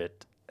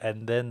spirit,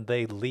 and then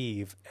they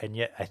leave, and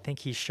yet I think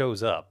he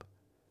shows up.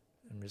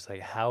 I'm just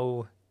like,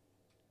 how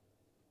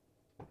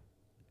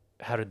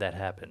did that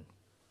happen?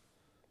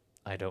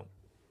 I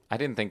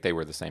didn't think they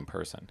were the same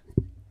person.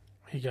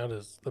 He got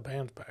the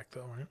bands back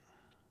though, right?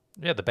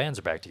 Yeah, the bands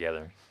are back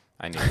together.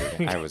 I knew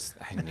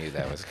I knew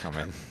that was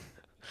coming.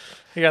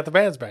 He got the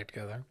bands back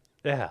together,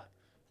 Yeah.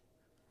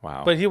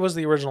 Wow. but he was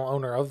the original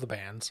owner of the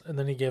bands, and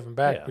then he gave them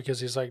back Yeah. because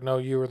he's like, "No,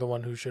 you were the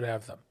one who should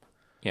have them."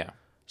 yeah.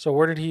 So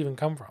where did he even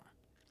come from?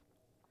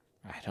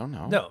 I don't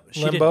know. No,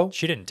 Limbo?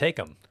 She didn't take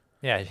him.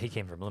 Yeah, he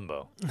came from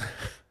Limbo.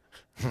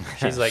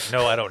 She's like,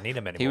 no, I don't need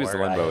him anymore. He was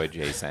limbo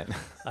adjacent.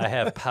 I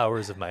have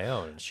powers of my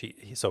own.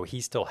 So he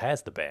still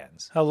has the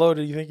bands. How low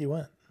do you think he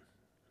went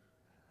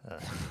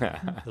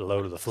The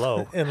low to the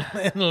flow. in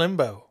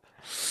limbo?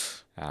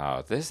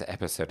 Oh, this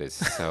episode is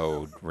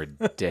so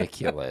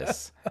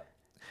ridiculous.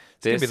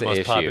 It's gonna be the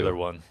most popular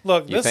one.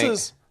 Look, You think-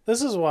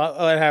 this is what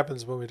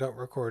happens when we don't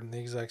record in the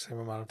exact same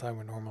amount of time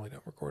we normally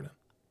don't record in.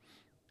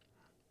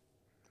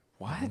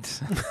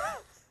 What?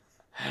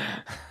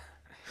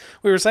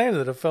 We were saying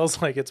that it feels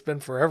like it's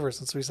been forever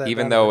since we sat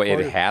Even down and though it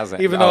recorded.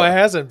 hasn't. Even Oh. though it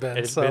hasn't been.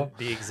 It's So been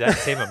the exact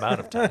same amount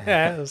of it time.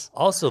 has.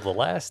 Also, the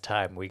last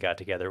time we got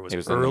together It was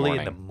was in the early in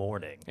morning. the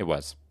morning. It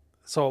was.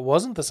 So it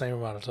wasn't the same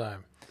amount of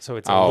time. So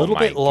it's a Oh little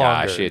my bit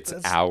longer. gosh, it's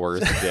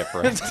hours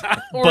different.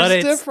 but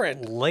it's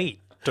different.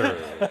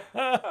 later.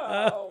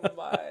 Oh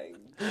my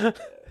goodness.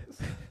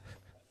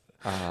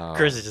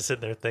 Chris is just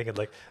sitting there thinking,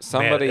 like,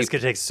 Somebody, man, it's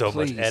going to take so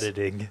much please,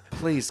 editing.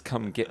 Please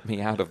come get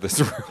me out of this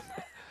room.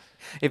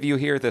 If you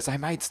hear this, I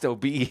might still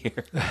be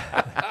here.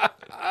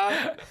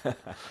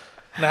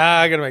 Nah,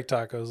 I gotta make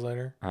tacos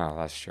later. Oh,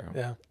 that's true.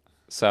 Yeah.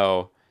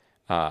 So,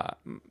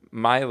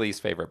 my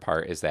least favorite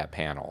part is that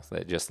panel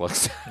that just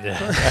looks.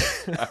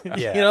 Yeah.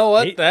 Yeah. You know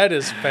what? That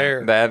is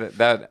fair. No,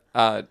 Did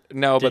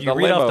but you the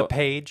read limo. off the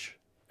page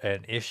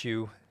and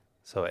issue?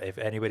 So if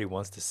anybody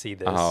wants to see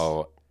this,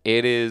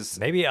 It is.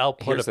 maybe I'll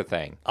put Here's the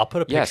thing. I'll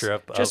put a picture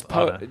up.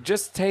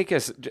 Just take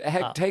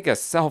take a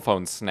cell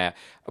phone snap.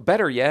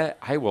 Better yet,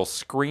 I will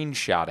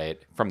screenshot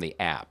it from the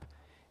app,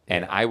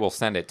 and I will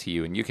send it to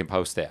you, and you can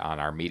post it on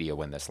our media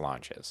when this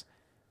launches.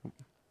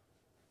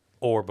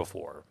 Or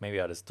before. Maybe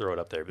I'll just throw it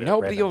up there.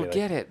 Nobody will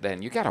get it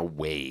then. You gotta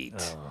wait.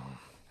 Oh.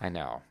 I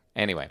know.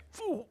 Anyway,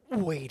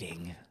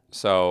 Waiting.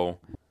 so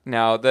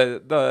now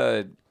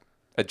the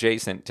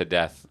adjacent to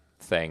death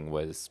thing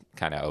was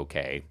kind of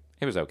okay.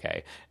 It was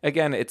okay.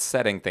 Again, it's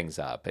setting things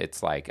up.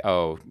 It's like,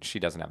 oh, she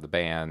doesn't have the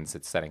bands.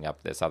 It's setting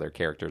up this other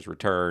character's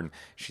return.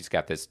 She's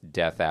got this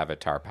death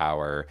avatar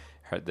power.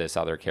 This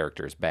other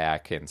character's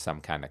back in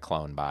some kind of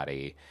clone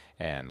body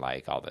and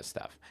like all this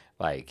stuff.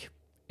 Like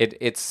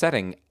it's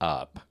setting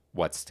up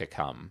what's to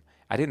come.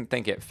 I didn't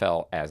think it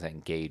felt as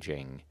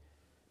engaging.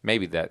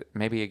 Maybe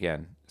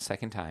again,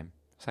 second time.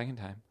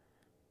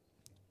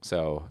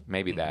 So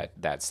maybe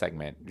that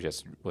segment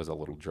just was a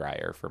little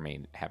drier for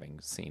me, having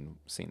seen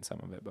some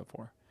of it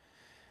before.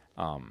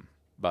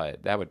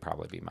 But that would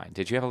probably be mine.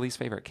 Did you have a least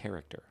favorite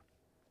character?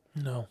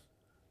 No.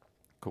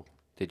 Cool.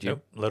 Did you?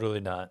 Nope, literally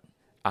not.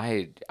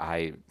 I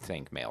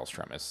think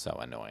Maelstrom is so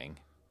annoying.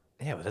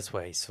 Yeah, but that's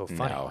why he's so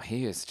funny. No,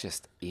 he is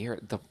just I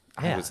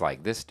Yeah. was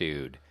like, this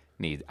dude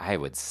I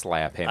would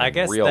slap him I in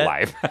guess real that-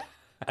 life.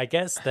 I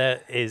guess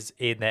that is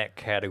in that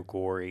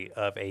category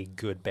of a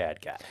good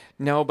bad guy.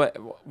 No, but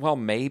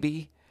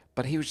maybe.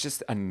 But he was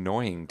just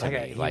annoying to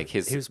Okay, me. he- Like he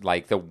was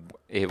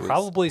it was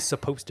Probably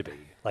supposed to be.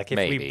 Like if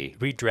Maybe.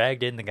 we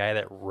dragged in the guy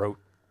that wrote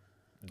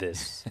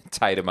this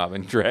tied him up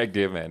and dragged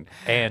him in.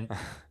 and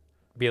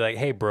be like,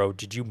 "Hey, bro,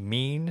 did you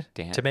mean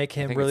to make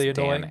I him think really it's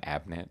annoying?" Dan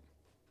Abnett.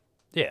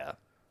 Yeah.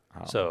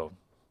 So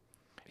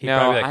he'd No,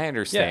 probably be like, I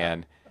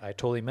understand. "Yeah, I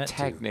totally meant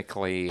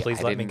Technically, Please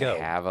I let me didn't go."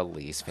 have a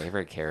least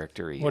favorite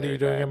character either. What are you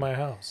doing Ben, in my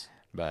house?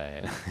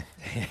 But to.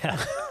 Yeah.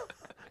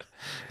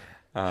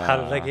 How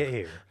did I get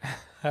here?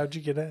 How'd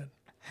you get in?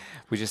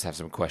 we just have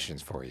some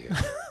questions for you.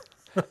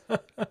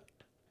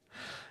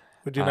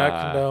 We do not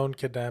condone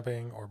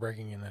kidnapping or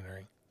breaking and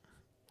entering.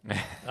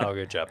 Oh,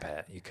 good job,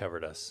 Pat. You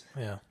covered us.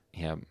 Yeah.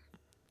 Yep.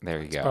 There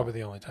you go. Probably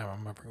the only time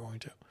I'm ever going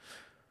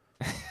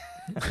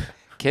to.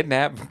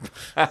 Kidnap.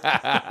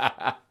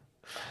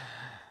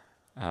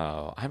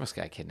 Oh, I almost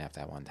got kidnapped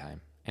that one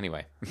time.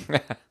 Anyway.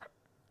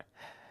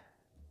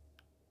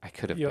 I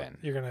could have been.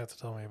 You're going to have to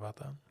tell me about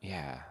that.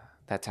 Yeah.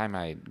 That time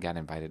I got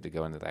invited to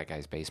go into that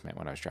guy's basement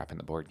when I was dropping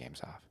the board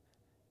games off.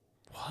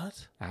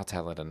 What? I'll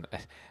tell it.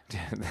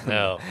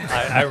 No,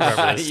 I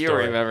remember this You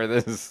story. remember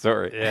this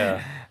story.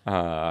 Yeah.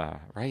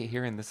 Right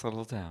here in this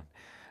little town.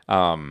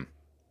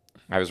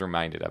 I was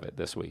reminded of it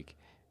this week.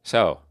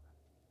 So,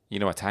 you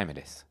know what time it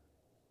is?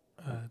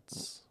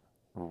 It's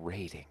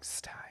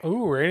Ratings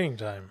time. rating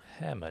time.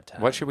 Hammer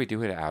time. What should we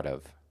do it out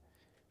of?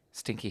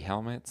 Stinky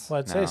helmets? Well,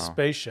 I'd No. say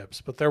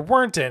spaceships, but there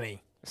weren't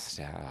any.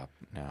 Stop.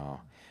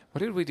 No. What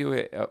did we do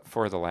it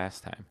for the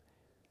last time?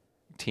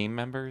 Team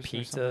members?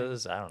 or something?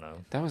 Pizzas? I don't know.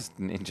 That was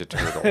Ninja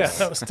Turtles. Yeah,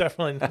 that was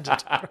definitely Ninja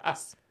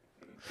Turtles.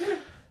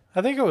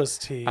 I think it was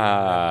T.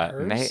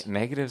 members.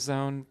 Negative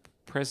zone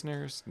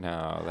prisoners?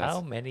 No. That's,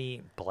 How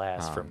many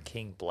blasts from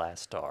King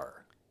Blastar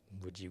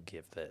would you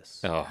give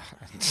this? Oh,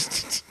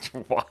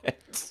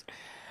 what?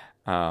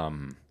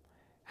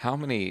 How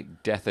many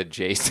death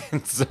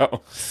adjacent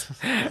zones?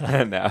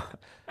 No.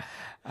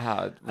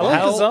 I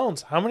like the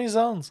zones. How many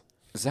zones?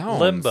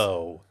 Zones.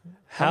 Limbo.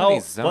 How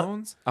many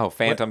zones? Oh,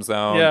 Phantom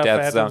Zone, Yeah,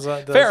 Death Phantom Zone.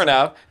 Zone, Death Fair Zone.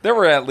 enough. There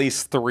were at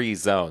least 3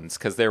 zones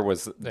because there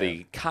was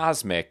the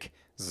Cosmic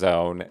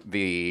Zone,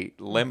 the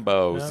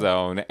Limbo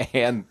Zone,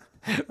 and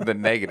the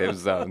Negative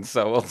Zone.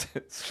 So we'll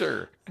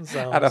sure.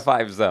 Zones. Out of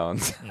 5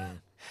 zones.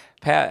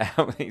 Pat,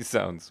 how many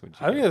zones would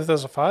you I think if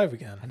there's a 5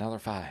 again. Another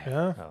 5.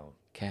 Yeah. Oh,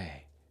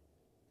 Okay.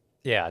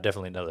 yeah,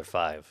 definitely another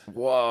 5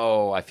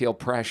 Whoa, I feel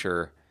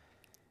pressure.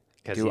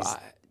 because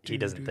he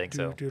doesn't think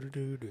so.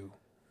 Do.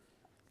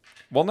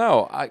 Well,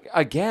 no.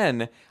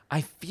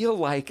 I feel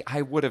like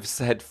I would have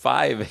said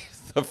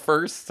 5 the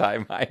first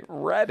time I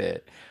read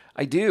it.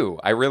 I do.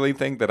 I really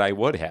think that I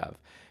would have,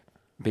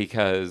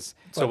 because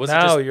So But was now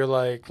it just you're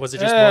like, was it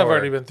just I've more-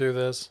 already been through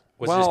this.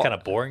 was it just well- kind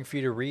of boring for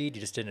you to read?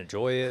 You just didn't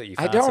enjoy it. You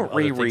I found some don't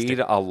other things reread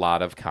to- a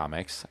lot of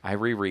comics. I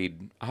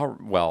reread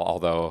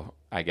although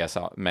I guess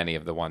many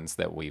of the ones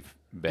that we've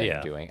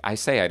been doing. I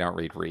say I don't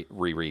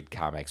reread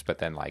comics, but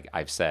then like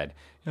I've said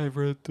I've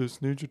read this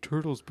Ninja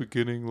Turtles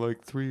beginning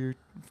like 3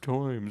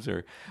 times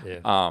or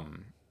Yeah.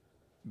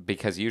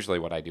 because usually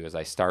what I do is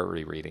I start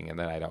rereading and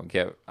then I don't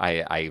get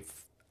I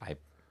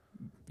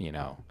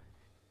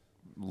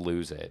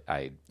lose it.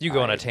 You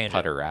go on I a tangent.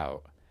 putter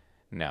out.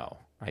 No,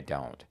 I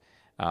don't.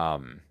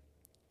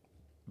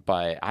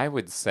 But I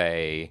would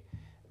say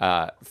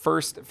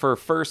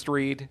first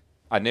read,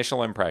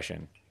 initial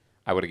impression,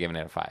 I would have given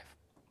it a 5.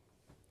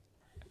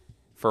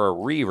 For a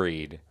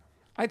reread,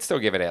 I'd still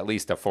give it at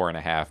least a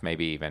 4.5,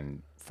 maybe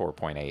even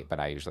 4.8, but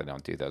I usually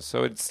don't do those.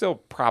 So it'd still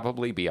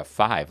probably be a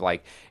 5.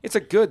 Like, it's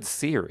a good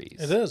series.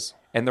 It is.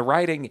 And the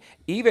writing,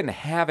 even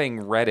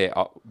having read it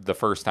the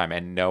first time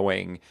and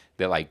knowing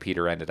that, like,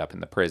 Peter ended up in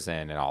the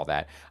prison and all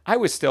that, I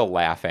was still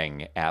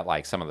laughing at,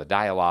 like, some of the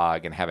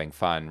dialogue and having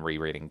fun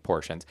rereading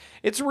portions.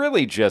 It's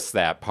really just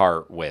that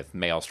part with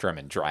Maelstrom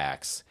and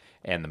Drax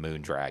and the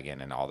Moon Dragon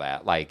and all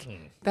that. Like,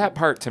 that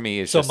part to me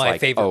is just my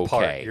like, favorite okay.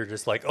 part. You're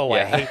just like, oh,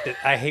 Yeah.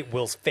 I hate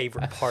Will's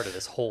favorite part of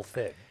this whole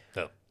thing.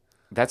 No.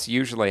 That's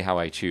usually how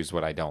I choose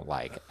what I don't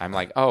like. I'm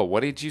like, oh, what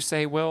did you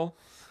say, Will?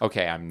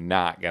 Okay, I'm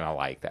not gonna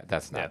like that.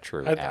 That's not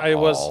true I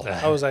all.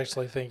 was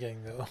actually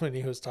thinking that when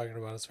he was talking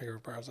about his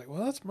favorite part, I was like,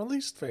 well, that's my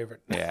least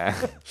favorite. Yeah.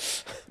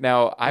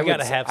 Now I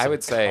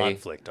would say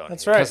conflict on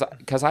That's here. right.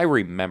 because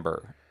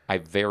I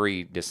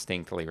very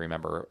distinctly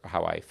remember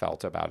how I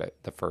felt about it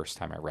the first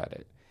time I read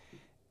it,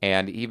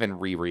 and even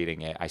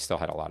rereading it, I still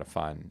had a lot of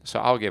fun. So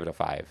I'll give it a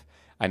 5.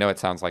 I know it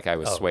sounds like I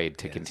was swayed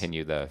to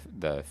continue the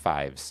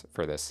 5s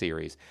for this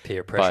series.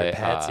 Peer pressure,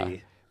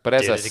 Patsy. But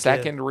as Did a it again.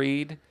 second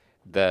read,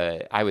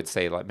 I would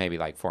say maybe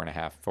like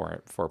 4.5,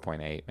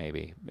 4.8,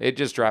 maybe. It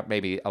just dropped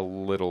maybe a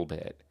little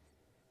bit,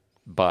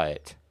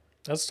 but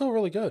That's still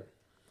really good.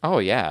 oh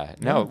yeah,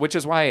 no, which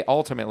is why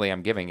ultimately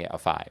I'm giving it a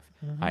 5.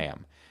 I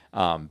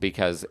am,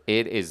 because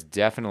it is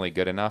definitely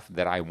good enough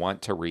that I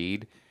want to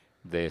read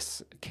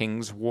this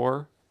King's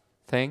War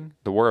thing,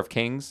 the War of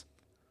Kings.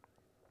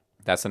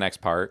 That's the next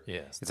part.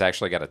 Yes. It's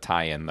actually got a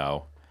tie-in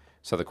though,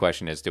 so the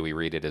question is, do we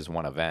read it as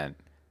one event?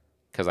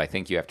 Because I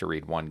think you have to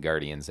read one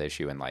Guardians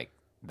issue and like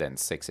then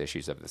 6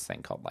 issues of this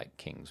thing called like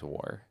King's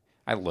War.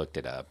 I looked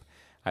it up.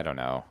 I don't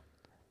know.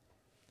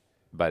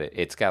 But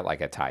it's got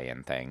like a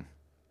tie-in thing.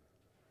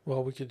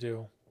 Well, we could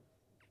do.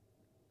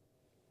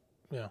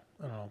 Yeah,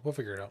 I don't know. We'll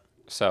figure it out.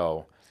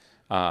 So,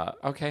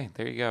 okay,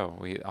 there you go.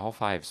 We all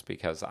 5s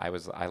because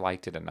I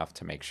liked it enough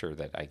to make sure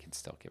that I could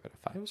still give it a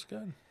 5. It was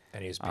good.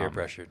 And he's peer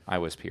pressured. I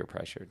was peer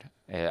pressured.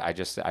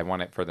 I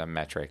want it for the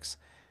metrics.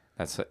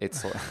 That's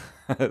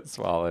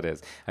all it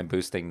is. I'm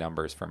boosting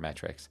numbers for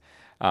metrics.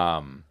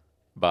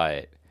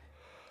 But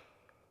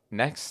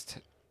next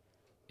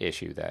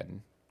ip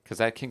then, because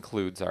that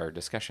concludes our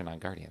discussion on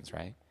Guardians,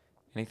 right?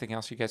 Anything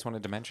else you guys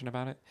wanted to mention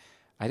about it?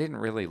 I didn't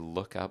really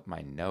look up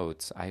my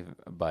notes,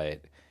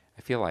 but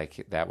I feel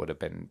like that would have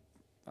been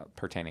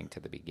pertaining to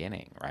the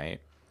beginning,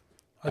 right?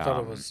 I thought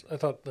it was. I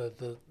thought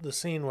the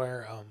scene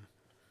where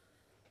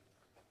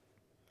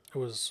it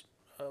was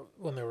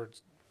when they were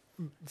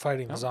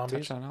fighting the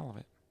zombies. Touched on all of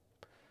it.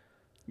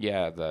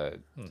 Yeah, the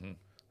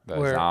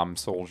Where- Zom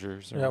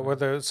soldiers. Or Yeah, where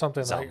there's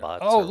something like, Zombots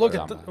oh, or look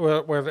at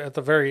where at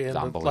the very end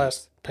of the Zomboids.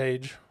 last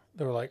page,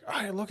 they were like,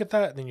 hey, look at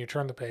that. And then you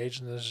turn the page,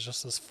 and there's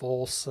just this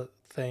full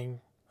thing,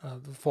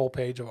 the full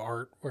page of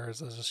art, where there's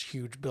this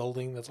huge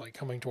building that's like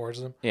coming towards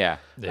them. Yeah.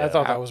 I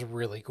thought that was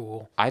really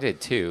cool. I did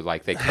too.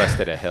 Like they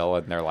crested a hill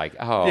and they're like,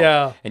 oh,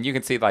 Yeah. And you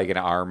can see like an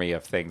army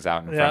of things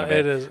out in front Yeah, of it.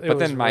 it is. It But was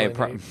then my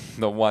really neat.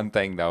 the one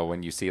thing though,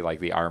 when you see like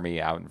the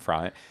army out in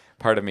front,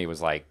 part of me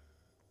was like,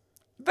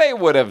 they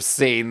would have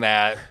seen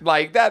that.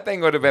 Like that thing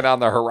would have been on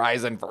the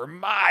horizon for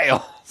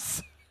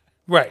miles.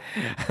 Right.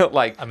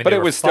 Like, I mean, but they it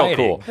were was still fighting.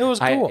 cool. It was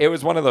cool. It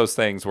was one of those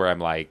things where I'm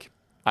like,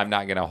 I'm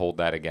not gonna hold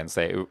that against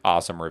a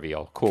awesome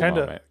reveal, cool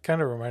moment.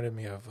 Kind of reminded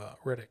me of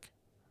Riddick.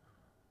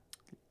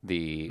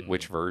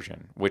 Which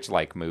version? Which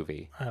like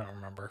movie? I don't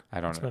remember. I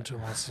don't It's know. been too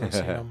long since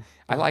I've seen them.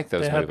 I like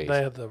those movies.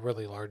 They had the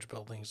really large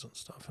buildings and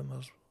stuff in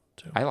those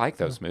too. I like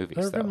those movies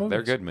They're though. good They're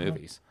movies. good Yeah.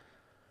 movies.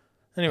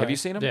 Anyway, Have you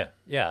seen them?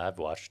 Yeah, I've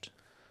watched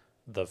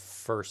the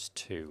first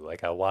 2.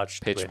 Like I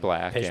watched Pitch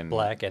Black and the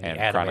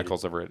animated.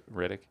 Chronicles of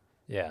Riddick.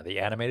 Yeah, the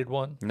animated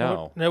one.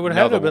 No, It would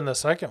have to have been the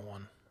second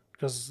one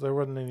because there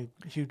wasn't any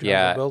huge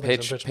yeah.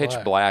 buildings in Pitch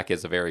Black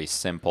is a very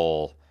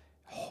simple,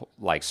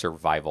 like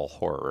survival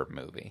horror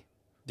movie.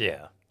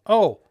 Yeah.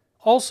 Oh,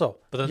 also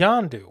But then-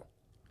 Yondu.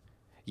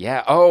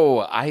 Yeah. Oh,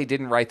 I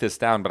didn't write this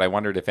down, but I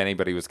wondered if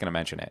anybody was going to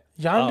mention it.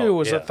 Yondu Oh,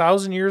 was yeah.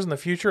 1,000 years in the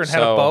future and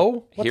had a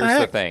bow. What here's the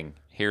heck? thing.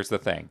 Here's the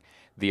thing.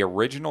 The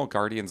original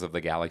Guardians of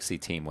the Galaxy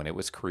team, when it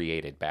was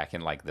created back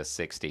in like the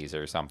 60s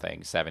or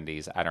something,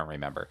 70s, I don't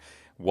remember,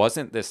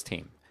 wasn't this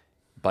team.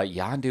 But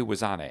Yondu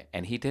was on it,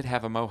 and he did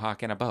have a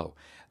mohawk and a bow.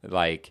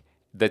 Like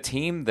the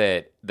team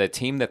that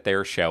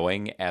they're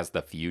showing as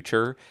the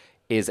future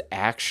is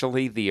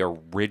actually the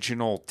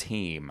original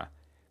team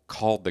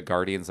called the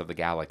Guardians of the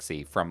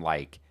Galaxy from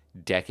like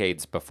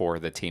decades before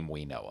the team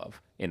we know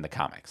of in the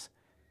comics.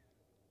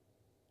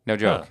 No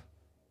joke. Huh.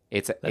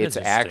 It's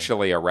interesting.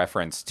 actually a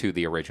reference to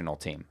the original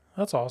team.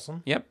 That's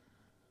awesome. Yep.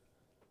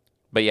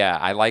 But yeah,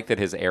 I like that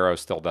his arrow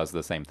still does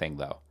the same thing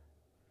though.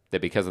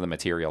 That because of the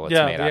material it's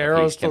Yeah, made the out of,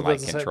 arrow he still can like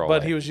does the same, control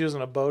but it. he was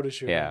using a bow to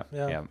shoot yeah,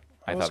 him. yeah.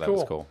 I That thought was that was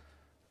cool. cool.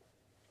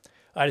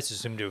 I just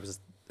assumed it was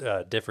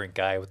a different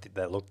guy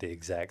that looked the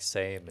exact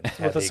same and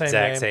had the the same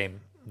exact name.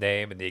 same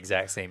name and the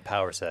exact same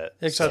power set.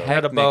 Except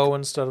had a bow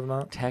instead of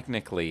not.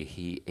 Technically,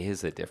 he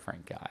is a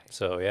different guy.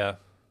 So yeah,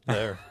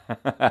 there.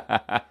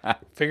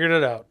 Figured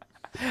it out.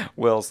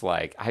 Will's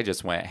like, I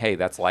just went, hey,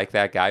 that's like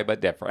that guy, but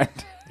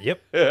different.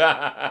 Yep.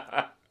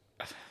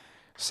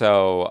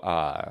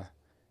 So,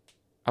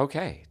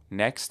 okay,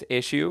 next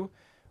issue,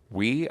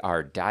 we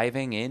are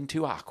diving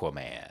into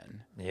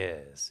Aquaman.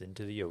 Yes,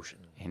 into the ocean.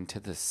 Into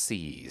the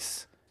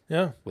seas.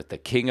 Yeah. With the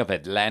king of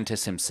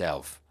Atlantis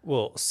himself.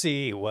 We'll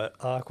see what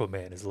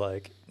Aquaman is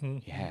like.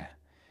 Yeah.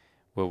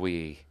 Will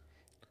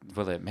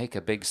it make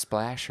a big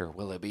splash or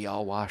will it be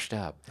all washed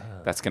up?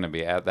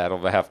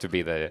 That'll have to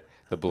be the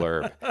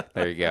blurb.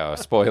 There you go.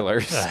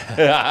 Spoilers.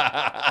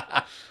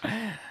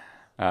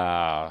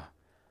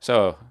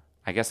 So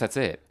I guess that's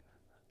it.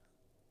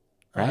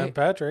 Right? I'm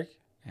Patrick.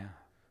 Yeah.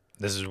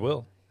 This is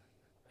Will.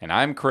 And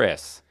I'm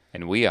Chris.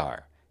 And we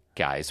are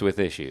Guys with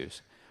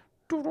Issues.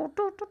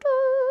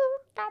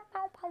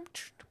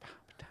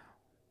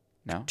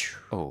 No?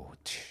 Oh.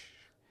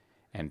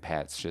 And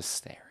Pat's just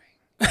staring.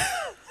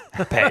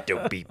 Pat,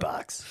 don't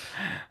beatbox.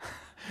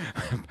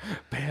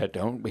 Pat,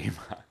 don't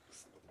beatbox.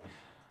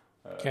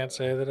 Can't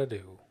say that I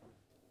do.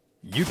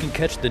 You can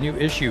catch the new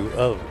issue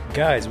of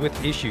Guys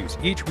with Issues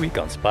each week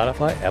on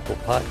Spotify, Apple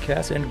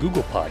Podcasts, and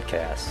Google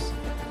Podcasts.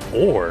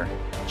 Or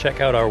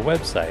check out our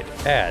website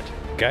at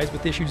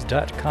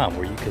guyswithissues.com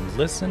where you can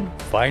listen,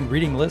 find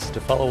reading lists to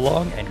follow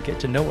along, and get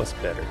to know us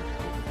better.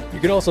 You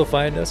can also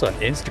find us on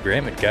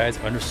Instagram at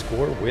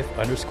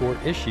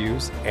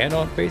guys_with_issues and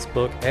on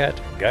Facebook at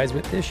Guys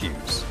with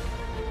Issues.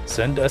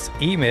 Send us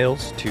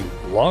emails to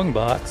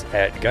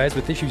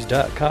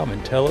longbox@guyswithissues.com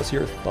and tell us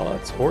your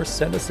thoughts or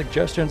send us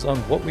suggestions on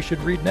what we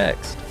should read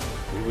next.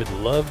 We would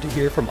love to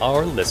hear from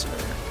our listener.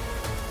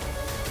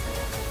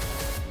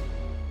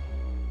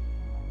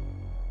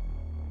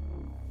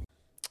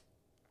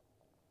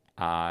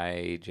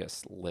 I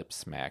just lip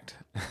smacked.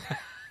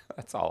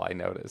 That's all I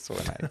noticed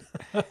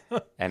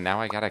and now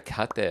I gotta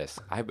cut this.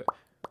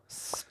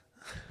 It's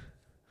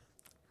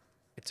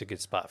a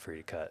good spot for you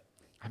to cut.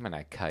 I'm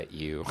gonna cut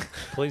you.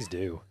 Please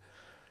do.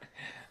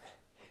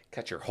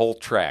 Cut your whole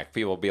track.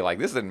 People will be like,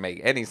 this didn't make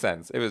any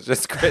sense. It was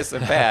just Chris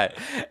and Pat,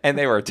 and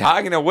they were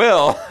talking to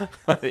Will,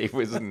 but he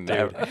was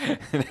never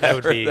that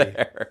would be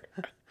there.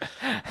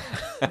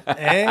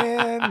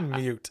 And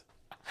mute.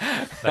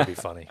 That'd be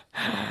funny.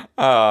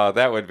 Oh,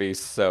 that would be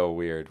so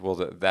weird. Well,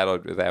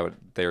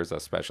 there's a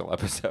special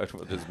episode.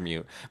 We'll just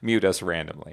mute us randomly.